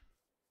here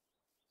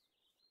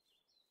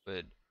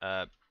would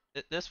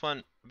this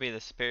one would be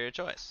the superior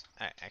choice.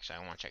 Actually,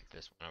 I want to check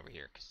this one over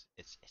here because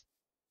it's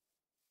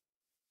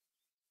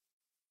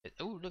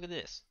oh, look at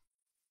this.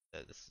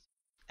 This is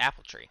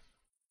apple tree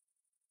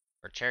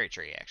or cherry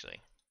tree actually.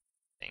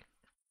 Thing.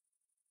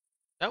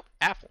 Nope,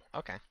 apple.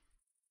 Okay,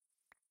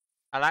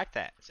 I like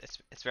that.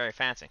 It's very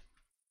fancy.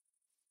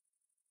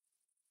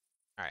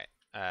 All right.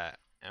 Oh,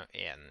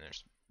 yeah, and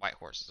there's white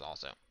horses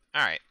also.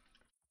 All right.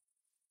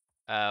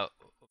 What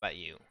about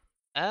you?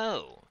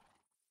 Oh,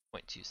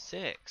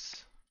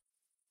 0.26.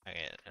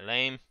 Okay,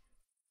 lame.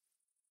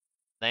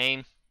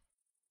 Lame.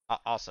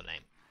 Also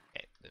lame.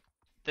 Okay,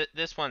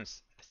 this one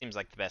seems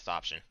like the best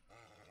option.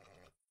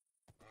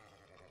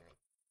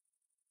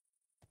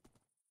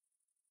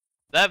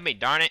 Love me,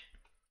 darn it.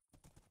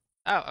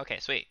 Oh, okay,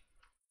 sweet.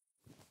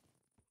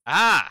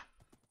 Ah!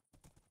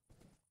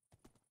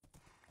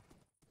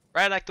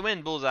 Right like the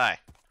wind, bullseye.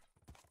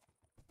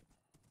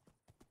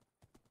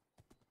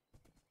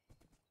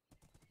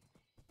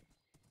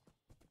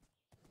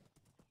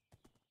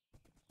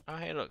 Oh,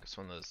 hey, look, it's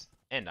one of those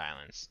end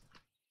islands.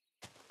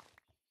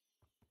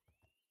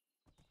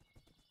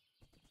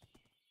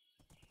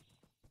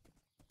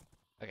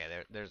 Okay,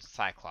 there's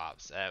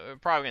Cyclops. We're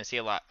probably gonna see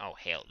a lot. Oh,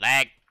 hell,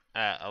 lag.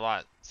 A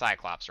lot of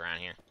Cyclops around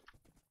here.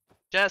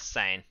 Just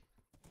saying.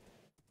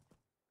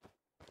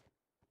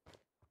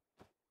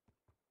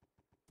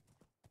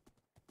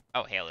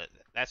 Oh, hell,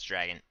 that's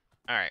dragon.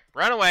 Alright,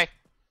 run away.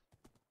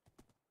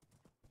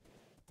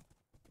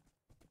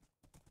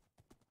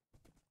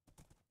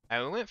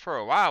 We went for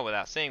a while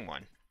without seeing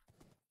one.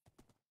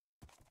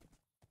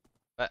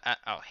 But,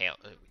 oh, hell.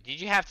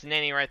 Did you have to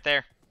nanny right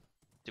there?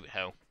 Stupid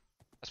hoe.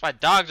 That's why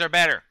dogs are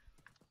better.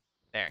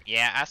 There.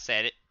 Yeah, I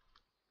said it.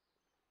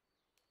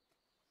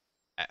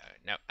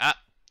 No. Up.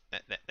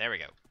 There we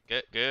go.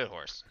 Good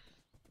horse.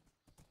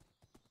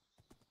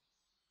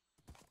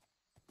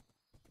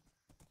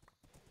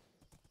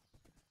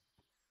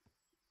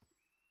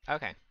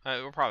 Okay.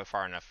 We're probably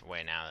far enough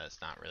away now that it's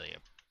not really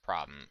a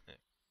problem.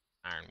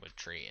 Ironwood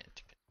tree.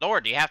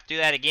 Lord, do you have to do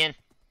that again?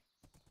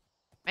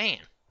 Man.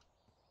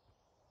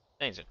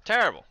 Things are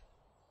terrible.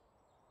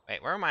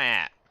 Wait, where am I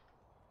at?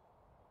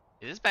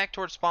 Is this back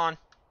towards spawn?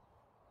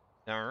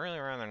 No, I'd really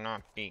rather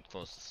not be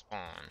close to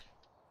spawn.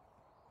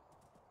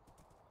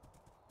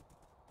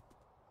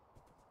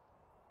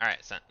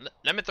 Alright, son.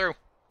 Let me through.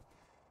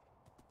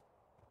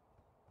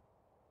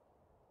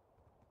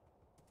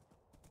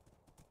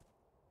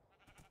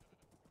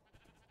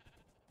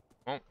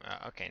 Oh,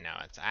 okay, no,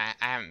 I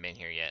haven't been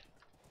here yet.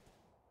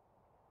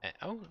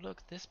 Oh,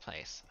 look, this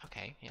place.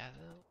 Okay, yeah,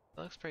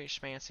 that looks pretty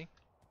schmancy.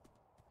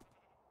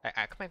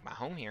 I could make my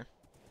home here.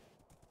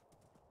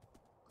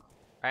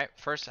 Alright,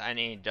 first I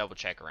need to double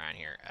check around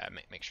here.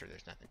 Make sure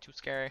there's nothing too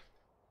scary.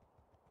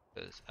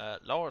 Because,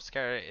 lower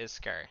scary is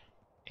scary.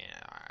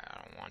 And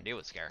I don't want to deal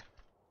with scary.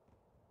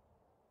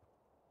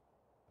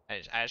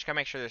 I just gotta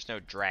make sure there's no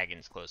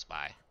dragons close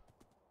by.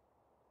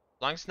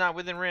 As long as it's not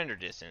within render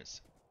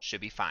distance,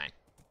 should be fine.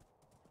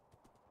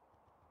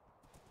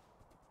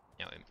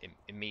 You know,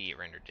 immediate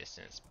render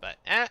distance. But,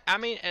 I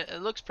mean,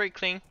 it looks pretty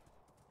clean.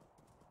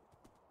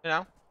 You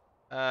know?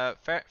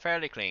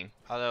 Fairly clean.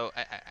 Although,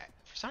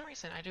 for some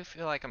reason, I do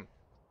feel like I'm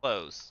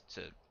close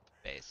to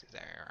base.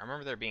 I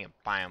remember there being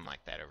a biome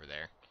like that over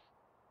there.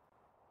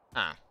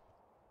 Huh.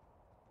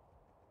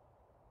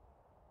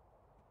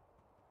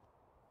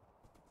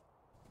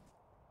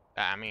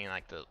 I mean,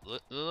 like, the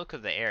look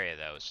of the area,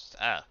 though, is just,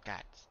 oh,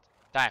 God,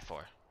 die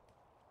for.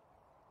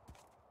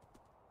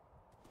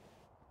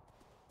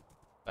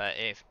 But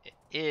if it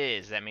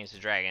is, that means the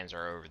dragons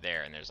are over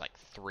there, and there's, like,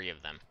 3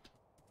 of them.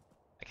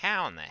 Like,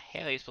 how in the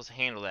hell are you supposed to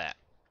handle that?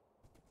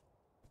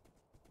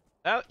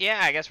 Oh, yeah,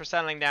 I guess we're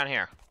settling down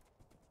here.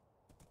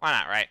 Why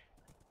not, right?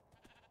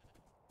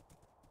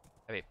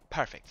 That'd be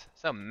perfect.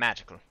 So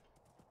magical.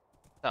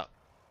 So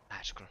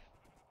magical.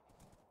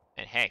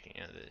 And heck,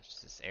 you know,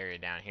 this area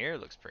down here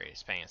looks pretty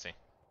fancy.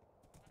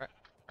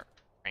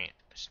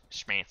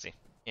 Schmancy.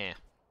 Yeah.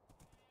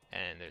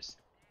 And there's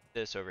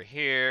this over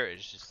here.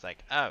 It's just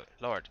like, oh,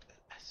 Lord.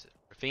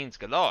 Ravines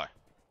galore.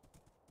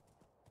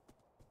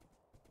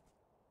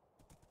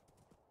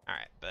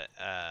 Alright, but,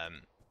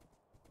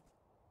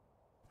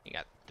 you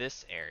got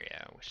this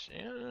area, which,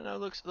 you know,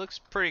 looks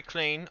pretty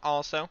clean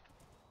also.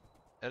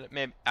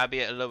 Maybe I'll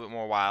be a little bit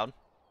more wild.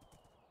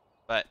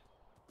 But,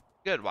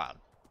 good wild.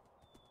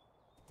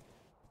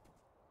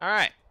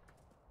 Alright.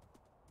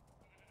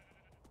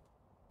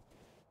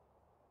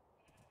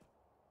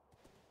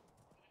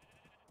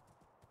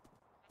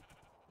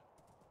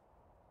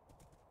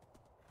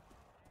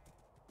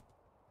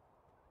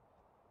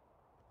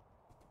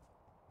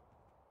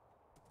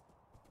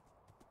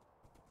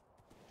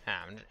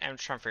 I'm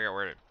trying to figure out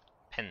where to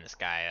pin this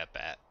guy up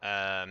at.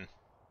 I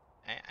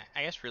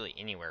guess really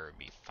anywhere would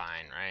be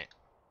fine, right?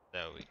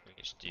 So we can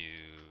just do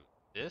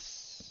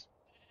this.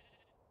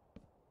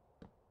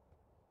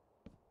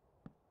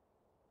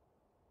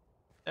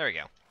 There we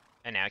go.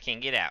 And now I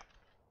can't get out.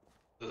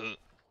 Ugh.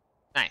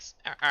 Nice.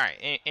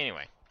 Alright,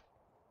 anyway.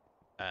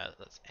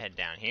 Let's head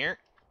down here.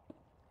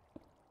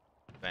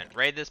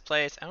 Raid this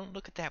place. Oh,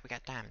 look at that. We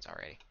got diamonds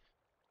already.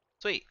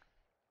 Sweet.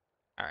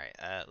 Alright,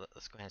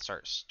 let's go ahead and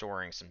start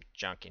storing some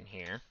junk in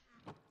here.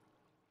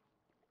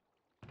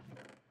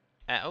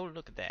 Oh,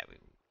 look at that. We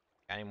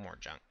got any more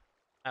junk.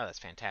 Oh, that's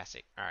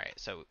fantastic. Alright,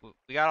 so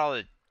we got all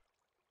the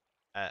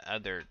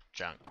other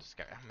junk. Oh,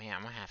 man,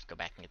 I'm gonna have to go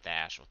back and get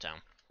that astral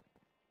tome.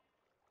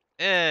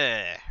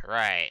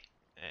 Right.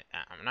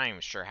 I'm not even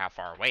sure how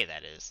far away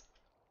that is.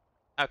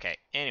 Okay,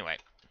 anyway.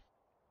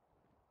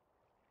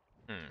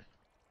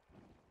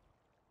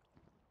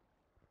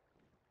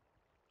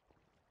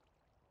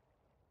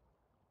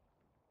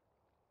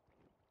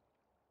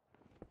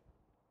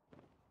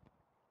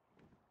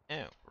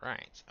 Oh,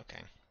 right.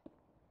 Okay.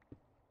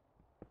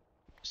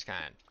 Just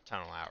kind of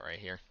tunnel out right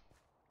here.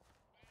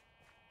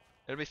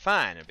 It'll be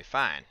fine. It'll be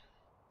fine.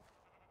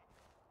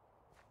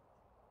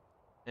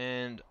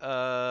 And,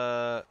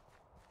 oh,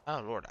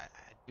 Lord, I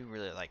do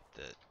really like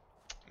the,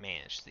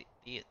 man, it's the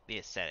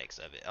aesthetics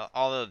of it.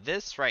 Although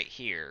this right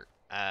here,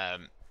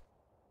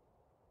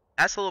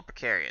 that's a little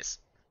precarious.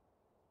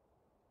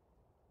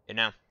 You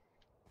know?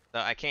 So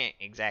I can't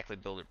exactly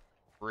build a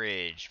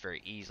bridge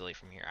very easily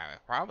from here. I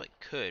probably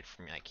could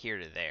from, like, here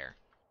to there.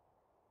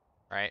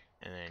 Right?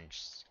 And then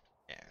just,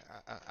 yeah,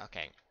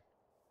 okay.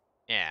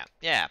 Yeah.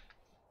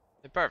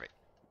 Perfect.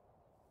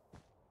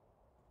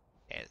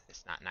 Okay,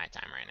 it's not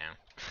nighttime right now.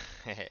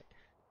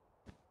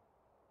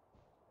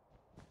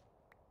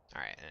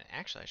 Alright, and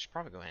actually I should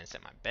probably go ahead and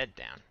set my bed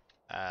down.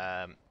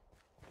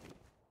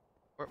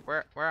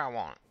 Where I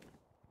want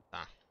it?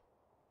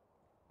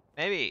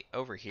 Maybe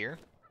over here?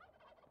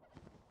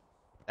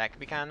 That could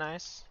be kinda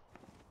nice.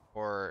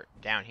 Or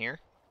down here?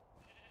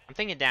 I'm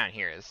thinking down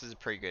here. This is a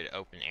pretty good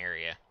open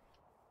area.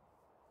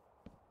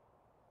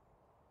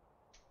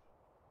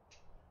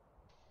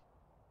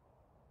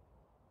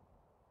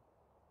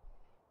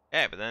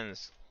 Yeah, but then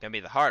it's gonna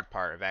be the hard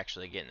part of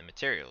actually getting the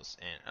materials.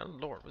 And oh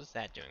Lord, what is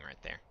that doing right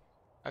there?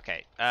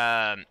 Okay,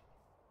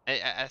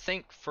 I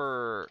think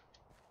for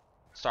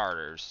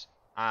starters,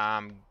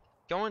 I'm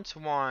going to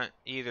want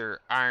either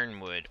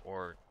ironwood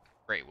or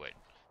greatwood.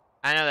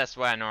 I know that's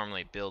what I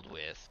normally build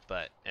with,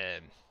 but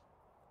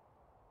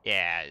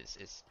yeah,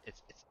 it's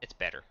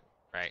better,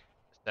 right?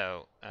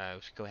 So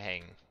let's go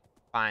ahead and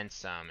find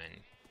some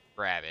and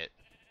grab it.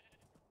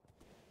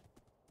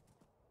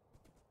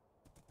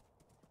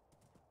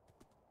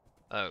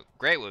 Oh,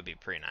 great would be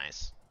pretty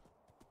nice.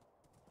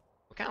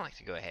 We kind of like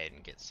to go ahead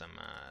and get some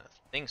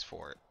things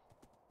for it.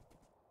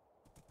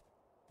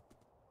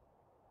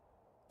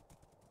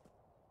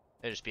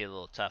 It'd just be a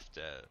little tough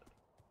to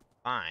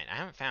find. I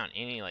haven't found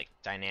any like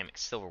dynamic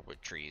silverwood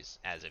trees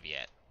as of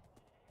yet.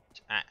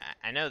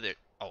 I know that.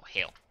 Oh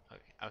hell.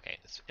 Okay,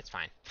 it's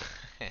fine.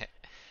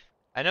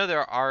 I know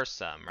there are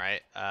some,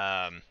 right?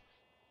 That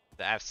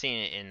I've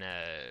seen it in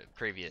a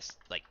previous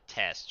like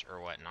test or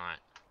whatnot.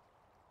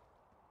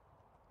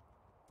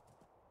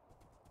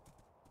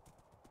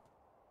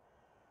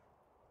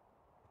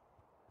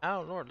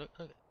 Oh lord, look.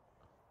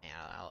 Man,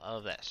 I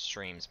love that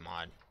streams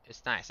mod.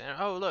 It's nice. And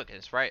oh look,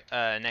 it's right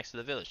next to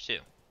the village too.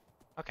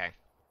 Okay,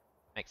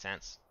 makes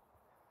sense.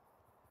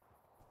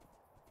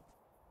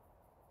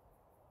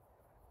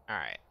 All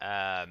right.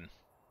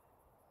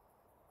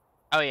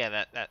 Oh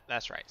yeah,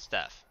 that's right.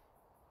 Stuff.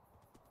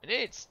 I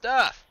need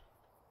stuff.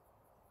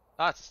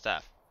 Lots of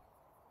stuff.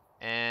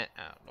 And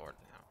oh lord,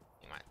 no,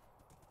 you might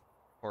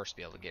horse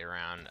be able to get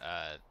around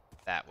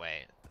that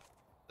way.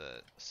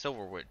 The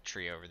silverwood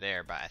tree over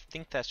there, but I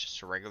think that's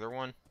just a regular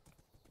one.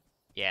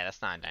 Yeah,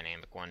 that's not a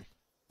dynamic one.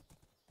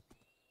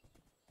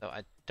 So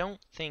I don't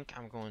think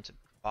I'm going to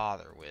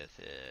bother with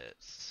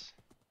it.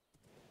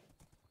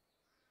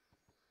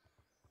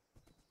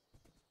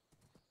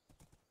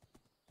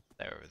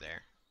 They're over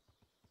there.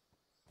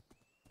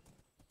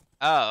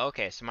 Oh,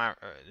 okay. So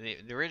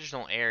the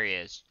original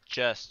area is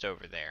just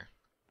over there.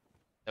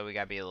 So we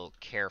gotta be a little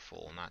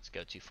careful not to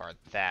go too far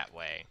that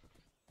way.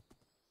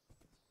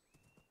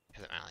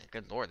 Cause like,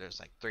 good lord,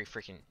 there's like 3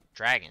 freaking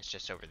dragons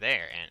just over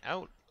there, and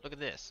oh, look at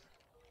this.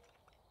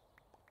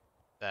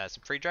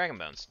 Some free dragon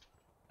bones.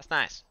 That's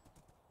nice.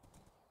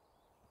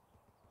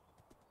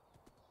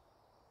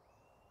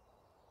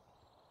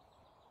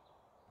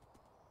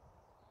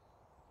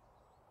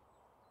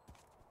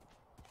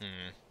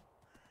 Hmm.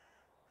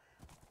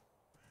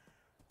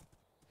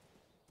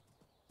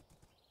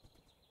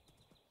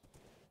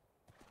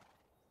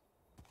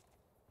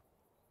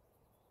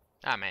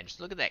 Ah man, just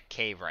look at that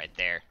cave right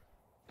there.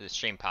 The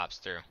stream pops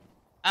through.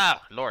 Oh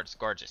lord, it's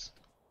gorgeous.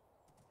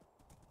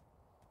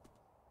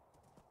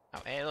 Oh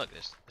hey, look,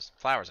 there's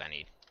flowers I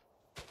need.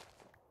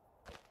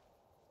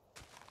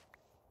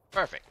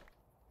 Perfect.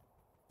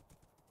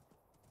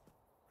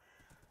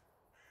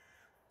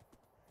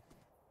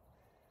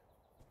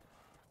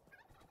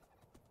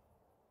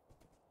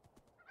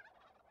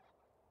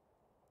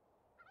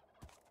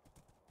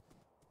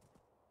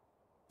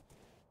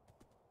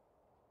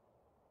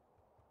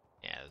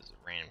 Yeah, there's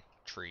random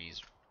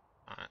trees.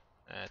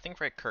 I think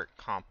Red Kirk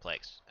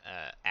Complex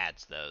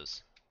adds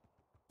those.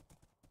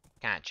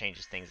 Kind of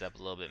changes things up a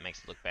little bit,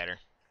 makes it look better.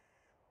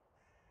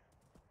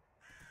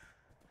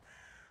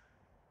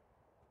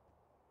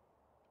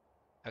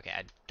 Okay,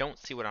 I don't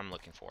see what I'm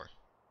looking for.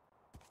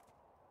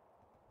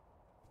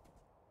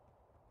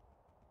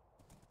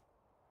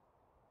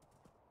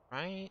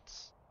 Right?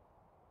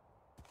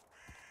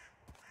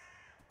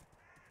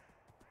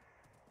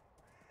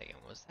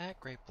 Was that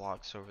Great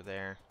Blocks over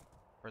there?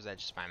 Or is that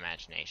just my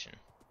imagination?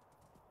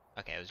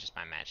 Okay, it was just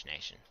my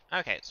imagination.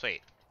 Okay,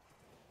 sweet.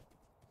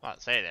 Well,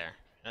 say there.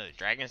 Another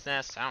dragon's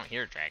nest? I don't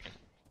hear a dragon.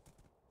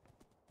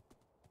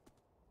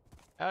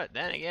 Oh,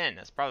 then again,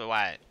 that's probably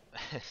why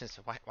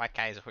why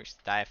guys wish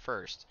to die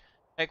first.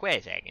 Like, wait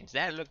a second, does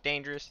that look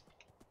dangerous?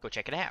 Go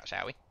check it out,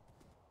 shall we?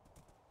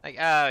 Like,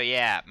 oh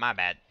yeah, my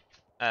bad.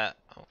 Oh,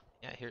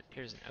 yeah,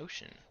 here's an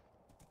ocean.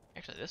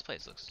 Actually, this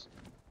place looks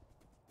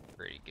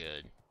pretty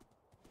good.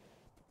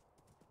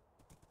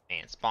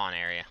 And spawn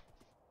area.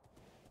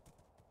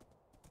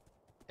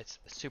 It's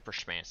super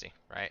schmancy,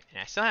 right? And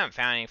I still haven't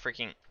found any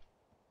freaking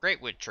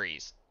great wood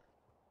trees.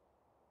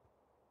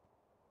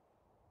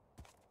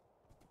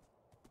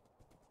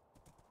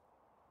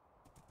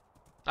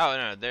 Oh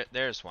no,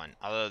 there's one.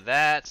 Although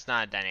that's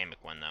not a dynamic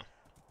one though.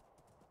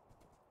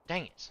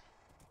 Dang it.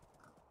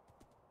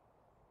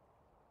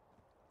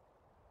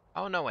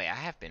 Oh no, wait, I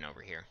have been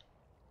over here.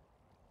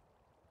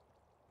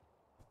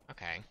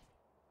 Okay.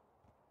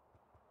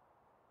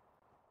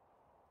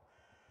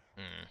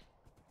 Hmm.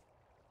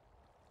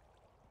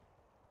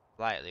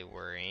 Slightly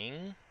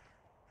worrying.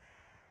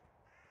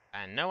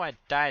 I know I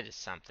died to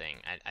something.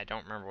 I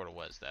don't remember what it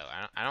was though.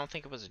 I don't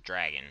think it was a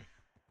dragon.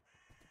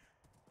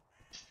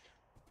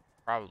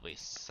 Probably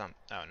some.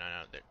 Oh no,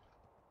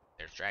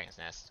 there's dragon's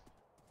nest.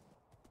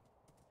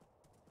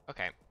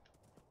 Okay.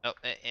 Oh,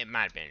 it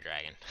might have been a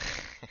dragon.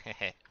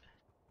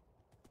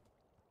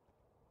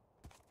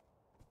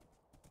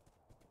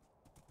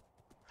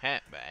 Heh,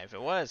 but if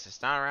it was,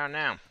 it's not around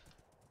now.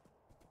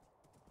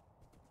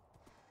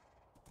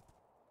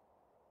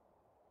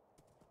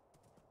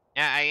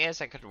 Yeah, I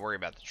guess I could worry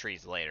about the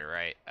trees later,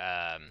 right?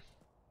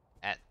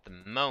 At the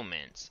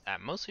moment, I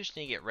mostly just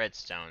need to get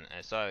redstone,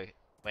 so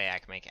way I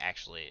can make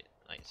actually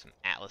like some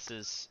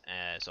atlases,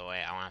 so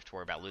I don't have to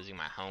worry about losing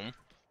my home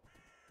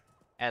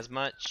as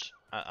much.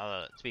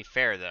 To be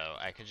fair though,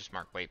 I could just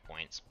mark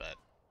waypoints, but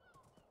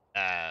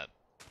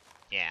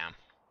yeah.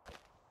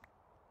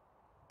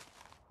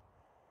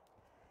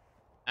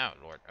 Oh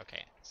lord,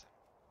 okay, so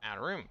out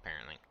of room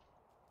apparently.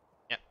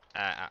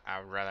 I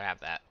would rather have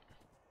that.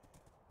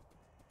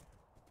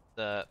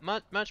 The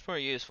much more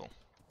useful.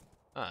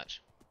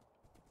 Much.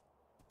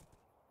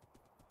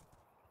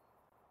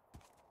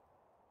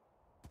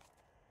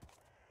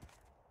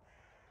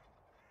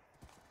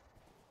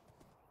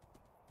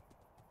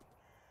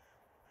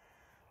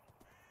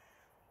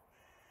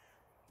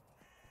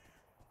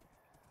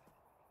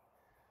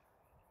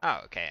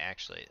 Oh, okay,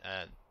 actually,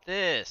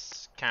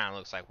 this kind of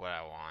looks like what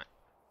I want.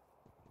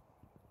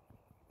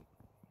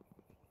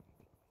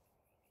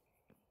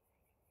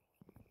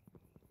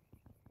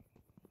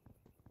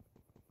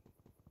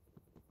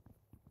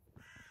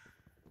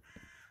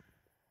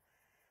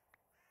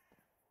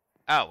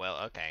 Oh, well,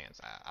 okay.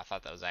 I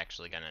thought that was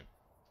actually gonna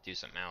do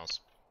something else.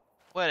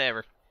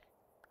 Whatever.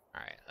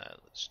 Alright,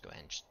 let's go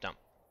ahead and just dump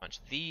a bunch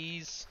of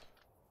these.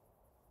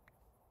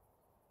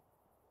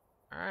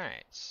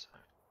 Alright.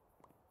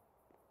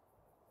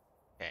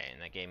 Okay,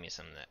 and that gave me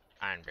some of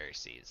the ironberry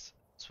seeds.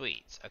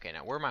 Sweet. Okay,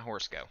 now where'd my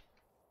horse go?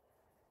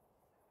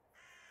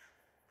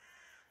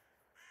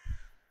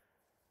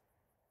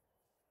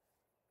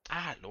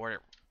 Ah, Lord, it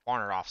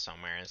wandered off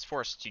somewhere, and this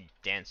forest is too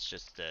dense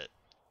just to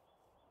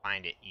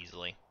find it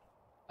easily.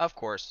 Of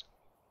course.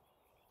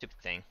 Stupid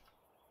thing.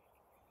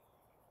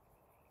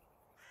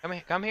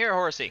 Come here,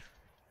 horsey.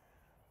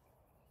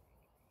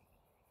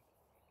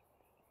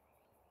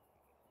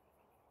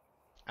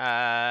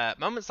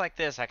 Moments like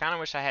this, I kind of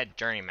wish I had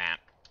journey map.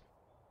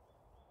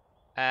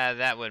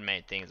 That would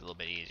make things a little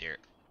bit easier.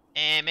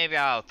 And maybe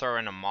I'll throw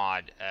in a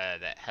mod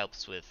that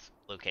helps with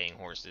locating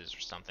horses or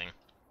something.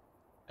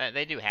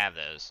 They do have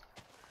those.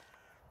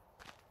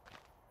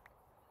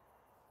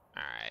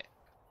 Alright.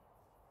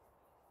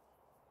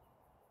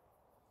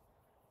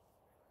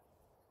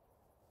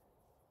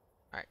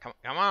 Alright,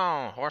 come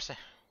on, horsey.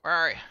 Where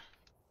are you?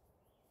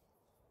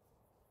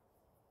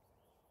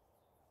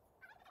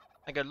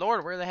 My good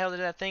lord, where the hell did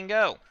that thing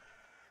go?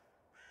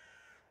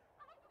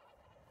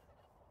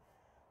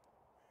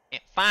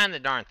 Can't find the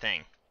darn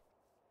thing.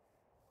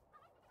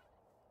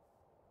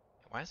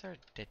 Why is there a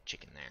dead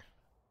chicken there?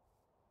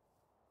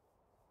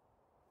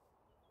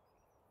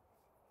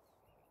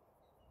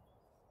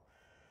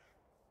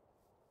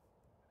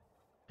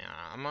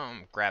 I'm gonna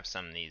grab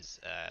some of these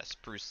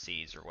spruce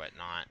seeds or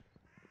whatnot.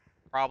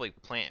 Probably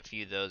plant a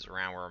few of those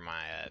around where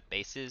my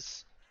base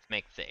is to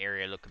make the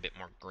area look a bit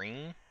more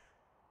green.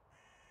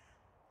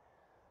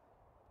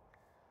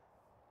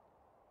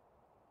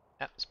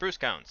 Yep, spruce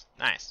cones.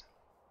 Nice.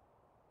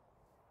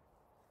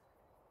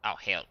 Oh,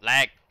 hell.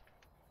 Lag.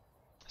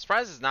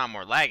 Surprised it's not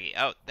more laggy.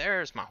 Oh,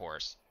 there's my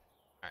horse.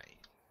 Alright,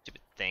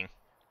 stupid thing.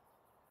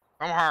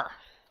 Come here.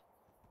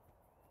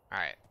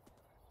 Alright.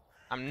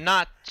 I'm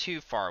not too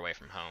far away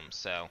from home,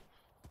 so...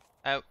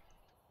 Oh,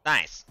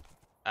 nice.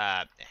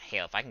 Hell,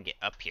 if I can get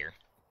up here.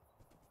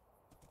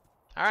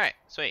 Alright,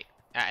 sweet.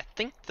 I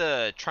think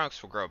the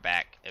trunks will grow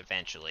back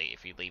eventually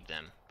if you leave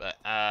them. But,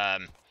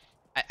 I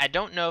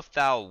don't know if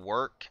that'll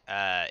work,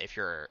 if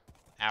you're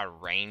out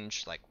of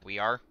range like we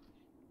are.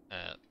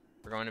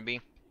 We're going to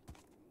be.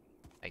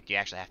 Like, do you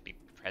actually have to be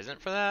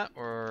present for that,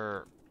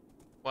 or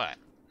what?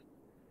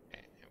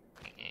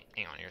 Okay,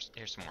 hang on,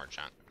 here's some more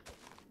junk.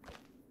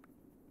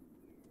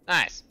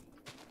 Nice.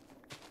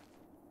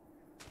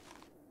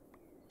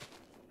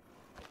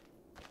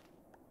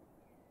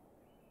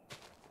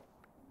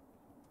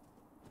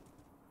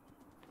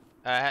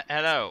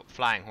 Hello,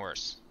 flying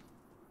horse.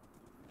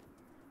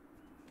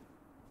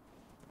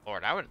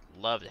 Lord, I would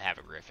love to have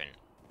a griffin.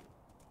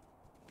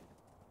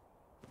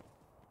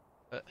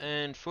 But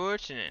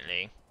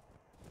unfortunately,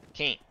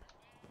 can't.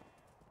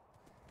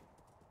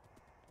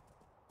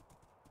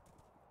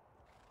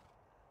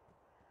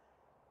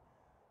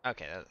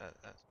 Okay,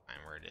 that's fine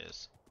where it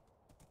is.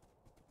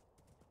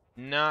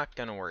 Not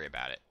gonna worry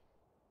about it.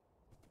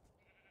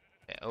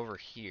 Okay, over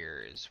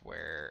here is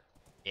where...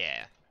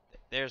 Yeah,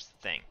 there's the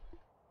thing.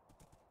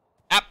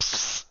 Ah,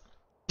 psst,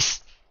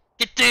 psst,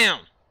 get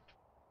down!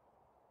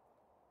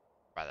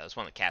 Wow, that was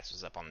one of the cats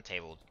was up on the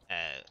table,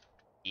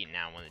 eating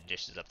out one of the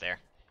dishes up there.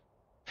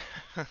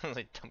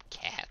 Like dumb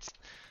cats.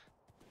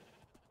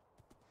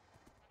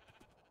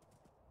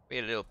 We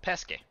had a little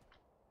pesky.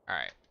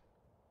 Alright.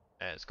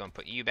 It's gonna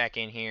put you back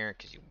in here,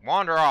 because you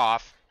wander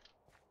off.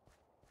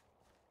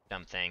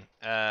 Dumb thing.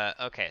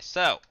 Okay,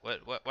 so,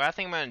 what I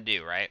think I'm gonna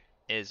do, right,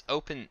 is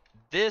open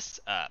this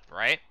up,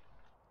 right?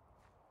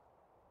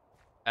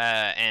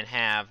 And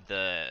have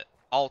the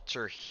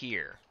altar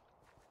here.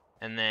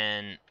 And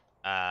then,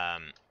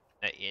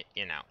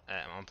 you know,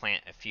 I'm gonna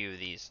plant a few of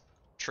these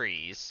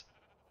trees.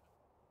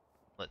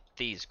 Let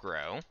these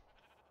grow.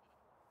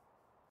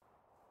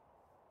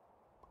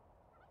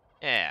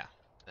 Yeah,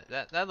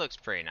 that looks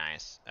pretty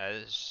nice.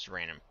 This is just a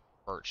random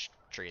birch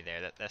tree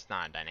there. That's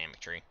not a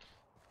dynamic tree.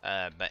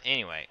 But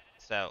anyway,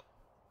 so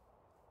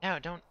no,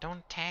 don't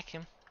attack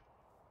him.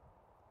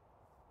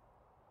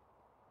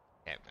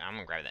 Okay, I'm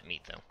gonna grab that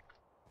meat though.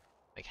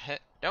 Like,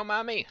 don't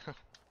mind me,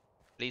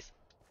 please.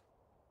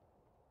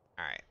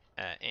 All right.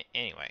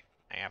 Anyway,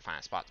 I gotta find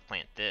a spot to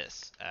plant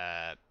this.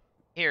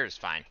 Here's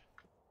fine.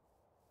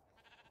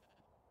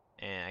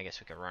 And I guess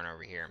we could run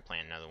over here and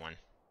plant another one.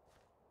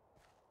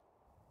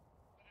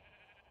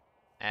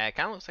 It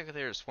kind of looks like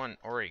there's one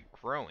already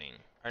growing.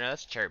 Oh no,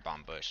 that's a cherry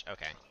bomb bush.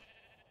 Okay.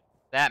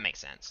 That makes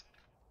sense.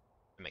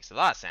 It makes a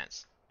lot of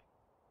sense.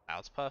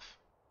 Cloud's Puff?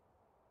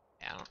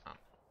 Yeah, I'm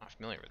not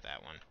familiar with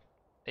that one.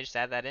 They just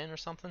add that in or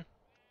something?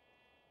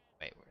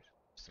 Wait,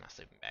 where's my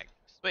sleeping bag?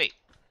 Sweet.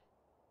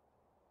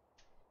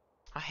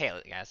 I hail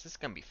it, guys. This is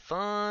gonna be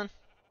fun.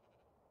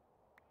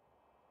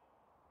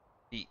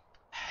 Be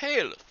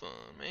hella fun,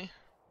 man.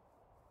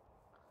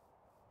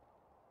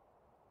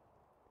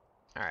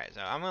 Alright,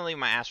 so I'm gonna leave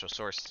my Astral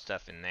Source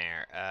stuff in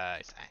there.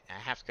 I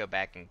have to go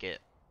back and get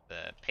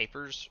the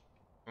papers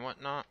and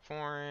whatnot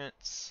for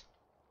it.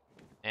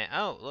 And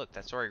oh, look,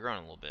 that's already grown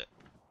a little bit.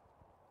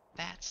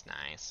 That's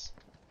nice.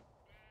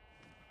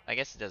 I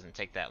guess it doesn't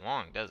take that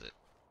long, does it?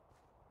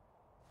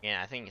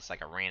 Yeah, I think it's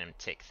like a random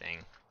tick thing,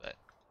 but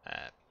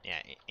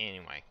yeah.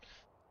 Anyway.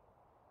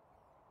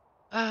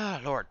 Ah,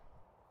 Lord.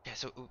 Yeah,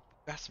 so we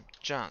got some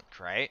junk,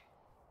 right?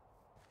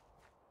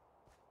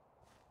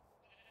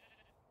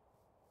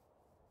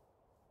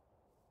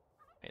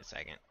 Wait a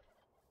second.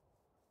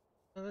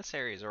 Well, this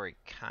area is already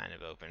kind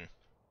of open.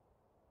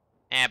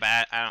 Yeah,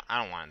 but I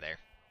don't want it there.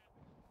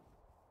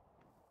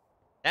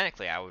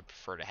 Technically, I would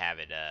prefer to have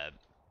it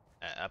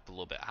up a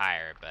little bit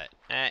higher, but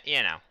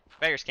you know,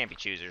 beggars can't be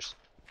choosers.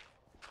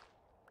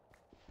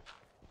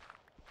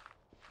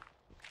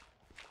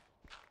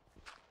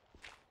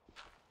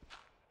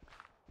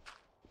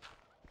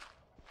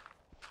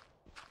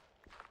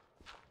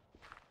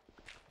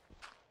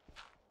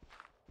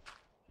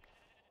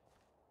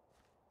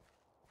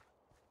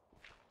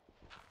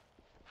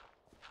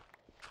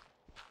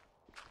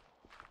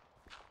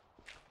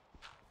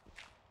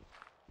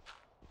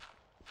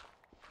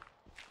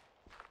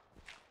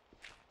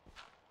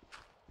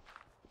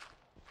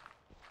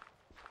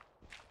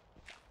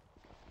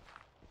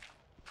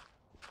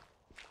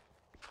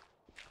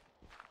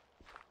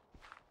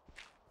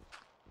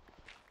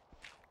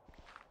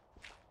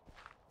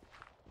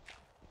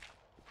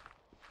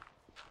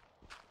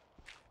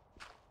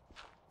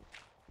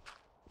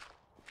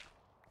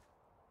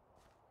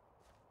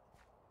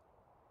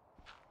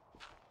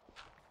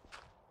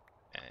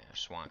 I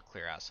just want to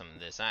clear out some of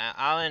this.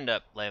 I'll end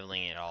up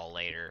leveling it all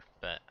later,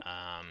 but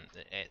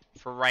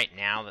for right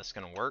now, that's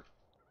gonna work.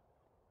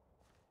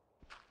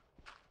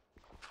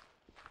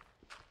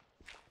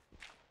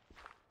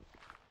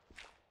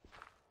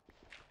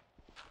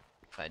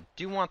 I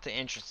do want the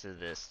entrance of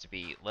this to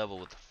be level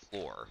with the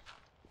floor.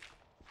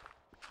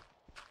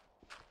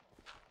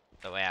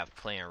 That way I have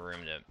plenty of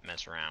room to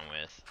mess around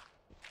with.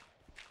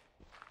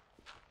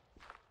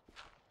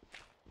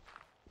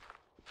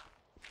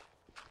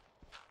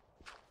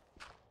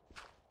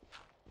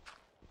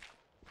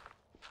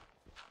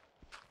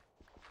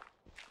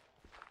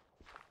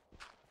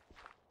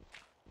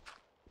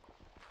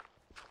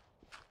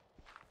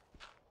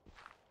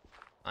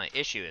 The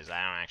issue is I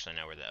don't actually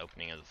know where the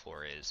opening of the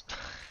floor is.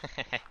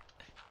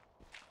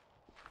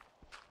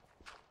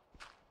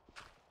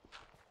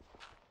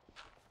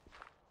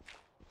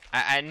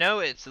 I know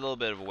it's a little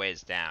bit of a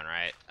ways down,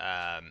 right?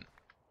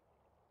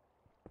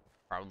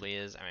 Probably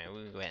is. I mean,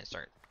 we can go ahead and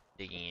start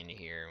digging into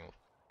here, and we'll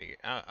figure.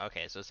 Oh,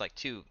 okay. So it's like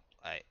two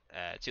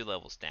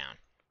levels down,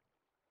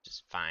 which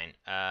is fine.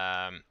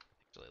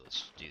 Actually,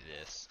 let's do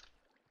this.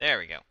 There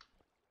we go.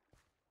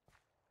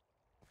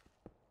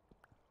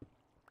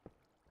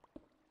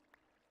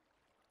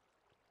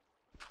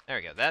 There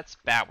we go. That's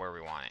about where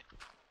we want it.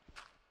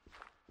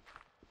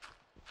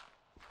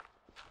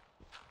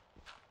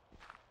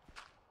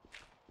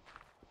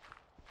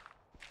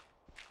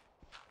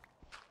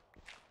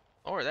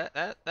 Or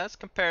that's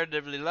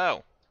comparatively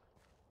low.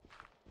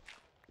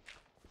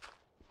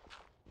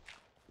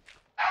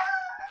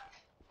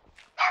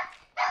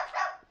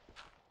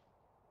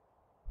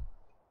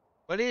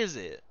 What is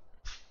it?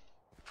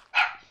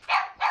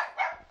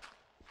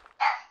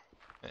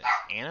 Is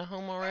Anna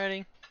home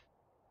already?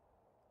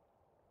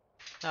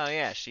 Oh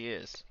yeah, she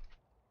is.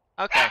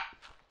 Okay.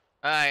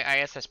 I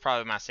guess that's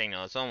probably my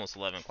signal. It's almost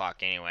 11 o'clock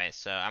anyway,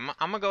 so I'm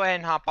gonna go ahead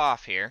and hop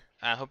off here.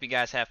 I hope you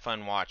guys have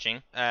fun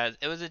watching.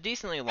 It was a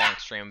decently long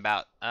stream,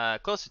 about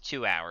close to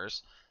 2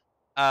 hours.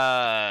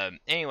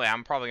 Anyway,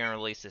 I'm probably gonna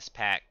release this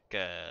pack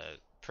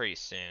pretty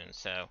soon,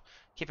 so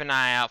keep an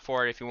eye out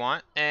for it if you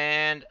want.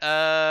 And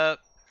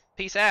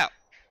peace out.